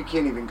road, like we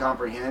can't even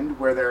comprehend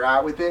where they're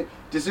at with it.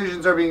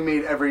 Decisions are being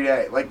made every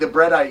day. Like the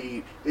bread I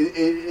eat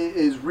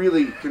is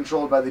really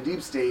controlled by the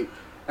deep state,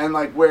 and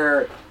like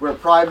where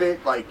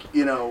private, like,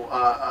 you know,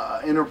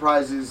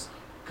 enterprises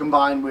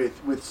combined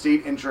with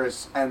state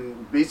interests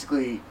and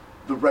basically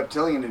the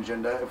reptilian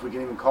agenda, if we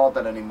can even call it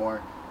that anymore,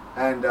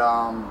 and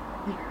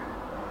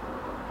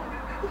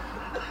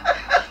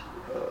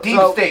Deep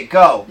So- state,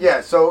 go.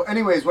 yeah, so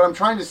anyways, what I'm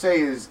trying to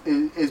say is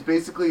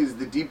basically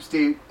the deep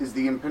state is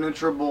the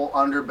impenetrable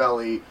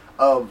underbelly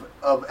of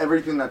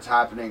everything that's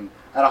happening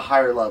at a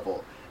higher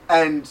level.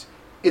 And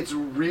it's a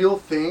real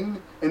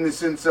thing in the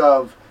sense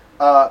of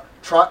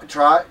try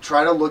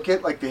to look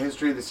at like the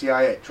history of the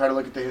CIA, try to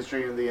look at the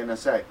history of the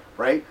NSA,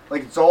 right?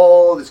 Like it's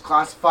all this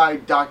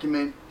classified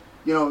document,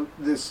 you know,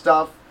 this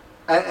stuff.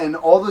 And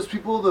all those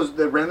people,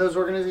 that ran those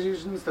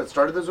organizations, that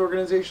started those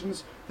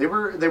organizations, they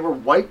were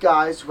white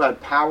guys who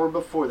had power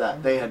before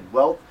that. They had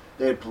wealth,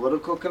 they had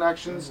political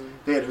connections,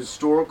 they had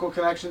historical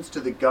connections to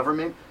the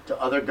government, to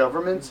other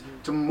governments,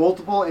 to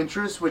multiple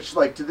interests, which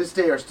like to this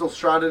day are still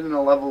shrouded in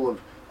a level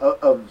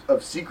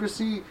of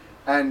secrecy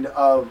and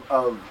of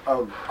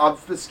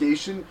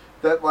obfuscation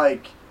that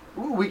like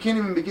we can't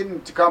even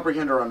begin to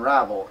comprehend or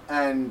unravel.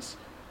 And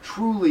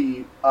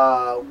truly,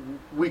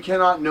 we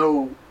cannot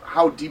know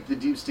how deep the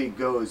deep state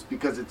goes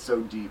because it's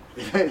so deep.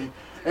 And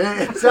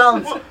it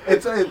sounds,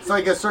 it's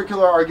like a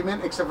circular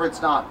argument, except for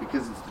it's not,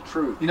 because it's the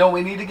truth. You know what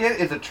we need to get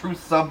is a true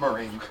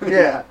submarine.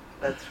 Yeah,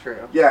 that's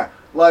true. Yeah,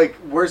 like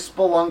we're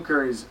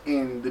spelunkers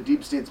in the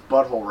deep state's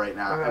butthole right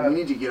now, and Uh-huh. we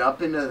need to get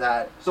up into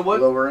that So what-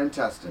 lower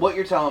intestine. What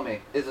you're telling me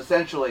is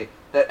essentially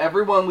that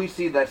everyone we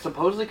see that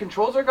supposedly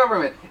controls our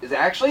government is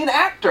actually an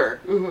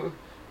actor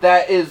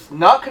that is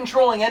not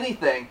controlling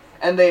anything,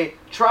 and they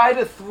try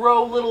to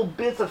throw little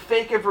bits of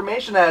fake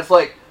information at us,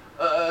 like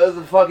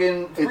the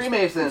fucking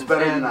Freemasons. It's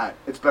better than and- that.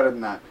 It's better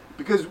than that.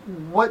 Because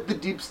what the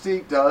deep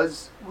state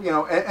does, you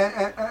know,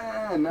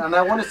 and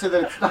I want to say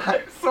that it's not.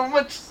 So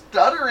much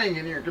stuttering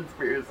in your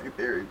conspiracy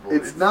theory.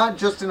 It's not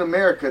just in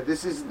America.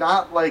 This is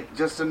not like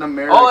just an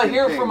American All I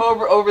hear thing. from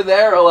over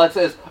there, Olet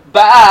says,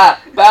 "Bah,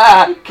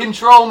 bah,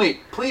 control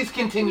me." Please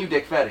continue,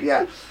 Dick Fetty.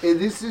 Yeah,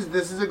 this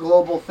is a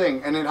global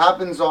thing, and it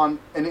happens on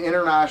an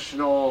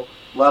international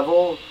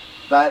level.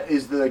 That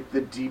is the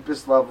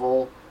deepest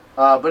level,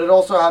 but it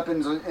also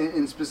happens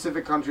in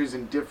specific countries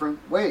in different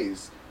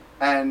ways.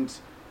 And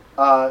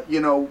you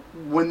know,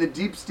 when the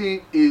deep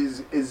state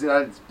is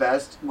at its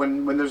best,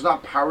 when there's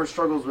not power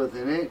struggles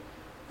within it,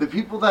 the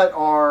people that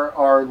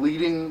are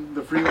leading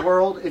the free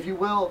world, if you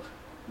will,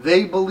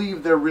 they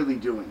believe they're really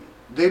doing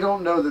it. They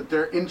don't know that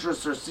their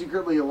interests are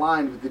secretly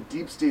aligned with the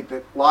deep state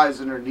that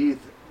lies underneath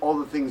all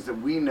the things that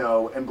we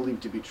know and believe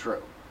to be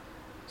true.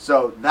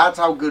 So that's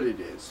how good it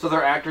is. So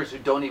they're actors who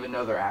don't even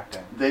know they're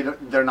acting.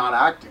 They're not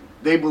acting.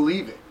 They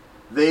believe it.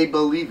 They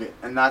believe it,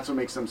 and that's what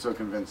makes them so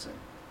convincing.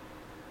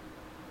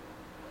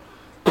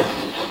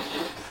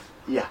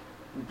 Yeah.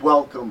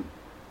 Welcome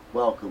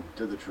welcome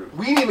to the truth.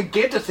 We didn't even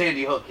get to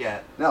Sandy Hook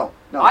yet. No.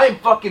 I am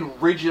fucking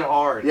rigid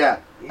hard. Yeah.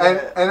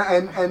 Yeah.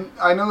 And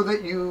I know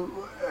that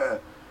you,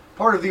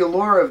 part of the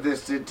allure of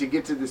this to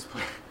get to this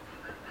place.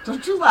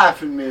 Don't you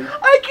laugh at me.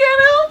 I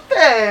can't help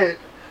it.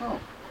 Oh.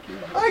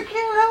 I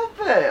can't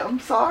help it. I'm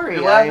sorry.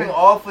 You're laughing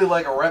awfully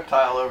like a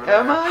reptile over there.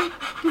 Am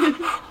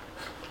I?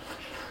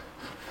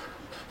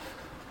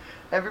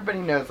 Everybody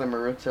knows I'm a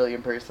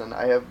reptilian person.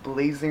 I have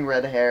blazing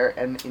red hair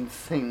and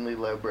insanely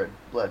low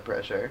blood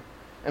pressure.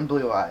 And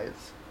blue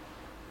eyes.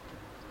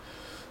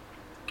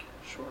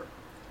 Sure.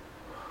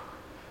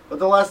 But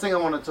the last thing I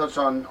want to touch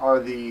on are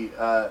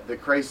the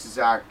crisis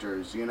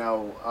actors, you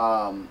know,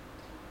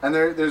 and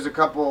there's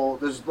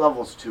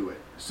levels to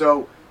it.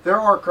 So there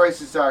are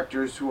crisis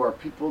actors who are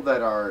people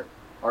that are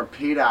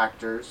paid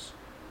actors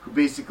who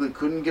basically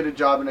couldn't get a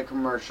job in a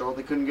commercial,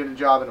 they couldn't get a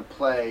job in a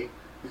play,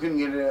 they couldn't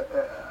get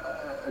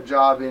a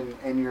job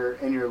in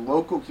your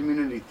local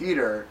community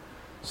theater.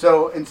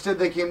 So instead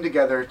they came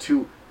together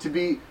to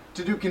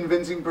do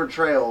convincing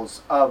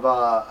portrayals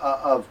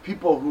of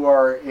people who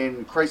are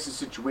in crisis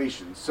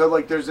situations. So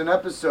like there's an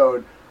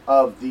episode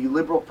of the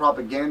liberal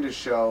propaganda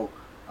show,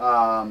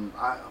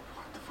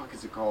 what the fuck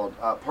is it called?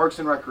 Parks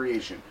and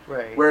Recreation.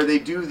 Right. Where they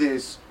do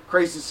this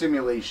crisis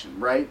simulation,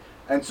 right?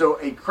 And so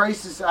a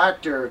crisis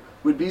actor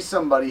would be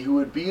somebody who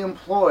would be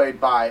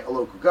employed by a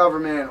local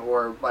government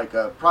or like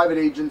a private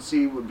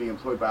agency, would be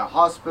employed by a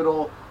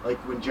hospital, like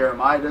when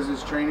Jeremiah does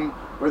his training,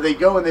 where they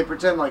go and they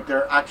pretend like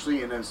they're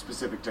actually in a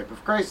specific type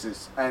of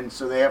crisis. And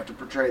so they have to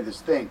portray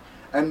this thing.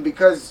 And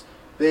because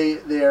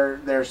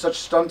they're such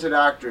stunted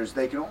actors,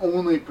 they can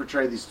only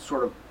portray these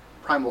sort of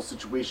primal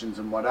situations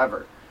and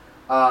whatever.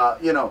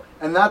 You know,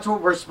 and that's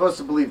what we're supposed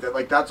to believe, that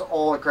like that's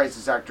all a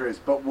crisis actor is.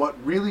 But what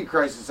really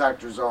crisis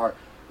actors are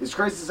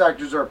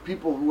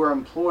people who are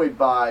employed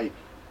by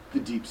the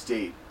deep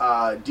state,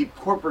 deep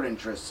corporate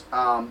interests,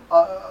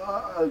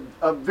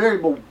 a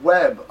variable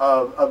web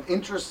of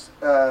interests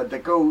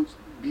that goes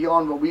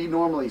beyond what we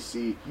normally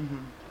see. Mm-hmm.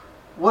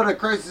 What a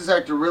crisis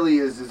actor really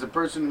is a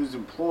person who's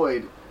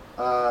employed,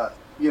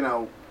 you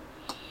know,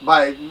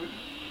 by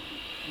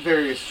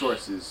various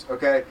sources,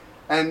 okay?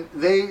 And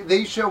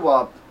they show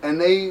up and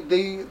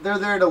they're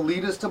there to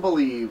lead us to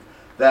believe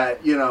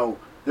that, you know,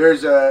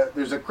 there's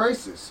a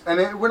crisis.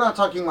 And we're not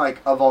talking like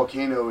a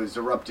volcano is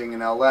erupting in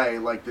LA,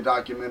 like the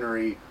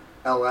documentary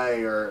LA,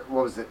 or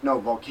what was it? No,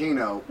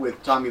 Volcano,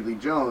 with Tommy Lee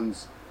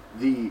Jones,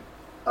 the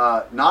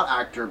not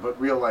actor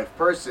but real life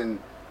person.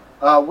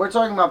 We're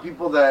talking about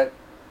people that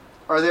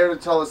are there to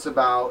tell us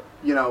about,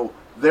 you know,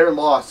 their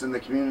loss in the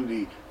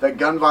community, that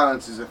gun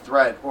violence is a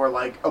threat, or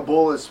like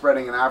Ebola is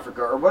spreading in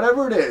Africa, or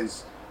whatever it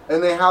is.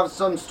 And they have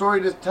some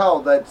story to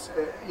tell that's,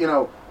 you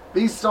know,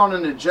 based on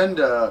an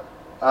agenda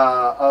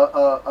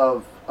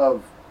of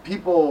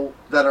people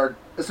that are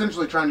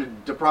essentially trying to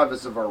deprive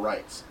us of our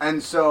rights.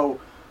 And so,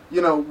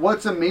 you know,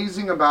 what's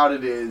amazing about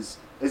it is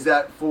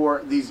that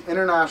for these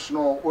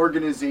international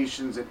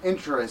organizations and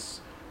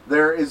interests,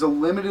 there is a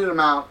limited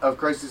amount of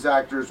crisis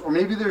actors, or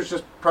maybe there's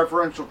just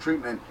preferential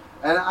treatment.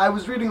 And I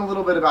was reading a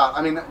little bit about,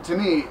 I mean, to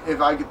me,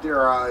 if I could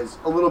theorize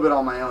a little bit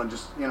on my own,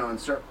 just, you know,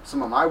 insert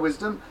some of my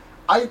wisdom,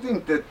 I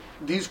think that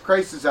these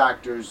crisis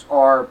actors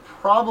are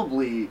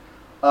probably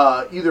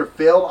either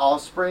failed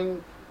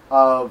offspring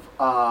of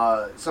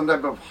some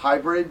type of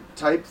hybrid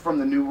type from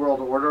the New World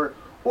Order,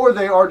 or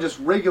they are just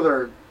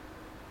regular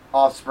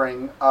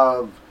offspring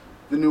of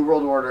the New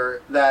World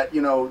Order that,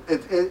 you know,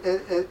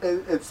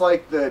 it's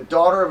like the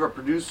daughter of a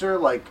producer,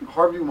 like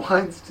Harvey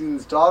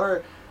Weinstein's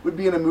daughter would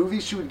be in a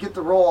movie, she would get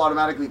the role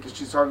automatically because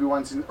she's Harvey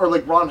Weinstein, or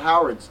like Ron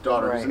Howard's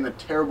daughter who's in the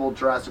terrible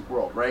Jurassic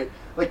World, right?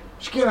 Like,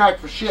 she can't act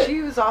for shit. She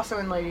was also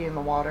in Lady in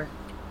the Water.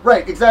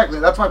 Right, exactly.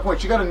 That's my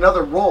point. She got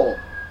another role,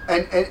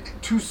 and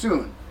too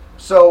soon.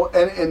 So,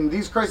 and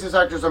these crisis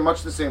actors are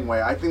much the same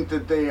way. I think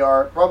that they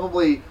are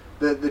probably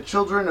the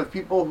children of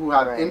people who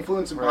have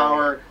influence and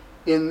power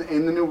in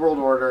the New World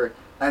Order,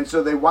 and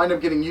so they wind up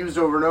getting used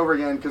over and over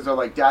again because they're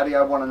like, Daddy,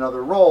 I want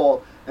another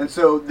role. And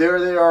so there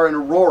they are in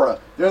Aurora,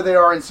 there they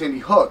are in Sandy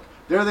Hook,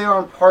 there they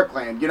are in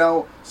Parkland, you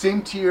know,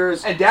 same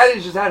tiers. And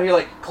Daddy's just out here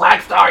like,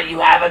 Clackstar, you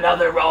have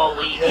another role.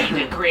 We need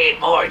to create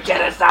more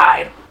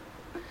genocide.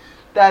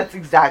 That's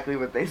exactly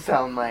what they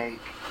sound like.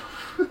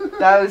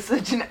 That was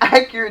such an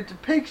accurate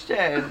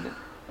depiction.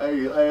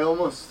 I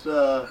almost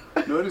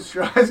noticed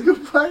your eyes go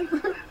blank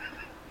there.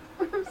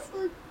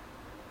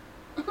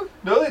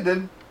 no, they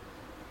didn't.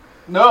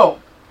 No.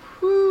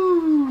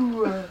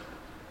 Whew.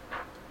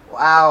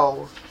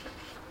 Wow.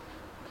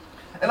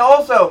 And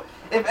also,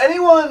 if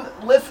anyone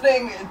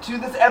listening to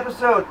this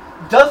episode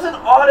doesn't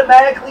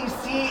automatically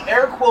see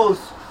air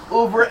quotes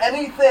over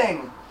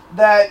anything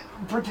that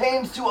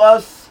pertains to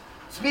us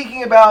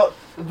speaking about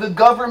the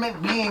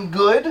government being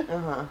good,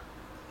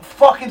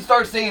 fucking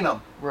start seeing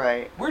them.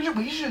 Right.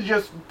 We should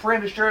just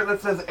print a shirt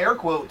that says air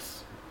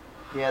quotes.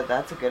 Yeah,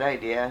 that's a good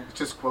idea.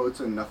 Just quotes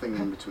and nothing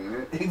in between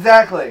it.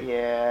 Exactly.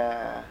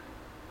 Yeah.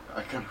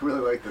 I kind of really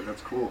like that.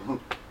 That's cool.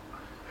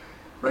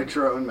 Write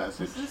your own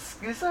message.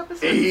 This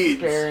episode AIDS. is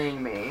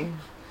scaring me.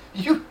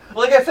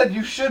 Like I said,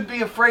 you should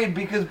be afraid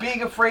because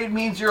being afraid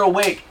means you're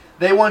awake.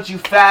 They want you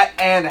fat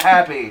and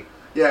happy.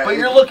 Yeah, But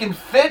you're looking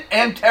fit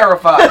and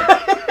terrified.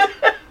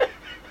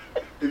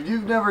 If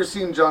you've never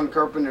seen John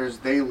Carpenter's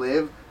They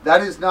Live,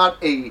 that is not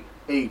a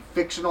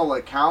fictional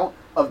account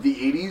of the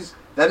 80s.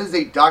 That is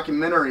a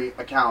documentary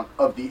account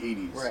of the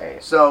 80s.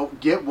 Right. So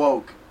get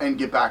woke and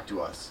get back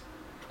to us.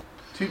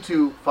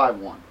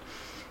 2251.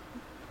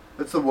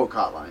 That's the woke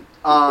hotline.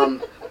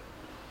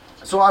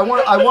 So I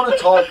want to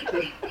talk.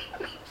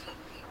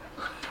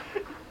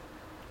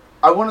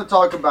 I want to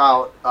talk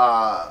about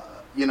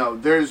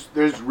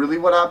there's really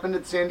what happened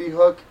at Sandy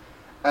Hook,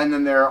 and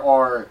then there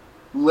are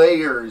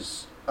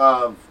layers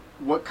of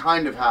what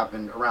kind of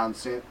happened around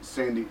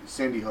Sandy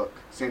Hook,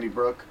 Sandy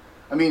Brook.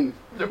 I mean,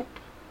 Nope.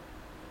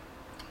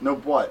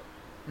 Nope. What?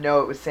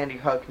 No, it was Sandy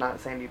Hook, not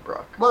Sandy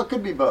Brook. Well, it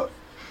could be both.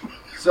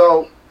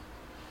 So.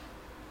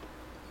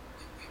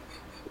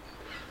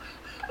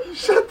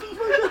 Shut the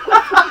fuck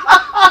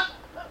up.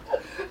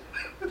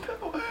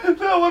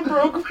 That one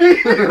broke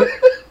me.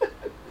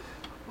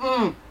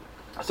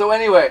 So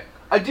anyway,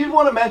 I did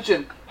want to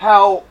mention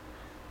how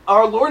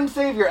our Lord and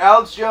Savior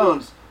Alex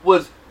Jones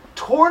was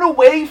torn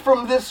away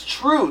from this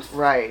truth.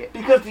 Right.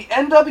 Because the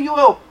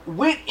NWO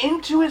went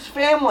into his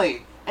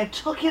family and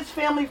took his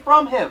family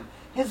from him,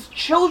 his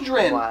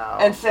children, Wow.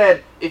 and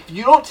said, if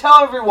you don't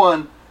tell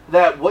everyone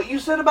that what you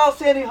said about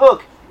Sandy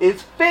Hook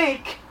is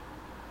fake,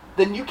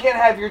 then you can't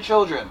have your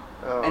children.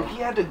 Oh. And he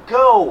had to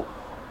go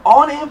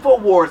on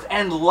InfoWars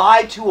and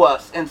lie to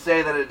us and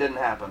say that it didn't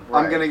happen.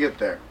 I'm going to get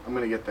there.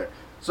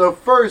 So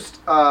first,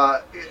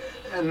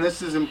 and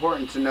this is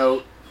important to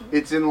note,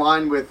 it's in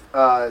line with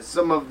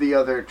some of the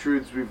other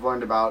truths we've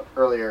learned about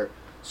earlier.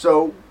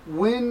 So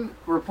when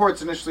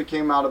reports initially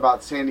came out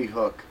about Sandy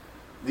Hook,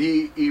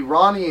 the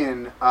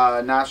Iranian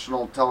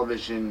national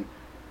television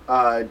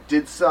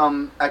did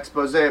some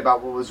expose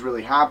about what was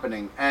really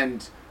happening.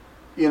 And,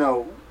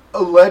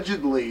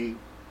 allegedly,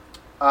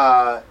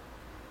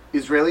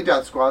 Israeli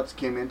death squads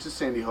came into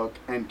Sandy Hook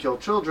and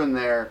killed children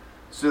there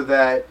so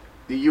that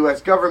the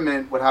U.S.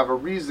 government would have a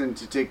reason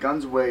to take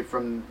guns away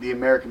from the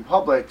American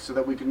public so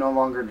that we could no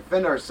longer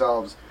defend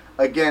ourselves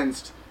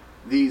against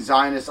the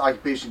Zionist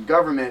occupation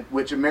government,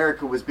 which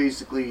America was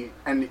basically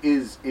and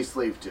is a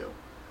slave to.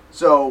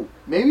 So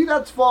maybe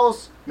that's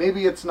false,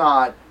 maybe it's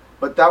not,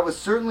 but that was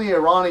certainly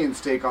Iranians'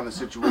 take on the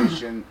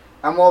situation.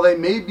 And while they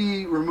may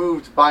be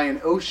removed by an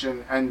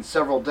ocean and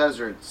several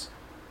deserts,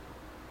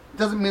 it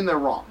doesn't mean they're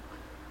wrong.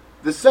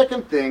 The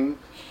second thing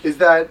is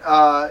that,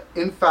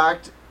 in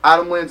fact,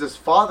 Adam Lanza's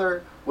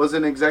father was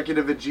an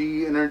executive at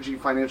GE Energy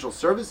Financial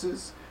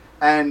Services,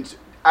 and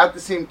at the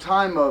same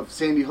time of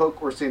Sandy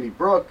Hook or Sandy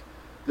Brook,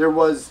 there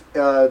was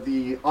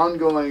the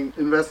ongoing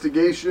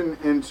investigation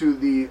into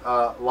the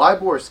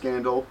LIBOR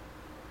scandal,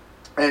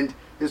 and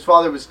his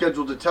father was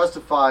scheduled to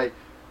testify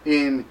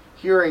in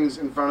hearings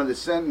in front of the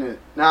Senate.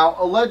 Now,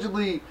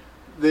 allegedly,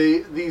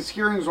 these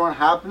hearings weren't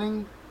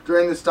happening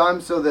during this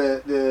time, so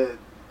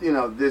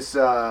this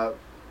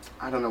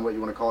I don't know what you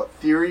want to call it,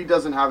 theory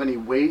doesn't have any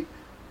weight.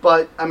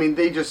 But, I mean,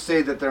 they just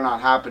say that they're not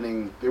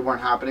happening. They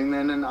weren't happening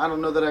then, and I don't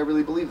know that I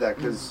really believe that,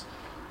 because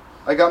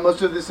I got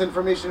most of this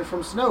information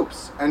from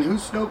Snopes. And who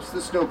Snopes the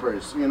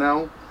Snopers,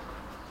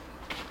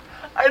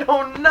 I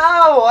don't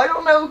know. I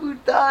don't know who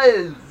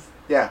does.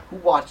 Yeah, who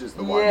watches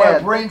the one? Yeah. My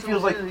brain that's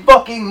feels really- like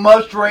fucking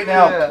mush right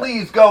now. Yeah.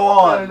 Please go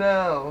I on.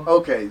 know.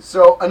 Okay,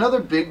 so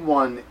another big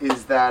one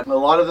is that a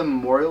lot of the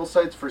memorial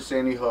sites for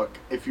Sandy Hook,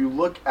 if you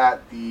look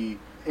at the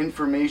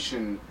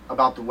information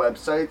about the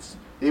websites,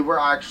 they were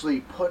actually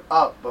put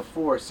up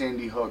before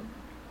Sandy Hook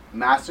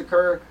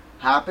massacre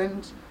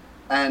happened.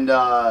 And,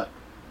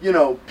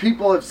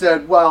 people have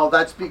said, well,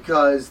 that's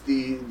because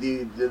the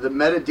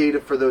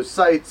metadata for those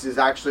sites is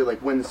actually like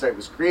when the site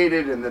was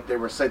created, and that they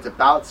were sites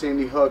about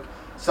Sandy Hook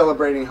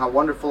celebrating how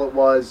wonderful it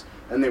was,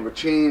 and they were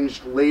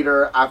changed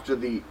later after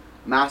the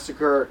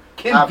massacre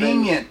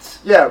Convenient. happened.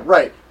 Yeah,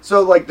 right.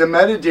 So, like, the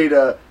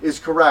metadata is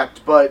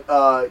correct, but,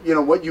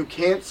 what you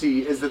can't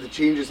see is that the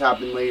changes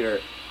happen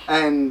later.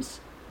 And,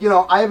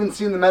 I haven't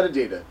seen the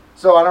metadata,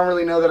 so I don't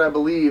really know that I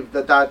believe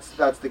that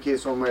that's the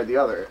case one way or the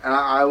other. And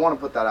I want to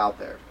put that out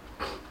there.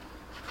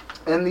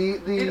 And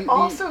It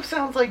also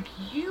sounds like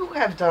you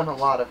have done a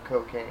lot of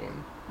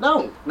cocaine.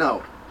 No.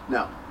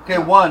 Okay,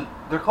 one,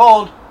 they're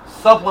called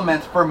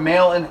supplements for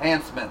male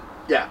enhancement.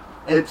 Yeah.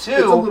 And It's two,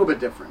 a little bit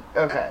different.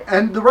 Okay.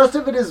 And the rest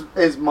of it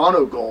is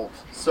mono gold.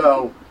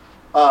 So,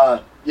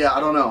 I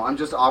don't know. I'm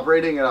just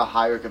operating at a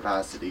higher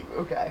capacity.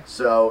 Okay.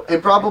 So,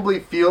 it probably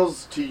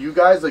feels to you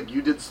guys like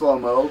you did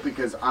slow-mo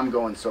because I'm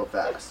going so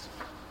fast.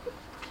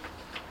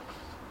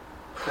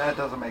 that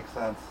doesn't make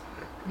sense.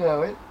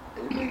 No, it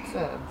makes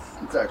sense.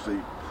 It's actually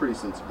pretty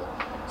sensible.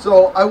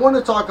 So, I want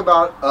to talk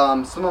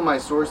about some of my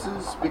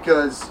sources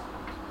because,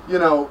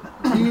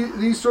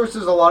 these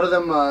sources, a lot of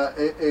them,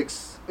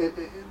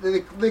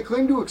 they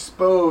claim to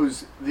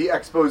expose the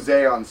expose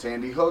on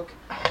Sandy Hook.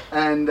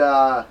 And,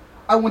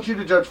 I want you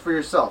to judge for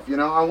yourself. You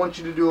know, I want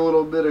you to do a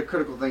little bit of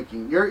critical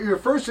thinking. Your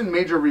first and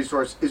major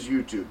resource is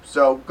YouTube.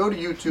 So go to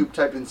YouTube,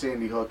 type in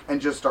Sandy Hook,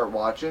 and just start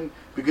watching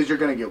because you're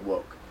going to get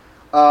woke.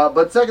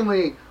 But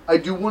secondly, I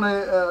do want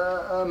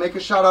to make a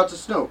shout out to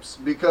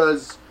Snopes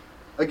because,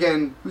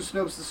 again, who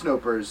Snopes the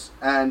Snopers?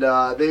 And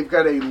they've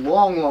got a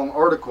long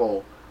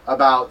article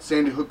about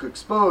Sandy Hook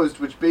Exposed,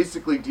 which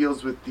basically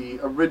deals with the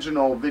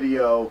original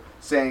video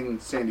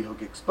saying Sandy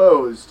Hook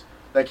Exposed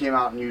that came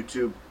out on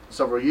YouTube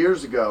several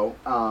years ago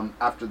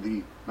after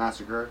the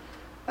massacre.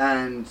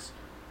 And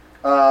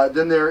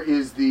then there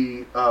is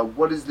the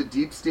What is the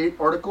Deep State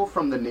article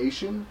from The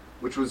Nation,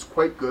 which was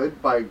quite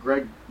good, by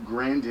Greg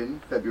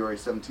Grandin, February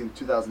 17th,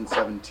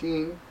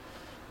 2017.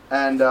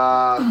 And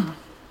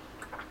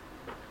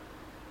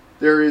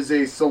there is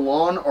a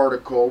Salon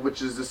article,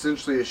 which is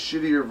essentially a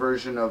shittier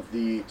version of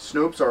the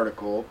Snopes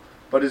article,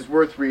 but is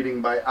worth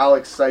reading, by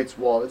Alex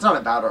Seitz-Wald. It's not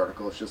a bad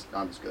article, it's just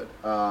not as good.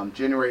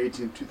 January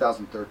 18th,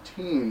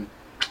 2013.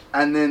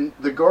 And then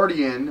The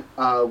Guardian,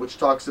 which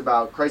talks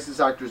about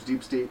crisis actors,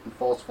 deep state, and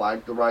false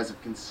flag, the rise of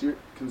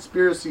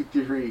conspiracy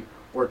theory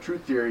or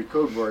truth theory,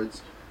 code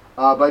words,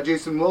 by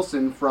Jason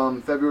Wilson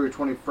from February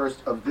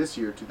 21st of this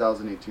year,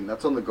 2018.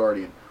 That's on The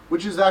Guardian,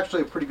 which is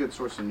actually a pretty good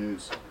source of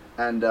news.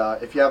 And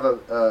if you have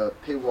a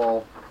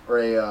paywall or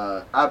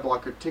a ad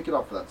blocker, take it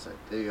off of that site.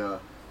 They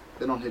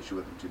don't hit you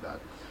with them too bad.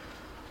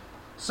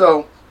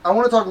 So I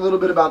want to talk a little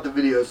bit about the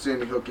video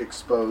Sandy Hook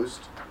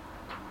Exposed,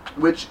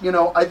 which, you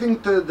know, I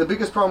think the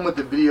biggest problem with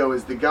the video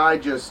is the guy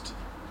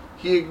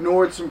he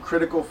ignored some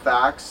critical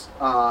facts,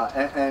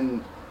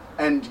 and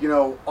you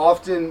know,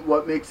 often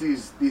what makes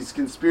these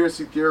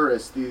conspiracy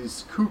theorists,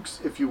 these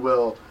kooks, if you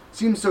will,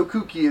 seem so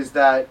kooky is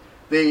that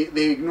they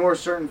ignore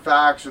certain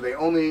facts, or they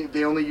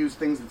only use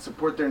things that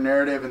support their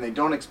narrative, and they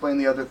don't explain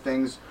the other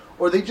things,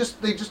 or they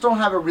just don't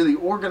have it really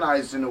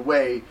organized in a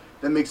way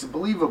that makes it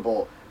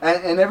believable.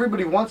 And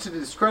everybody wants to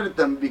discredit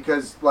them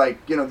because, like,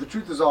 you know, the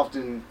truth is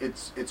often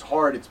it's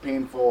hard, it's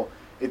painful,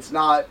 it's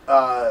not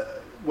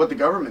what the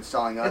government's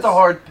telling us. It's a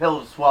hard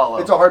pill to swallow.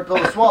 It's a hard pill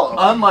to swallow.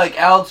 Unlike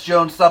Alex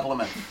Jones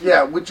supplements.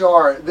 Yeah,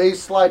 they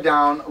slide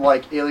down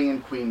like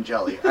alien queen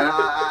jelly. And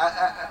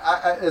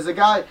I, as a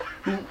guy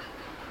who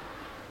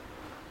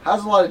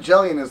has a lot of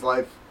jelly in his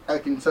life, I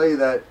can tell you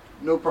that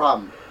no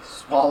problem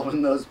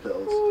swallowing those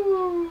pills.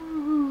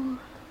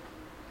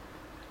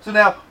 So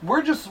now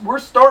we're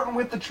starting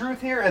with the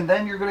truth here, and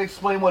then you're going to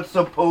explain what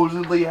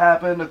supposedly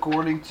happened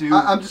according to.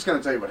 I'm just going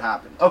to tell you what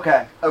happened.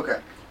 Okay. Okay.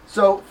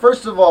 So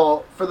first of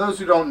all, for those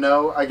who don't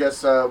know, I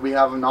guess we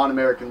have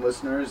non-American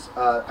listeners.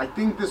 I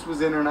think this was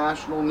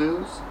international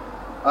news,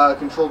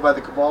 controlled by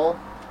the cabal.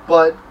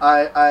 But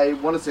I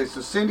want to say,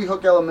 so Sandy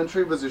Hook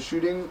Elementary was a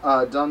shooting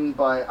done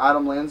by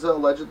Adam Lanza,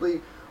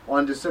 allegedly,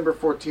 on December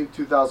 14th,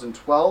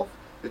 2012.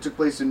 It took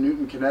place in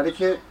Newton,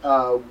 Connecticut,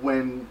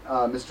 when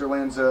Mr.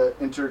 Lanza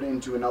entered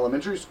into an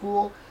elementary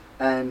school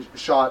and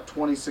shot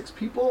 26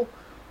 people,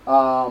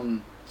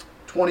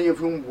 20 of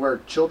whom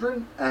were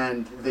children,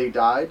 and they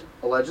died,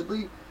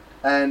 allegedly,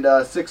 and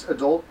 6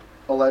 adult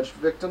alleged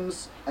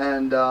victims.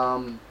 And,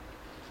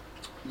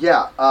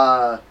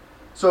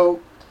 so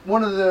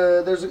one of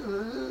the,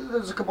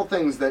 there's a couple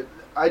things that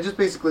I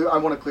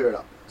want to clear it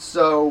up.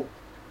 So,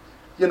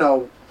 you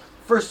know,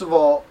 first of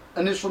all,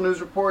 initial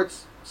news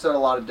reports said a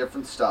lot of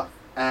different stuff,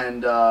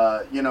 and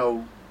you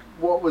know,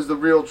 what was the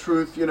real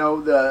truth? You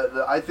know,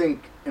 I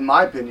think, in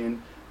my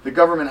opinion, the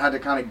government had to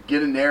kind of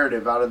get a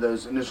narrative out of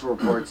those initial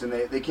reports, and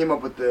they came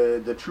up with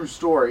the true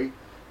story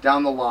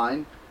down the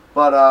line.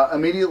 But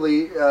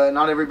immediately,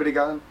 not everybody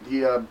got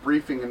the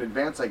briefing in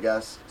advance, I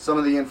guess. Some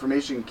of the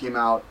information came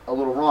out a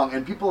little wrong,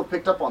 and people have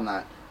picked up on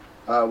that,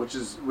 which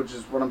is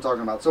what I'm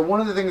talking about. So one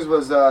of the things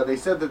was they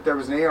said that there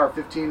was an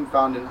AR-15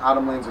 found in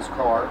Adam Lanza's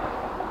car,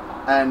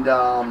 and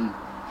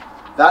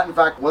that, in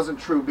fact, wasn't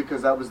true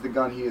because that was the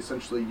gun he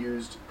essentially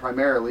used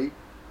primarily.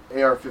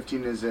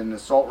 AR-15 is an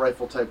assault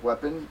rifle type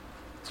weapon,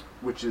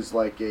 which is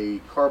like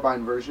a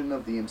carbine version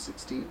of the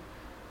M16.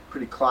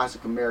 Pretty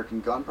classic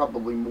American gun,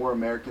 probably more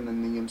American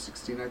than the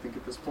M16, I think,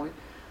 at this point.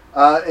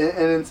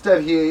 And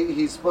instead,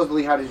 he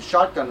supposedly had his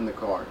shotgun in the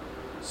car.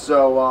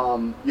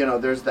 So, you know,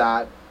 there's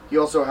that. He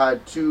also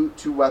had two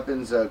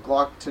weapons, a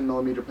Glock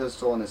 10mm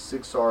pistol and a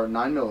SIG-SAR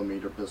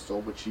 9mm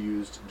pistol, which he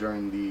used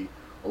during the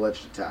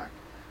alleged attack.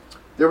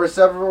 There were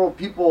several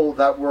people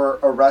that were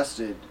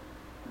arrested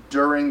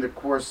during the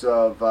course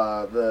of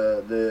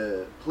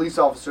the police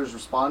officers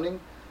responding,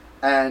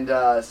 and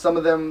some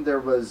of them there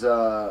was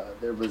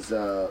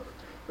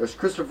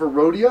Christopher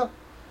Rodia,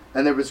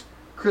 and there was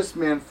Chris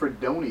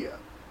Manfredonia.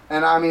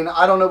 And I mean,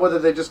 I don't know whether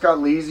they just got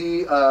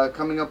lazy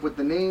coming up with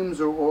the names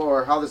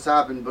or how this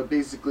happened, but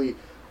basically,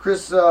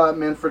 Chris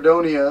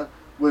Manfredonia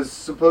was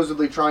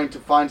supposedly trying to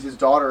find his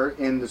daughter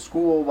in the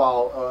school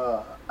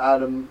while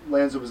Adam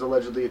Lanza was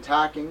allegedly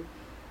attacking.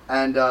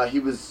 And he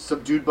was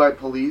subdued by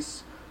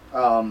police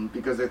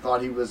because they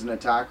thought he was an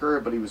attacker,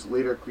 but he was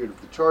later cleared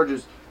of the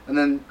charges. And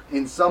then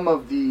in some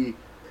of the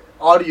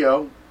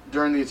audio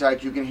during the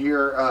attack, you can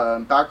hear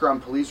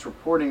background police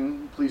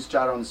reporting, police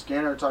chat on the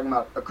scanner, talking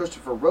about a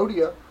Christopher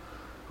Rodia,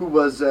 who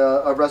was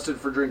arrested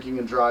for drinking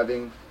and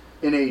driving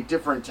in a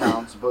different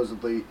town,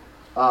 supposedly,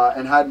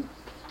 and had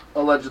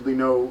allegedly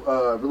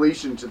no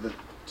relation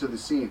to the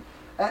scene.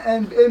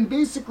 And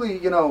basically,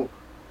 you know,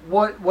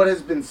 what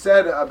has been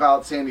said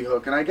about Sandy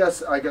Hook, and I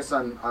guess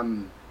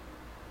I'm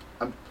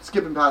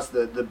skipping past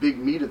the big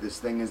meat of this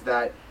thing, is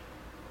that,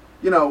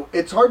 you know,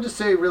 it's hard to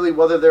say really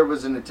whether there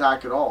was an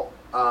attack at all.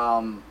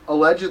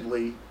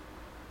 Allegedly,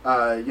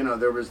 you know,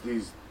 there was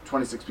these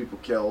 26 people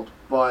killed,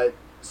 but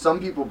some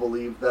people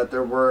believe that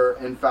there were,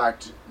 in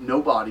fact,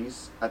 no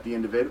bodies at the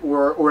end of it,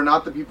 or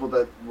not the people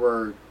that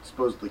were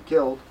supposedly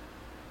killed,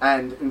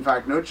 and, in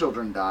fact, no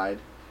children died.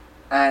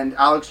 And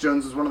Alex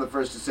Jones was one of the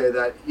first to say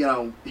that, you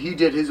know, he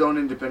did his own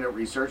independent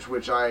research,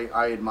 which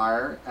I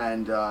admire,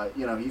 and,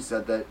 you know, he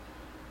said that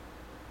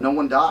no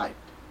one died.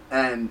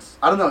 And,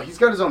 I don't know, he's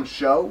got his own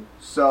show,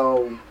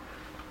 so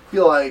I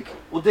feel like...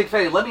 Well, Dick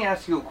Fetty, let me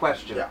ask you a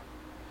question. Yeah.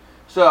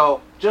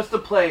 So, just to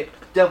play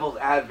devil's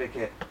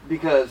advocate,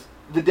 because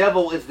the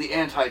devil is the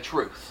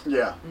anti-truth.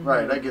 Yeah,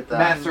 right, I get that.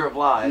 Master of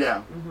lies.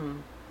 Yeah.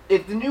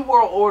 If the New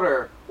World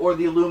Order, or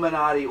the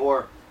Illuminati,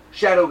 or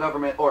shadow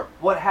government, or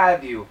what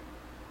have you,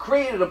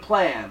 created a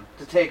plan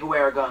to take away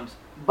our guns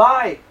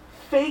by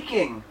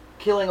faking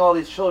killing all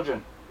these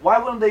children, why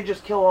wouldn't they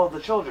just kill all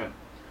the children?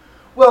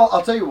 Well,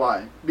 I'll tell you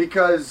why.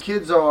 Because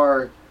kids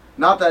are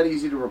not that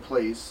easy to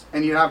replace,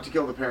 and you have to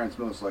kill the parents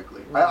most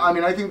likely. I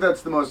mean, I think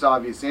that's the most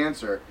obvious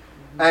answer.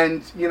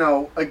 And, you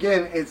know,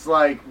 again, it's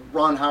like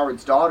Ron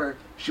Howard's daughter.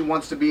 She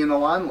wants to be in the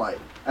limelight.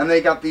 And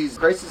they got these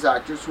crisis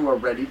actors who are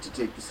ready to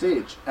take the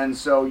stage. And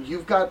so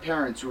you've got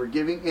parents who are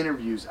giving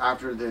interviews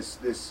after this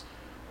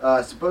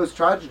supposed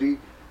tragedy.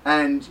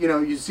 And, you know,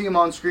 you see them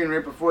on screen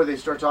right before they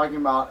start talking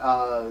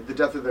about the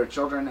death of their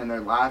children, and they're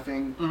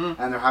laughing,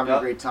 and they're having a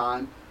great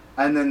time.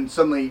 And then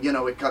suddenly, you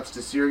know, it cuts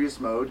to serious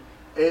mode.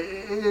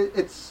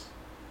 It's,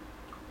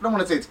 I don't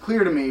want to say it's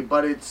clear to me,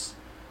 but it's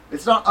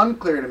not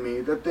unclear to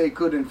me that they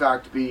could, in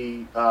fact,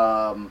 be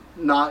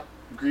not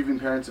grieving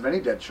parents of any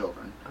dead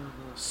children.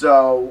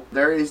 So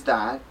there is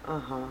that.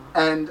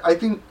 And I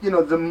think, you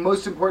know, the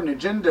most important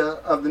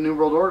agenda of the New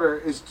World Order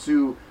is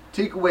to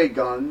take away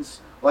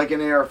guns, like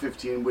an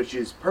AR-15, which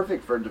is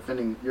perfect for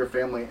defending your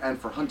family and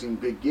for hunting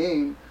big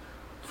game,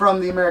 from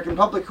the American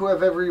public, who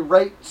have every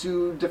right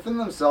to defend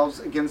themselves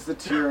against the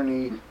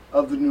tyranny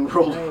of the New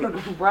World Order.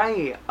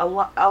 Right. A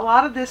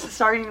lot of this is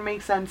starting to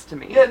make sense to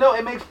me. Yeah, no,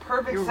 it makes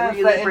perfect You're sense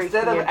really that breaking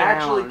instead of it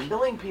actually down.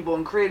 killing people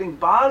and creating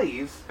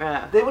bodies,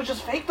 they would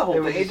just fake the whole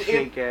They would thing. just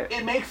fake it.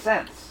 It makes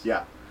sense.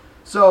 Yeah.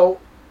 So,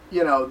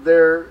 you know,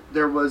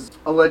 there was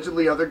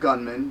allegedly other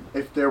gunmen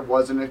if there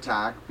was an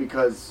attack,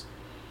 because,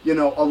 you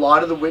know, a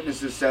lot of the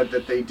witnesses said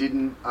that they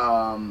didn't,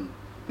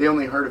 they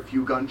only heard a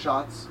few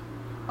gunshots.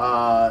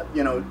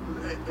 You know,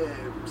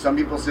 some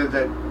people said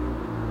that,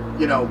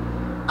 you know,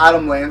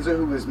 Adam Lanza,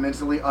 who was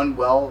mentally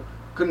unwell,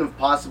 couldn't have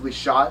possibly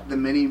shot the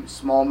many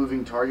small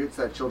moving targets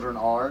that children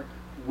are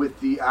with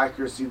the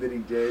accuracy that he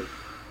did.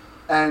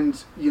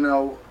 And, you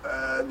know,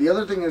 the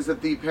other thing is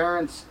that the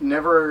parents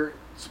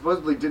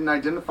supposedly didn't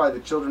identify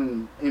the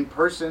children in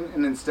person,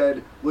 and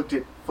instead looked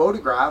at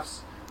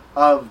photographs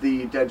of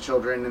the dead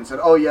children and said,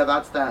 oh yeah,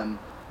 that's them.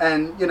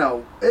 And, you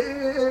know,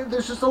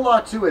 there's just a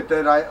lot to it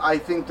that I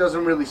think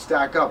doesn't really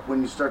stack up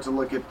when you start to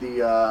look at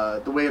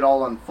the way it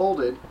all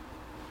unfolded.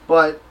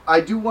 But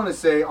I do want to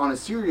say on a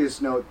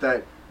serious note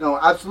that, no,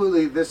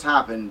 absolutely this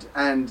happened.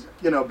 And,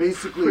 you know,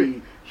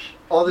 basically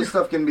all this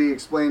stuff can be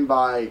explained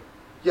by,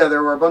 yeah,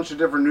 there were a bunch of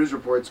different news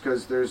reports,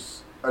 because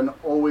there's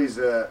always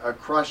a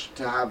crush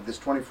to have this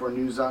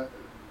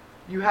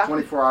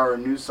 24-hour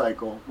news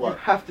cycle. You What?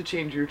 have to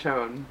change your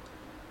tone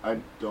I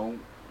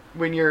don't.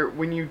 when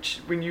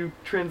you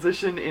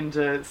transition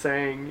into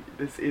saying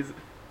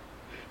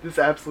this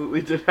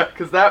absolutely did happen,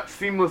 because that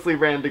seamlessly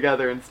ran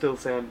together and still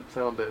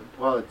sounded.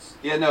 Well, it's...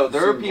 Yeah, no,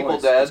 there are same people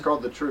voice. dead. It's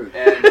called The Truth.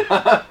 And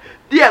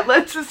Yeah,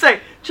 let's just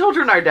say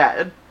children are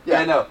dead.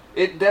 yeah, no,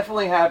 it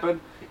definitely happened.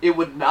 It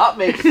would not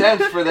make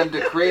sense for them to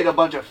create a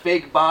bunch of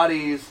fake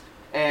bodies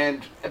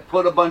and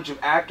put a bunch of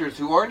actors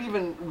who aren't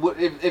even...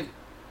 If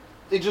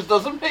it just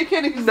doesn't make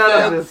any sense.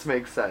 None of this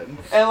makes sense.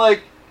 And,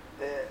 like,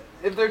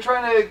 if they're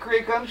trying to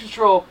create gun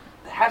control,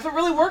 it hasn't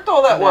really worked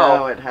all that well.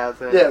 No, it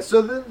hasn't. Yeah,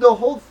 so the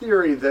whole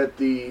theory that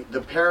the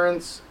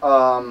parents...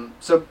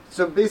 So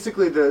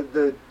basically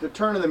the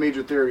turn of the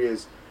major theory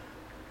is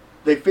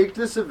they faked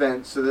this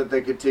event so that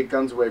they could take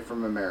guns away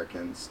from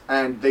Americans.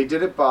 And they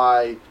did it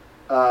by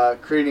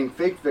creating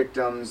fake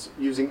victims,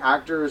 using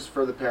actors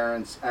for the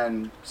parents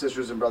and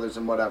sisters and brothers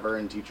and whatever,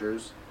 and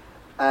teachers.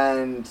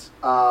 And,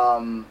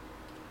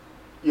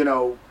 you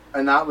know,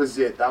 and that was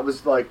it. That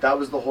was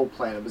the whole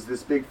plan. It was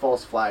this big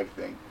false flag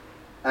thing.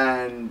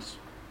 And,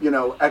 you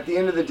know, at the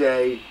end of the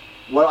day,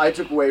 what I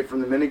took away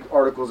from the many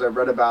articles I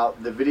read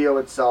about the video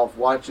itself,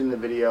 watching the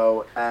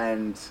video,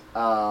 and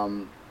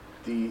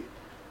the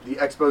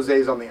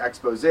exposés on the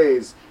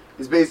exposés,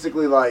 is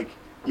basically like,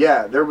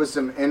 yeah, there was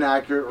some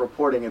inaccurate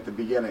reporting at the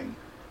beginning.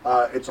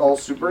 It's all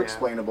super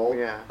explainable.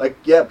 Yeah. Like,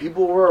 yeah,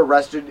 people were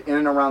arrested in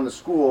and around the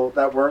school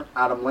that weren't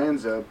Adam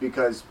Lanza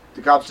because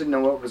the cops didn't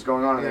know what was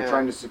going on, and Yeah. they're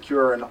trying to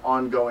secure an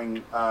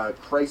ongoing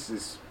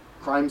crisis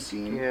crime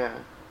scene. Yeah.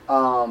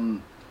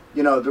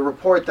 You know, the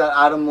report that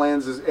Adam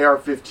Lanza's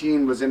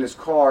AR-15 was in his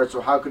car,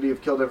 so how could he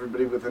have killed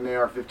everybody with an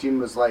AR-15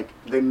 was like,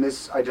 they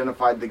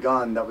misidentified the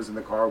gun that was in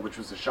the car, which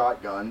was a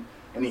shotgun,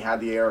 and he had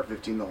the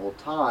AR-15 the whole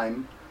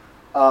time.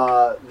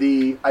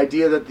 The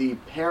idea that the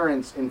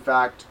parents, in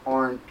fact,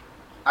 aren't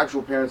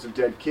actual parents of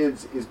dead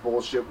kids is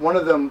bullshit. One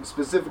of them,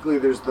 specifically,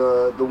 there's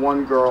the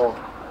one girl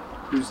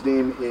whose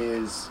name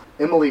is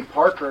Emily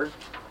Parker,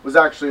 was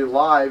actually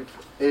alive,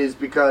 is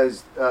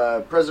because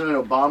President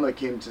Obama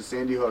came to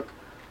Sandy Hook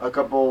a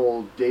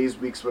couple days,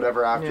 weeks,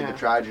 whatever, after the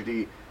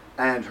tragedy,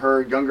 and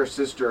her younger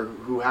sister,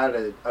 who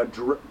had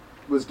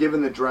was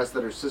given the dress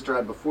that her sister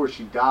had before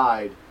she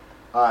died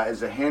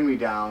as a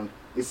hand-me-down,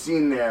 is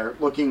seen there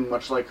looking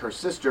much like her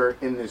sister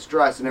in this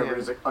dress, and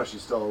everybody's like, oh,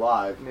 she's still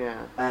alive.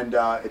 Yeah. And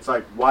it's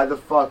like, why the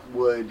fuck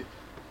would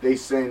they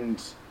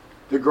send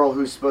the girl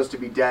who's supposed to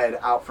be dead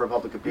out for a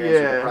public appearance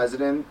with the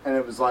president? And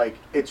it was like,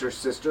 it's her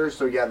sister,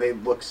 so yeah, they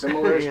look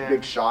similar.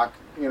 Big shock.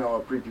 You know,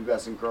 a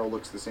prepubescent girl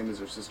looks the same as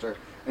her sister,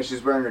 and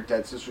she's wearing her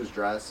dead sister's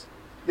dress.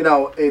 You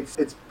know, it's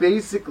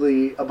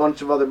basically a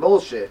bunch of other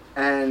bullshit,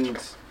 and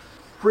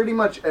pretty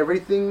much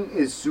everything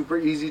is super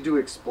easy to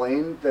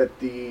explain that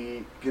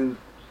the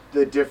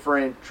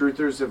different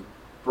truthers have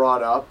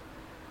brought up,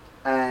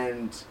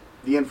 and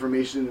the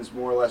information is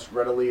more or less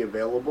readily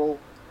available.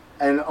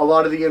 And a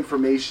lot of the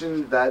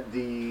information that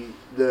the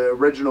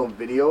original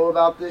video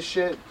about this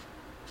shit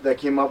that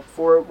came up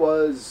for it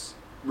was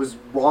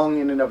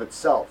wrong in and of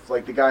itself.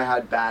 Like, the guy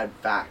had bad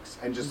facts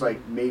and just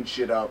like made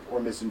shit up or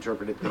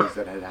misinterpreted things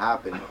that had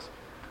happened.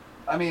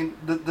 I mean,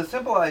 the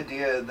simple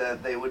idea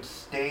that they would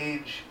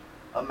stage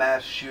a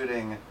mass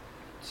shooting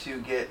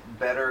to get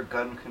better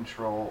gun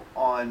control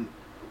on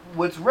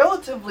what's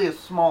relatively a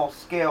small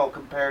scale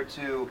compared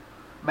to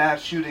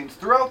mass shootings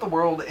throughout the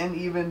world and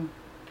even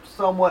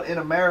somewhat in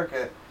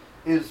America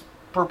is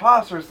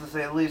preposterous, to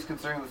say the least,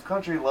 considering this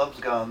country loves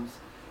guns,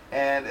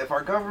 and if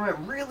our government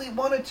really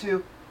wanted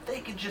to, they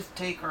could just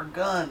take our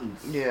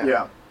guns.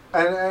 Yeah.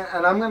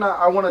 And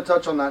I want to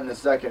touch on that in a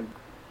second.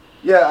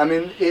 Yeah, I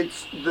mean,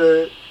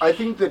 I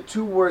think the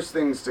two worst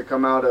things to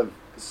come out of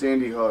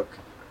Sandy Hook,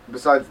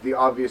 besides the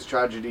obvious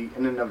tragedy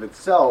in and of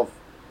itself,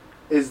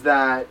 is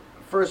that,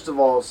 first of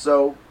all,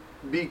 so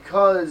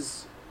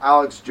because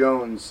Alex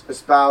Jones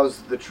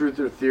espoused the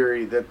truther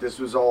theory that this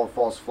was all a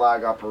false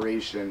flag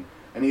operation,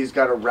 and he's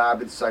got a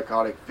rabid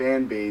psychotic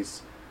fan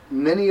base,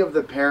 many of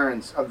the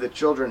parents of the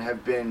children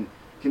have been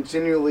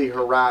continually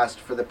harassed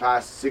for the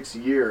past 6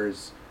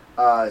 years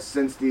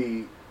since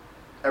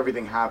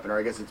everything happened, or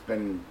I guess it's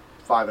been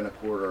 5 and a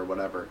quarter or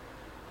whatever.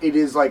 It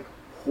is like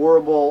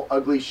horrible,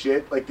 ugly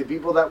shit. Like, the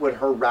people that would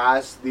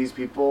harass these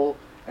people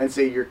and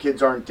say your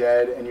kids aren't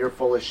dead and you're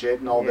full of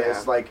shit and all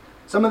this, like,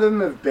 some of them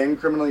have been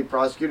criminally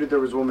prosecuted. There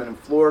was a woman in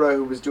Florida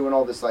who was doing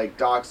all this like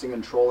doxing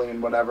and trolling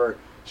and whatever.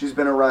 She's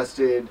been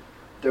arrested.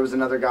 There was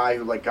another guy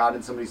who like got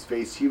in somebody's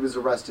face. He was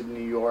arrested in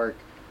New York.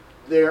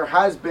 There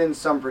has been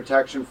some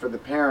protection for the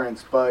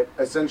parents, but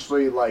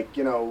essentially, like,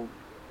 you know,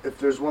 if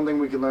there's one thing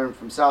we can learn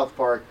from South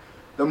Park,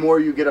 the more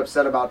you get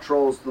upset about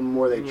trolls, the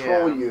more they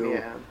troll you.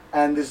 Yeah.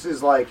 And this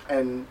is like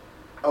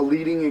a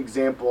leading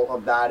example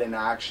of that in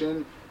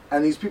action.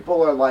 And these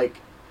people are like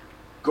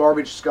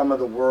garbage scum of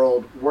the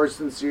world, worse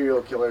than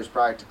serial killers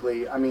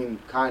practically. I mean,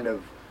 kind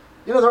of.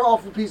 You know, they're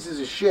awful pieces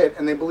of shit,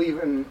 and they believe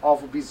in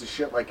awful pieces of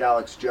shit like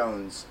Alex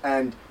Jones.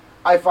 And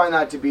I find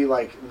that to be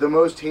like the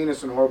most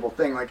heinous and horrible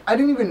thing. Like, I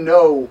didn't even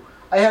know,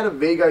 I had a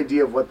vague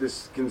idea of what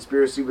this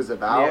conspiracy was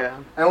about. Yeah.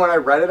 And when I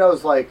read it, I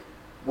was like,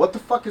 what the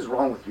fuck is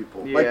wrong with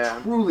people? Yeah.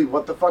 Like, truly,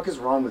 what the fuck is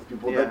wrong with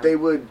people? Yeah. That they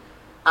would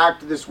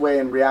act this way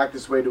and react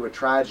this way to a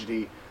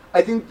tragedy.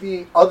 I think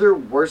the other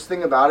worst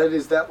thing about it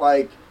is that,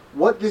 like,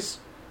 what this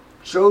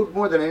showed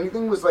more than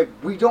anything was, like,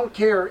 we don't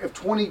care if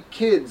 20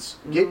 kids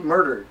get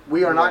murdered.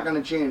 We are not going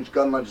to change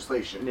gun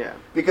legislation. Yeah.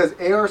 Because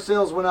AR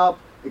sales went up,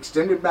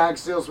 extended mag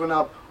sales went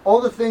up, all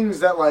the things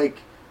that, like,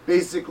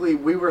 basically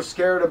we were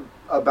scared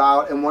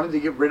about and wanted to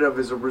get rid of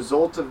as a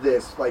result of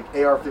this, like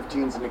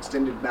AR-15s and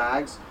extended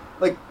mags.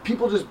 Like,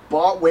 people just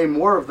bought way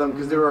more of them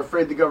because they were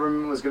afraid the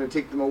government was going to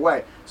take them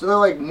away. So there are,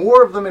 like,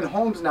 more of them in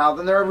homes now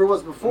than there ever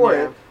was before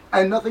it.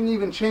 And nothing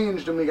even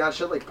changed, and we got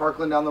shit like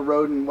Parkland down the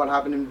road and what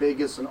happened in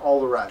Vegas and all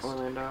the rest.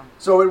 Orlando.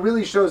 So it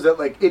really shows that,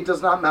 like, it does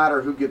not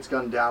matter who gets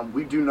gunned down.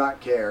 We do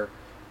not care,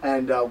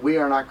 and we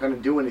are not going to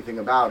do anything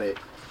about it.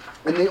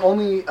 And the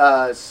only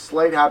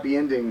slight happy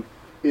ending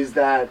is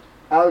that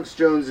Alex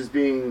Jones is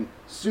being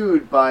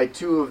sued by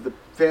two of the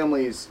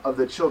families of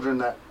the children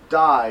that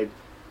died.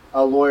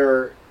 A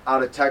lawyer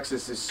out of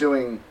Texas is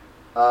suing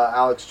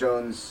Alex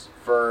Jones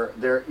for,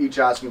 they're each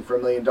asking for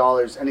 $1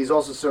 million, and he's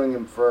also suing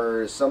him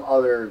for some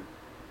other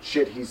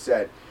shit he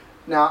said.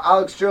 Now,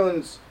 Alex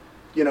Jones,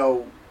 you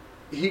know,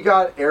 he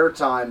got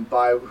airtime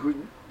by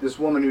this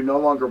woman who no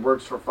longer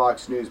works for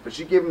Fox News, but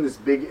she gave him this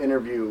big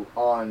interview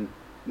on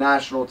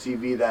national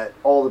TV that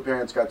all the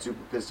parents got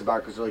super pissed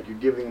about because they're like, you're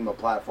giving him a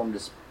platform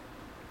to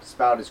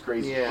spout his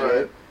crazy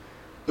shit.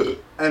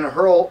 and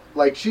her,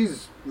 like,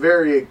 she's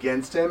very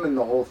against him and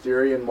the whole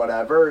theory and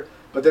whatever,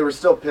 but they were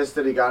still pissed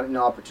that he got an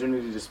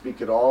opportunity to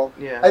speak at all.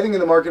 Yeah. I think in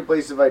the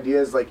marketplace of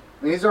ideas, like,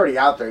 I mean, he's already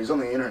out there. He's on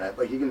the internet.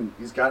 Like,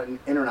 he's got an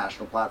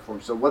international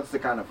platform. So what's the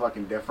kind of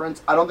fucking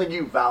difference? I don't think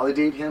you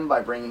validate him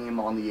by bringing him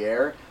on the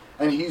air.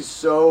 And he's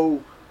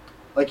so,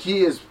 like,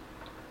 he is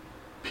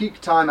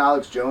peak time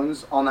Alex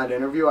Jones on that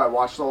interview. I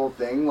watched the whole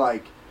thing.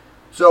 Like,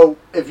 so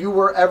if you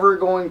were ever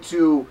going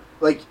to,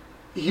 like,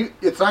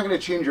 it's not going to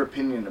change your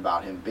opinion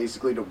about him,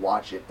 basically, to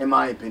watch it, in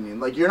my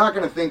opinion. Like, you're not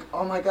going to think,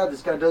 oh my god,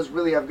 this guy does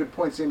really have good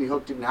points, Sandy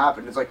Hook didn't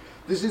happen. It's like,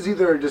 this is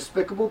either a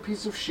despicable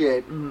piece of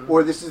shit,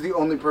 or this is the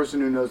only person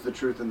who knows the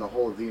truth in the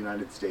whole of the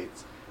United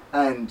States.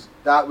 And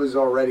that was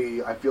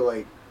already, I feel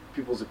like,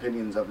 people's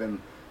opinions of him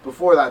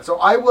before that.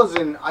 So I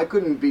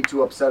couldn't be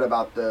too upset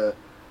about the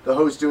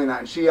host doing that.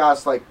 And she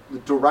asked, like,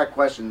 direct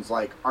questions,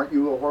 like, aren't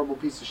you a horrible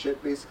piece of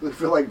shit, basically,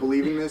 for, like,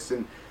 believing this?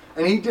 And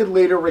he did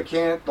later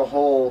recant the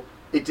whole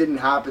it didn't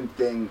happen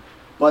thing,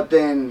 but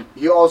then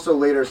he also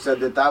later said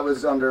that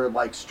was under,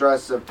 like,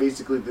 stress of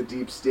basically the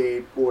deep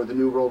state or the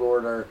New World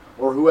Order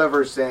or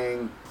whoever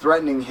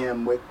threatening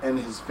him and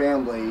his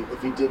family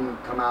if he didn't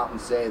come out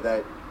and say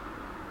that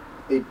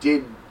it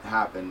did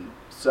happen.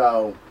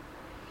 So,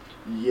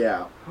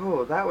 yeah.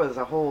 Oh, that was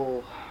a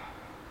whole...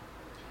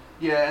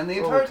 Yeah, and the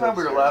entire time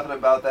we were laughing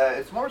about that,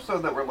 it's more so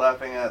that we're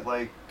laughing at,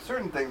 like,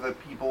 certain things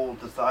that people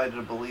decided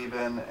to believe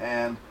in,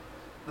 and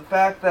the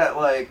fact that,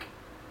 like,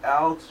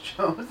 Alex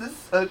Jones is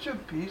such a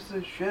piece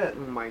of shit.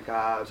 Oh my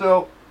god.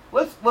 So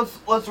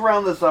let's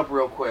round this up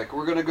real quick.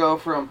 We're gonna go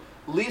from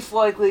least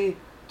likely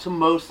to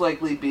most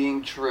likely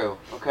being true.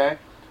 Okay.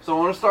 So I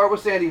want to start with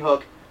Sandy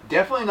Hook.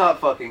 Definitely not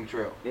fucking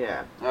true.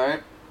 Yeah. All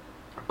right.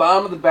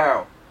 Bottom of the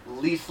barrel.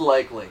 Least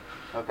likely.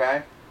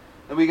 Okay.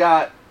 Then we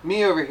got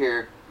me over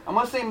here. I'm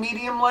gonna say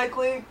medium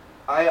likely.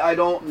 I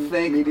don't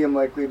think medium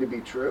likely to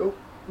be true.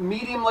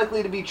 Medium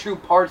likely to be true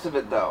parts of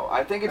it though.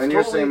 I think it's and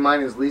you're saying mine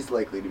is least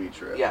likely to be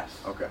true.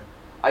 Yes. Okay.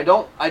 I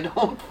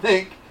don't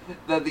think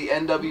that the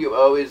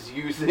NWO is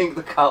using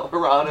the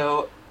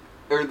Colorado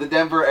or the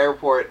Denver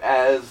airport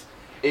as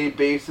a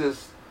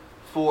basis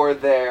for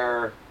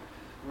their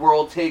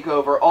world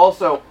takeover.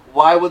 Also,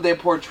 why would they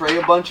portray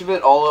a bunch of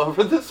it all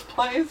over this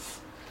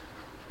place?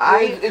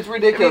 It's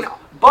ridiculous. I mean,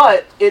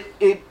 but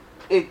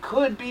it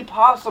could be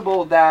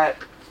possible that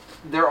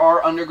there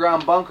are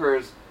underground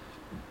bunkers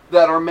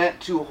that are meant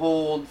to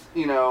hold,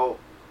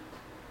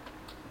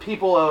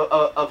 people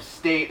of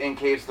state in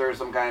case there's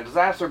some kind of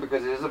disaster,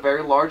 because it is a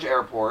very large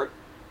airport,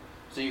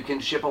 so you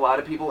can ship a lot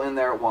of people in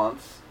there at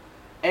once.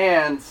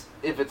 And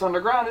if it's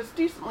underground, it's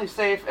decently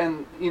safe,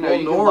 and you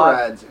can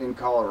NORAD's in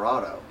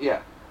Colorado.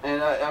 Yeah,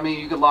 and I mean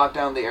you could lock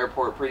down the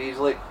airport pretty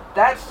easily.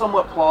 That's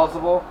somewhat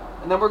plausible.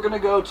 And then we're gonna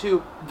go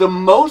to the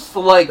most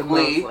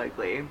likely,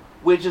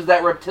 which is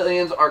that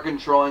reptilians are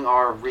controlling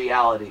our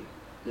reality.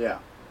 Yeah,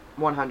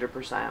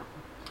 100%.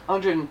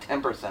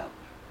 110%. All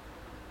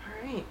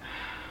right.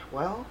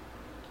 Well,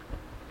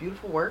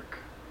 beautiful work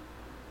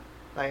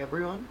by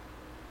everyone.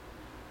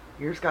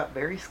 Yours got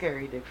very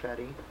scary, Dick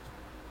Fetty.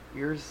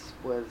 Yours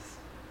was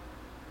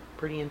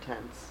pretty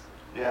intense.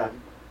 Yeah.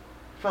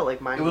 Felt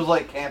like mine. It was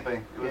like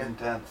camping. It was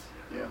intense.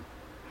 Yeah.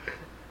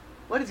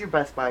 What is your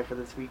best buy for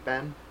this week,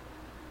 Ben?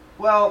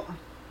 Well,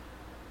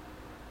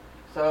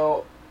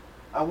 so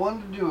I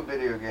wanted to do a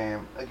video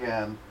game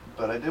again,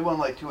 but I did one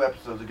like 2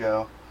 episodes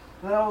ago.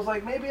 And then I was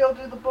like, maybe I'll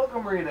do the book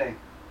I'm reading.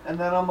 And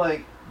then I'm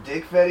like,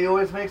 Dick Fetty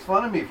always makes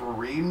fun of me for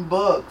reading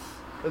books.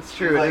 That's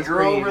true. He's like,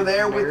 you're over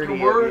there with your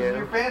words and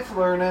your fancy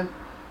learning.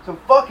 So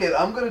fuck it,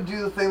 I'm going to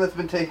do the thing that's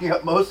been taking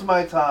up most of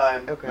my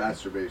time. Okay.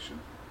 Masturbation.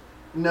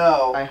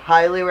 No. I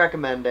highly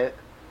recommend it.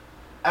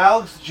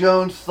 Alex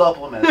Jones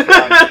supplements.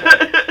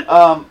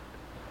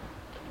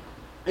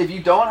 If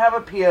you don't have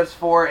a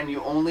PS4 and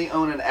you only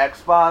own an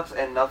Xbox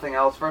and nothing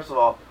else, first of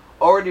all,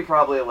 already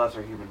probably a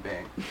lesser human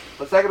being.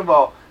 But second of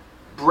all,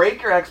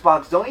 break your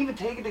Xbox. Don't even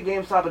take it to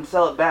GameStop and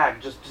sell it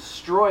back. Just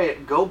destroy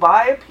it. Go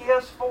buy a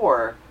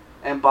PS4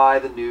 and buy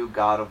the new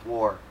God of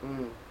War.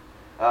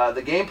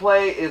 The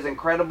gameplay is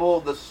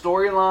incredible. The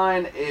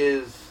storyline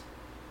is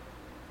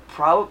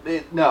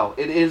it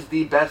is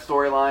the best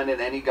storyline in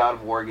any God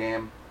of War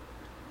game.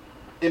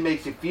 It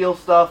makes you feel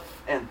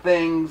stuff and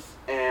things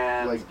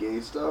and like gay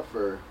stuff,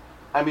 or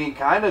I mean,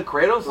 kind of.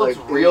 Kratos like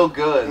looks real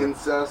good.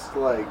 Incest,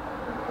 like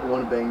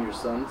want to bang your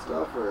son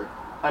stuff, or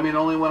I mean,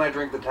 only when I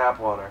drink the tap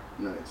water.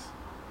 Nice.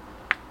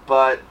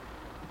 But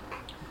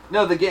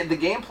no, the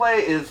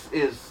gameplay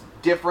is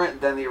different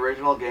than the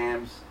original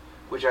games,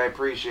 which I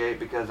appreciate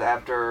because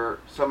after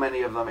so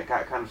many of them, it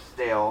got kind of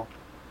stale.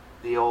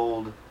 The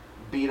old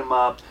beat 'em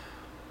up,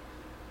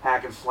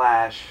 hack and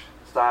slash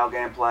style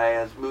gameplay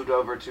has moved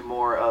over to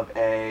more of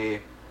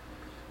a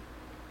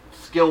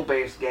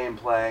skill-based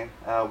gameplay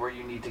where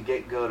you need to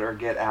get good or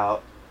get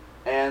out.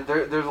 And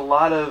there's a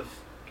lot of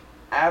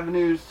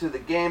avenues to the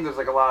game. There's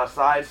like a lot of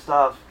side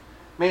stuff.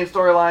 Main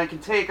storyline can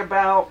take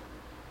about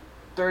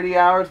 30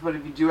 hours, but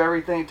if you do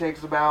everything, it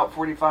takes about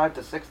 45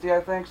 to 60, I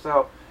think.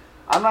 So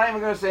I'm not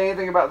even going to say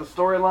anything about the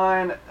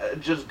storyline.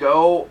 Just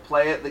go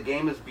play it. The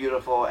game is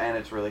beautiful and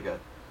it's really good.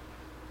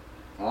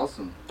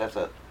 Awesome. That's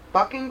it.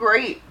 Fucking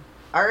great.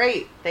 All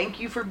right. Thank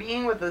you for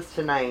being with us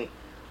tonight.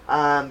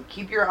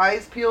 Keep your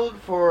eyes peeled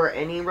for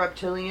any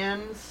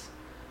reptilians.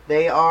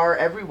 They are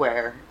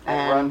everywhere.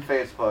 And run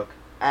Facebook.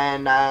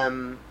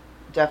 And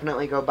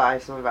definitely go buy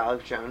some of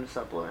Alex Jones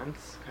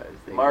supplements.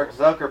 Mark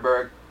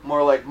Zuckerberg.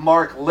 More like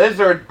Mark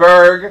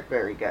Lizardberg.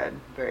 Very good.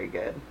 Very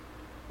good.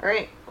 All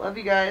right. Love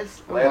you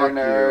guys. Later, Fuck you.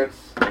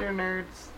 nerds. Later, nerds.